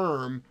say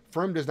firm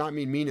does not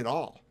mean mean at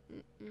all.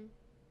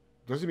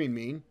 Doesn't mean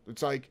mean.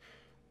 It's like,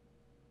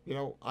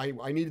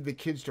 I needed the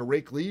kids to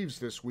rake leaves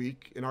this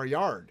week in our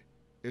yard.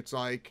 It's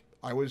like,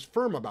 I was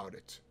firm about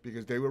it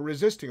because they were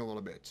resisting a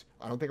little bit.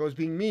 I don't think I was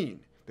being mean.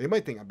 They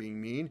might think I'm being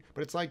mean,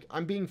 but it's like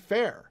I'm being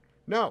fair.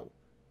 No.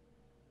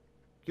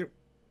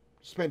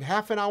 Spend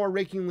half an hour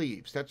raking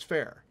leaves. That's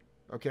fair.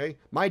 Okay?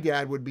 My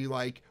dad would be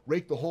like,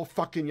 rake the whole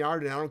fucking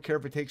yard and I don't care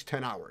if it takes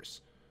 10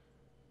 hours.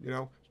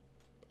 I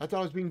thought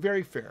I was being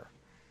very fair.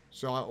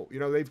 So,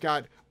 they've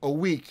got a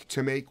week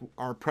to make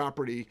our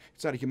property,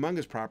 it's not a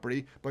humongous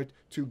property, but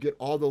to get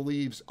all the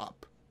leaves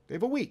up. They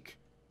have a week.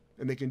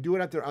 and they can do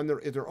it at their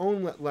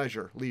own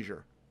leisure.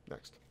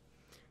 Next.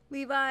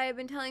 Levi, I've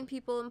been telling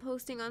people and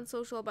posting on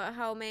social about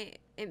how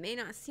it may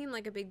not seem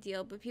like a big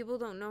deal, but people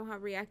don't know how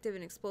reactive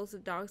and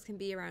explosive dogs can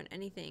be around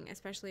anything,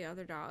 especially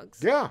other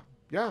dogs. Yeah,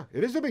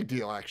 it is a big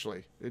deal,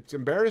 actually. It's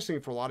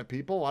embarrassing for a lot of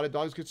people. A lot of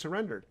dogs get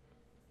surrendered.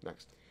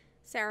 Next.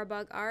 Sarah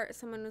Bug Art,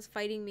 someone was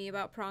fighting me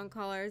about prong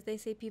collars. They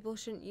say people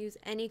shouldn't use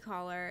any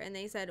collar, and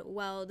they said,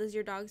 well, does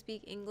your dog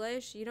speak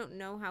English? You don't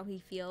know how he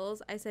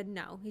feels. I said,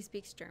 no, he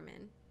speaks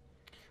German.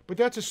 But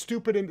that's a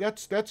stupid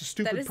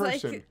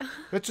person.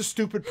 That's a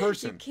stupid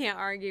person. You can't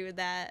argue with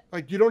that.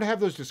 Like, you don't have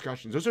those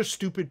discussions. Those are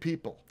stupid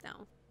people.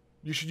 No.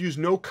 You should use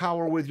no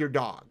collar with your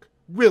dog.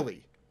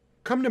 Really.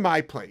 Come to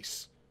my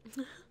place.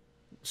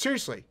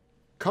 Seriously.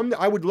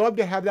 I would love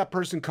to have that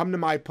person come to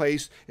my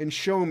place and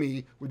show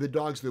me with the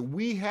dogs that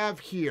we have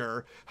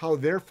here how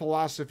their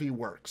philosophy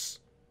works.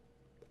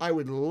 I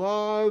would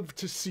love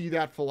to see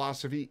that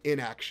philosophy in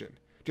action.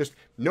 Just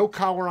no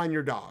collar on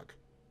your dog.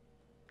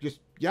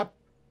 Just, yep,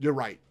 you're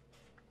right.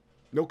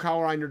 No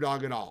collar on your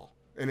dog at all.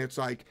 And it's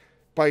like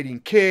biting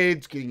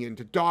kids, getting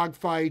into dog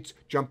fights,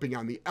 jumping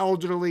on the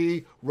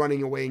elderly,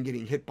 running away and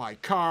getting hit by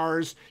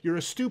cars. You're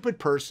a stupid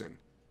person.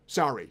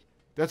 Sorry.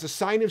 That's a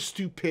sign of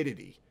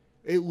stupidity.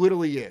 It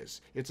literally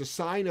is. It's a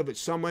sign of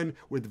someone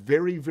with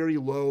very, very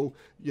low,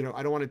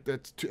 I don't want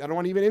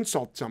to even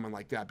insult someone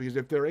like that, because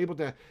if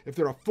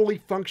they're a fully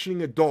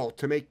functioning adult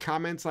to make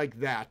comments like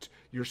that,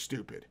 you're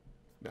stupid.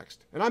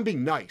 Next. And I'm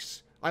being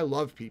nice. I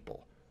love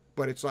people.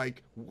 But it's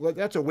like,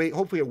 that's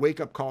hopefully a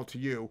wake-up call to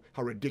you,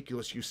 how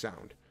ridiculous you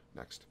sound.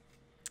 Next.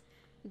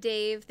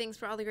 Dave, thanks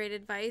for all the great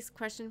advice.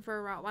 Question for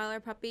a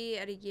Rottweiler puppy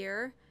at a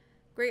year.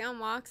 Great on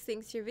walks,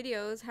 thanks to your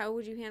videos. How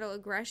would you handle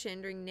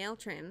aggression during nail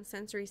trim?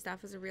 Sensory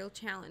stuff is a real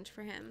challenge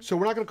for him. So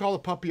we're not going to call a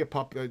puppy a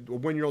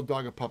 1-year-old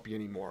dog a puppy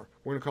anymore.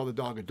 We're going to call the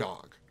dog a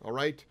dog, all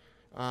right?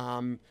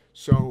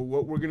 So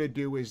what we're going to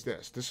do is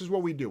this. This is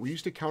what we do. We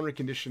used to counter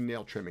condition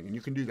nail trimming, and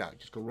you can do that.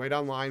 Just go right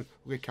online,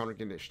 look at counter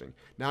conditioning.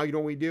 Now you know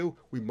what we do?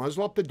 We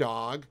muzzle up the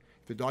dog.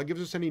 If the dog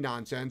gives us any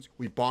nonsense,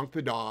 we bonk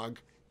the dog,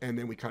 and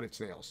then we cut its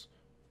nails.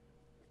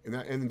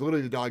 And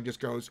literally the dog just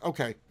goes,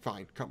 okay,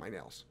 fine, cut my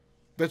nails.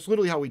 That's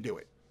literally how we do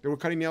it. They were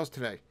cutting nails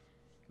today.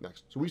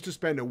 Next. So we used to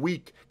spend a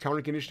week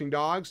counter conditioning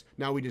dogs.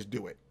 Now we just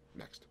do it.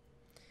 Next.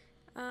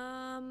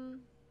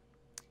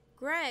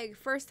 Greg,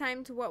 first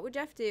time to What Would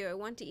Jeff Do? I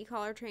want to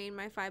e-collar train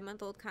my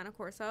 5-month-old Cane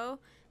Corso.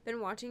 Been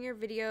watching your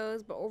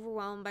videos, but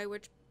overwhelmed by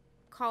which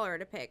collar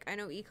to pick. I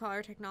know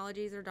e-collar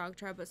technologies are dog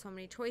trap, but so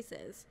many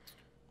choices.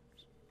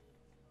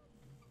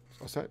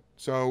 All set.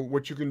 So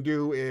what you can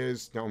do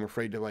is, now I'm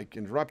afraid to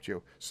interrupt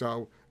you.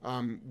 So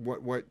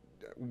what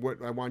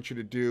I want you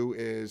to do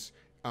is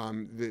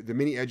the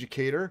mini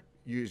educator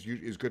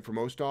is good for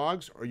most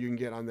dogs, or you can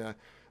get on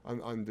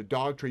the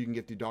dog tray, you can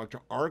get the dog to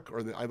arc, or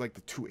I like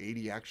the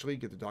 280 actually.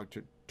 Get the dog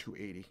to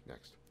 280.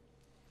 Next.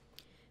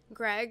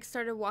 Greg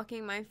started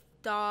walking my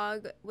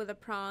dog with a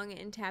prong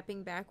and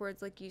tapping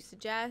backwards like you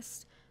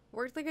suggest.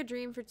 Worked like a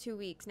dream for 2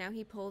 weeks. Now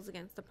he pulls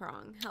against the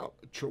prong. Help.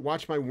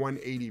 Watch my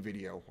 180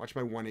 video.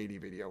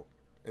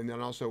 And then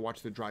also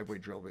watch the driveway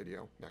drill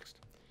video. Next.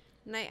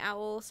 Night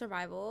Owl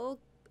Survival.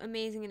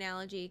 Amazing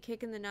analogy.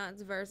 Kick in the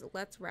nuts versus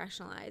let's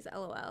rationalize.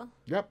 LOL.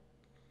 Yep.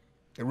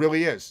 It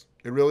really is.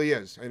 It really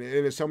is. And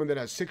as someone that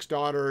has 6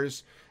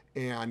 daughters,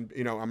 and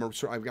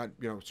I've got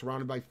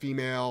surrounded by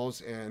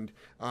females, and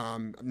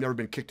I've never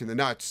been kicked in the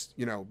nuts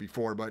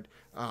before, but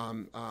I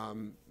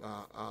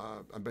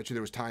bet you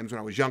there was times when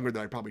I was younger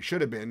that I probably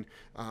should have been.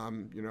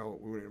 When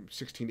I'm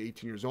 16 to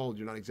 18 years old,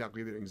 you're not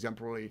exactly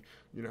exemplary.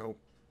 At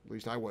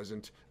least I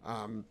wasn't.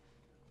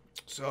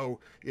 So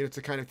it's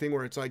the kind of thing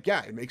where it's like,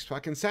 yeah, it makes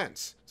fucking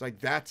sense. It's like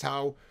that's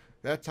how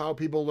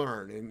people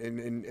learn,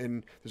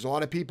 and there's a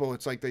lot of people.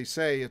 It's like they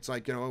say, it's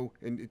like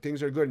and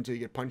things are good until you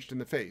get punched in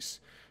the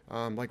face.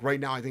 Like right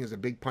now, I think it's a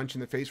big punch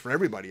in the face for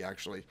everybody,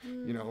 actually.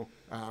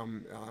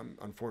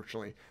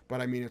 Unfortunately,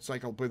 but I mean, it's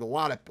like with a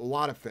lot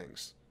of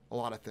things.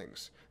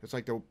 It's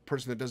like the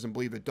person that doesn't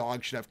believe that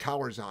dogs should have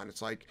collars on.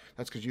 It's like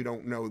that's because you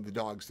don't know the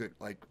dogs that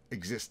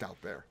exist out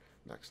there.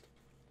 Next.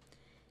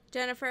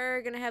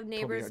 Jennifer, gonna have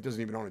neighbors. Probably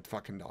doesn't even own a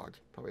fucking dog.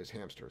 Probably has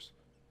hamsters.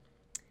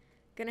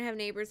 Gonna have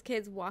neighbors'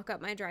 kids walk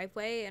up my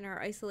driveway in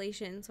our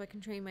isolation so I can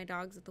train my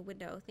dogs at the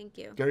window. Thank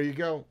you. There you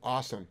go.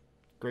 Awesome.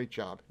 Great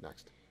job.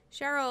 Next.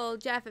 Cheryl,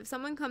 Jeff, if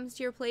someone comes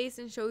to your place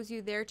and shows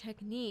you their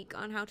technique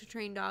on how to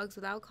train dogs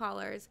without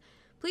collars,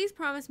 please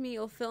promise me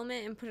you'll film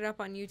it and put it up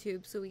on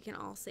YouTube so we can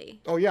all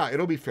see. Oh, yeah,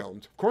 it'll be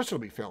filmed. Of course it'll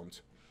be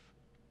filmed.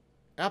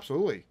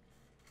 Absolutely.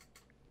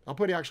 I'll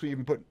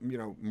even put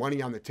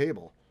money on the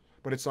table.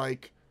 But it's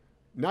like,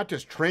 not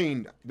just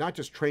trained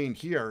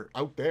here,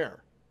 out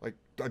there. Like,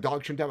 a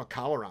dog shouldn't have a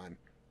collar on.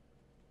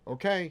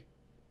 Okay.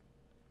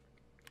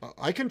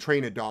 I can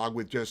train a dog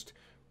with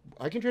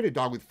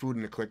food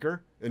and a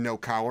clicker and no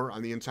collar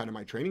on the inside of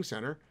my training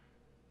center.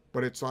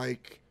 But it's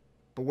like,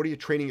 but what are you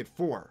training it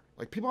for?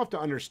 Like, people have to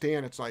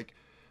understand, it's like,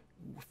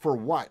 for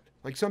what?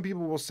 Like, some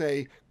people will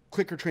say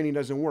clicker training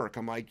doesn't work.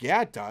 I'm like,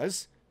 yeah, it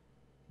does.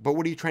 But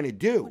what are you trying to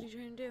do? What are you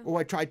trying to do? Oh,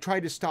 I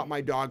tried to stop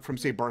my dog from,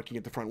 say, barking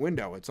at the front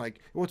window. It's like,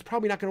 well, it's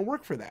probably not going to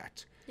work for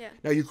that. Yeah.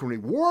 Now, you can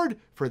reward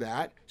for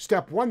that.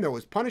 Step one, though,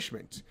 is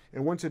punishment.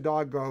 And once a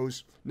dog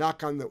goes,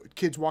 knock on the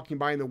kid's walking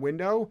by in the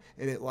window,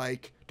 and it,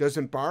 like,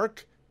 doesn't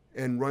bark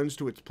and runs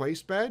to its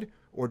place bed,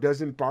 or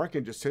doesn't bark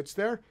and just sits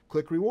there,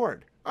 click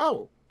reward.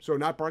 Oh, so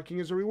not barking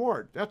is a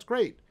reward. That's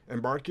great.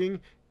 And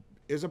barking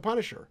is a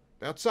punisher.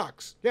 That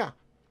sucks. Yeah.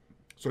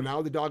 So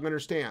now the dog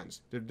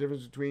understands the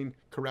difference between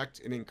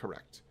correct and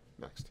incorrect.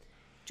 Next.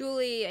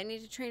 Julie, I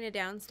need to train a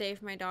downstay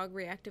for my dog,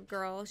 Reactive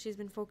Girl. She's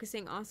been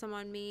focusing awesome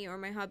on me or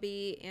my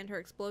hubby, and her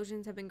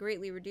explosions have been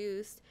greatly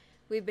reduced.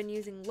 We've been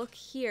using Look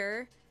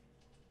Here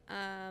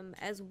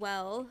as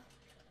well.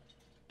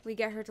 We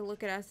get her to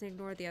look at us and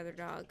ignore the other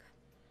dog.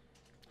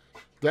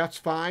 That's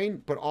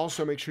fine, but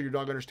also make sure your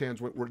dog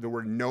understands what the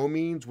word no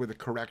means with a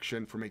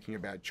correction for making a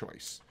bad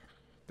choice.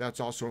 That's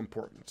also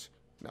important.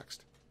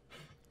 Next.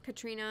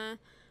 Katrina,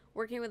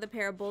 working with a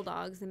pair of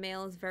bulldogs. The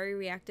male is very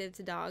reactive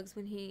to dogs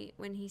when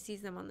he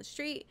sees them on the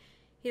street.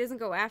 He doesn't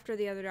go after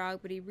the other dog,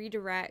 but he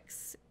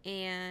redirects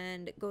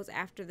and goes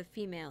after the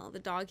female, the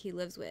dog he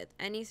lives with.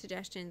 Any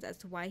suggestions as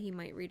to why he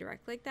might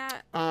redirect like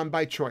that?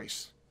 By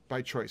choice,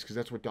 because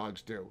that's what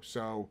dogs do.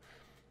 So,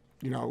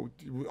 you know,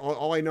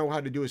 all I know how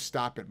to do is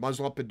stop it,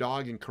 muzzle up the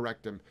dog, and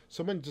correct him.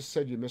 Someone just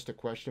said you missed a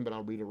question, but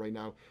I'll read it right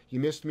now. You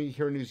missed me.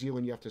 Here in New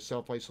Zealand, you have to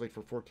self-isolate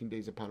for 14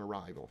 days upon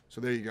arrival.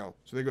 So there you go.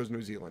 So there goes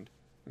New Zealand.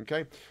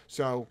 Okay?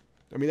 So,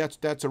 I mean,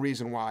 that's a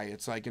reason why.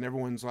 It's like, and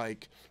everyone's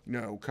like, you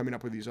know, coming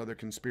up with these other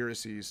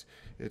conspiracies.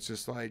 It's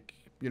just like,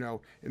 you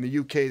know, in the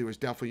UK, there was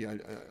definitely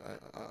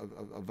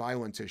a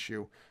violence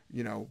issue,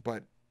 you know,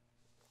 but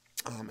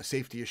a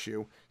safety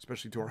issue,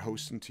 especially to our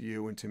hosts and to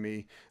you and to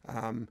me.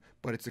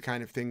 But it's the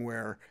kind of thing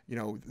where, you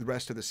know, the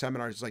rest of the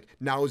seminars is like,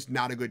 now is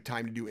not a good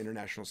time to do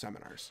international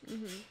seminars.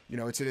 Mm-hmm. You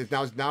know,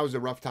 now is a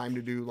rough time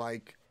to do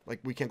like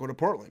we can't go to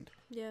Portland.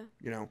 Yeah.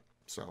 You know,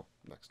 so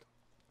next.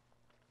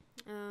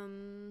 I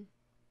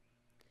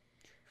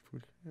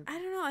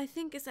don't know. I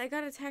think I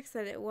got a text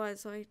that it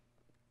was, so I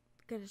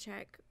gotta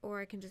check,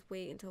 or I can just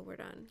wait until we're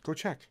done. Go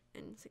check.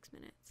 In 6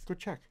 minutes. Go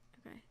check.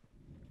 Okay.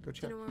 Go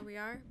check. Do you know where we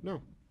are?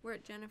 No. We're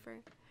at Jennifer.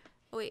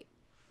 Oh, wait.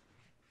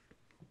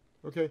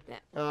 Okay. Yeah.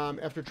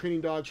 After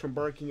training dogs from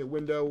barking at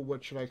window,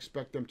 what should I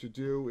expect them to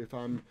do if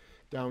I'm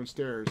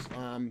downstairs?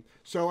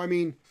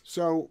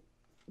 So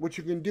what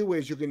you can do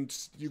is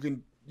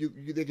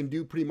they can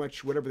do pretty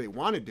much whatever they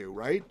want to do,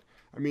 right?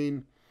 I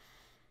mean,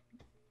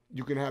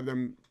 you can have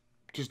them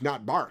just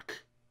not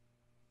bark.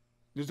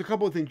 There's a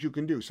couple of things you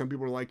can do. Some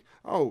people are like,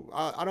 oh,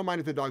 I don't mind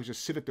if the dogs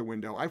just sit at the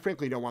window. I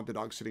frankly don't want the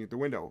dogs sitting at the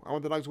window. I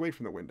want the dogs away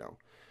from the window.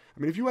 I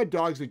mean, if you had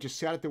dogs that just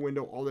sat at the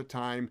window all the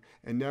time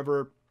and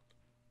never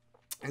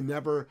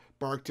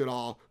barked at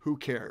all, who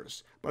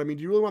cares? But I mean,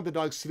 do you really want the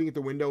dogs sitting at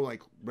the window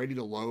like ready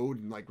to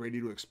load and like ready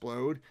to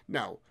explode?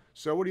 No.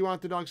 So what do you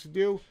want the dogs to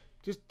do?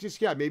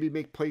 Just maybe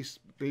make place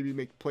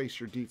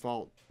your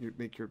default.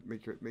 Make your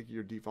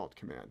default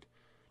command.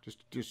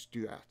 Just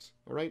do that.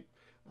 All right.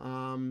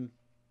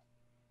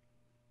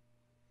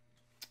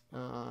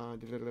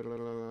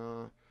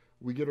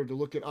 We get her to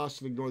look at us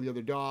and ignore the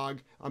other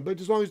dog. But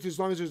as long as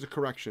there's a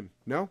correction.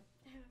 No?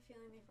 I have a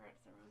feeling we brought it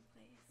to the wrong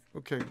place.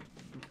 Okay.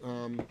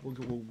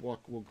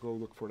 We'll go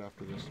look for it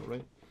after this. All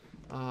right.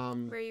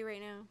 Where are you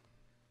right now?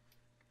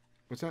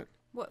 What's that?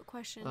 What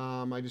question?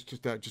 I just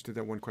did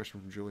that one question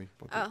from Julie.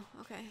 Oh,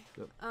 okay.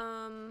 Yep.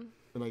 And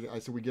I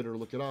said we get her to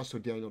look at us. So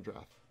Daniel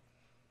Draft.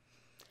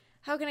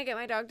 How can I get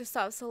my dog to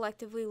stop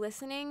selectively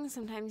listening?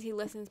 Sometimes he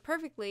listens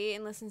perfectly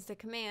and listens to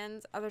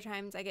commands. Other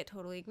times I get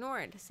totally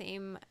ignored.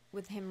 Same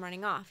with him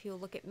running off. He'll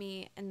look at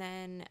me and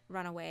then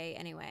run away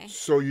anyway.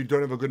 So you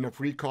don't have a good enough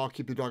recall.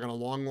 Keep the dog on a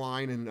long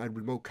line, and I'd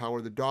remote collar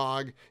the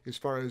dog. As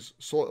far as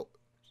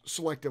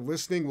selective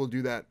listening, we'll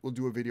do that. We'll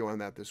do a video on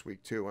that this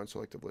week too, on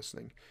selective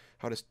listening.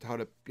 How to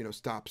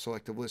stop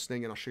selective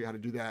listening, and I'll show you how to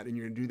do that. And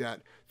you're gonna do that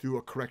through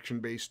a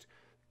correction-based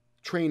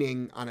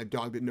training on a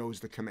dog that knows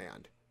the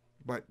command.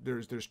 But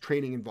there's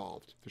training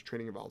involved. The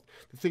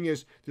thing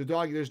is, the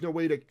dog,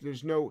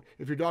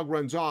 if your dog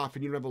runs off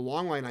and you don't have a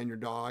long line on your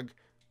dog,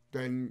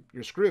 then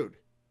you're screwed.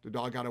 The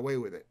dog got away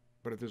with it.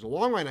 But if there's a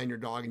long line on your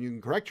dog and you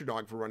can correct your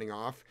dog for running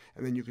off,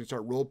 and then you can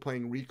start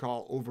role-playing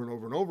recall over and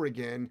over and over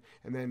again,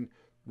 and then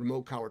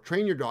remote collar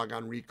train your dog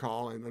on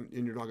recall,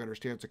 and your dog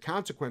understands the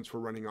consequence for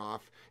running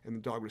off, and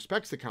the dog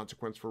respects the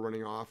consequence for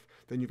running off,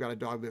 then you've got a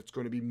dog that's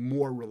going to be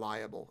more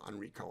reliable on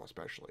recall,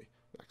 especially.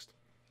 Next.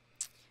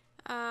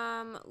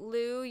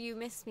 Lou, you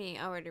missed me.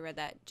 I already read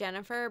that.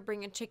 Jennifer,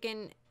 bring a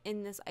chicken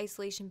in this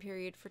isolation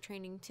period for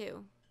training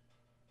too.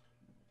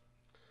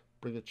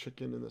 Bring a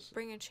chicken in this.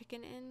 Bring a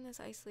chicken in this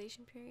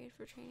isolation period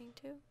for training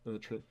too.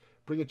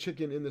 Bring a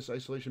chicken in this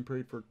isolation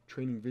period for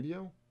training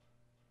video.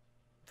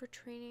 For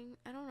training,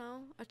 I don't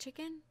know. A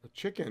chicken? A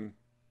chicken?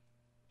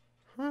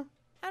 Huh?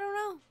 I don't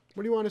know.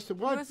 What do you want us to?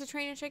 What? You want us to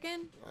train a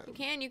chicken? You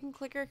can. You can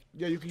clicker.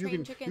 Yeah, you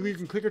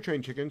can clicker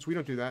train chickens. We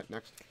don't do that.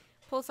 Next.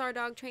 Pulsar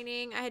dog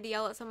training. I had to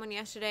yell at someone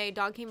yesterday.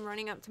 Dog came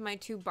running up to my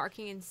tube,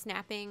 barking and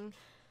snapping.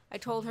 I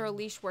told her a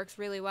leash works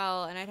really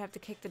well, and I'd have to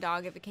kick the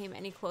dog if it came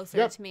any closer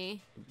Yep. to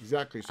me.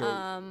 Exactly. So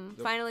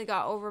Finally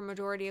got over a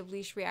majority of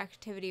leash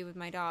reactivity with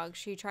my dog.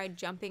 She tried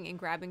jumping and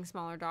grabbing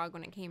smaller dog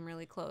when it came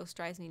really close.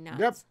 Drives me nuts.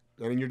 yep.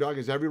 And your dog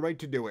has every right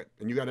to do it,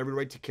 and you got every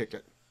right to kick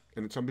it.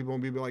 And some people will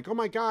be like, "Oh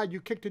my God,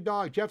 you kicked a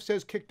dog." Jeff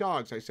says kick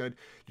dogs. I said,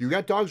 "You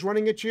got dogs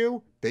running at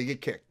you, they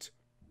get kicked."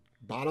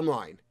 Bottom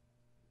line.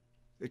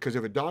 Because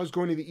if a dog's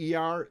going to the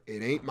ER,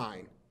 it ain't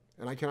mine.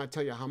 And I cannot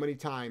tell you how many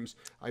times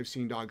I've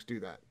seen dogs do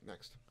that.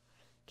 Next.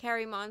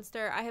 Carrie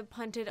Monster, I have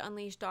punted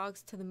unleashed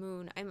dogs to the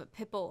moon. I'm a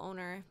pit bull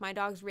owner. If my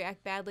dogs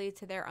react badly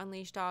to their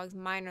unleashed dogs,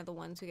 mine are the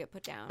ones who get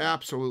put down.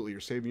 Absolutely.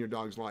 You're saving your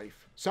dog's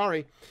life.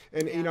 Sorry.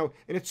 And, you know,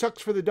 and it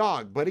sucks for the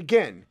dog. But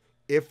again,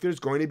 if there's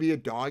going to be a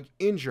dog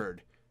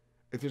injured,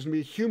 if there's going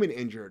to be a human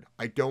injured,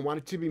 I don't want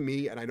it to be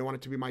me and I don't want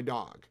it to be my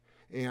dog.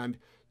 And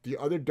the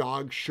other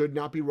dog should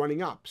not be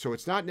running up. So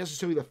it's not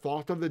necessarily the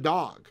fault of the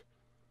dog.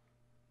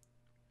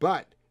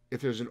 But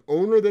if there's an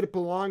owner that it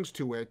belongs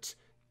to it's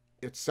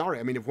sorry.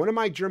 I mean, if one of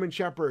my German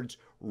Shepherds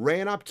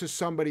ran up to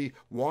somebody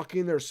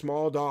walking their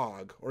small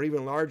dog or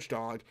even large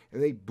dog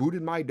and they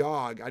booted my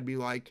dog, I'd be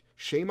like,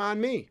 shame on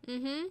me.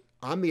 Mm-hmm.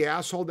 I'm the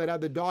asshole that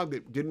had the dog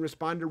that didn't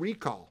respond to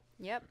recall.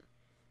 Yep.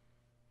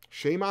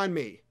 Shame on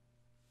me.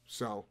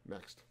 So,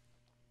 next.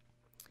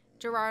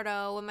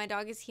 Gerardo, when my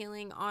dog is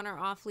healing on or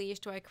off leash,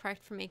 do I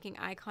correct for making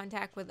eye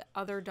contact with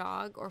other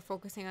dog or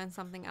focusing on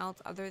something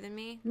else other than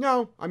me?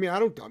 No, I mean, I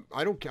don't,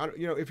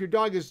 you know, if your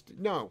dog is,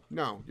 no,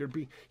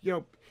 you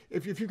know,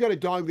 if you've got a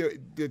dog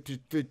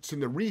that's in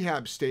the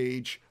rehab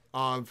stage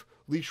of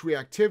leash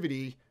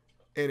reactivity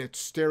and it's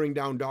staring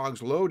down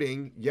dogs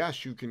loading,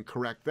 yes, you can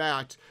correct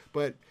that.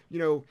 But, you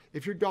know,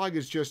 if your dog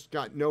has just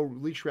got no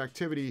leash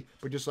reactivity,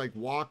 but just like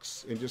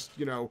walks and just,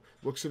 you know,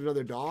 looks at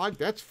another dog,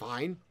 that's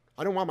fine.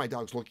 I don't want my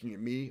dogs looking at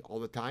me all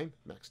the time.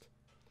 Next.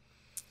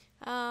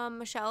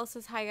 Michelle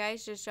says, hi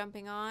guys, just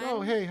jumping on.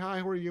 Oh, hey, hi,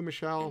 how are you,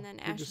 Michelle? And then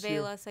Good Ash to see you.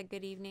 Vela said,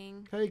 good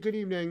evening. Hey, good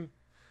evening.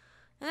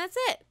 And that's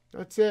it.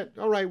 That's it.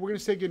 All right, we're going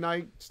to say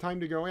goodnight. It's time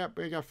to go. Yeah,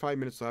 we got 5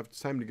 minutes left. It's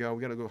time to go.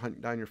 We got to go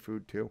hunt down your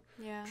food, too.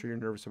 Yeah. I'm sure you're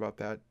nervous about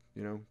that.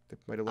 You know, they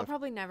might have I'll left.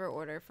 probably never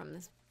order from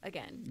this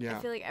again. Yeah. I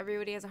feel like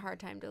everybody has a hard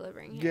time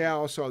delivering here. Yeah,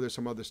 also, there's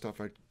some other stuff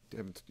I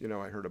haven't, you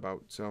know, I heard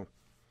about. So,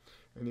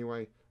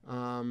 anyway.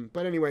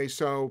 But anyway,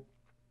 so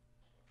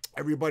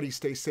everybody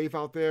stay safe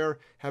out there.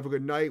 Have a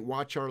good night.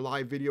 Watch our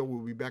live video.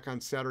 We'll be back on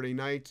Saturday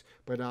night.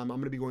 But I'm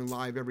going to be going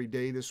live every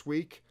day this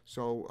week.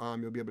 So,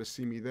 you'll be able to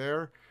see me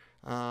there.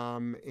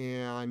 I'm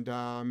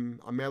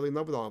madly in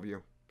love with all of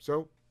you.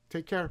 So,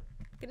 take care.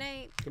 Good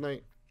night. Good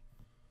night.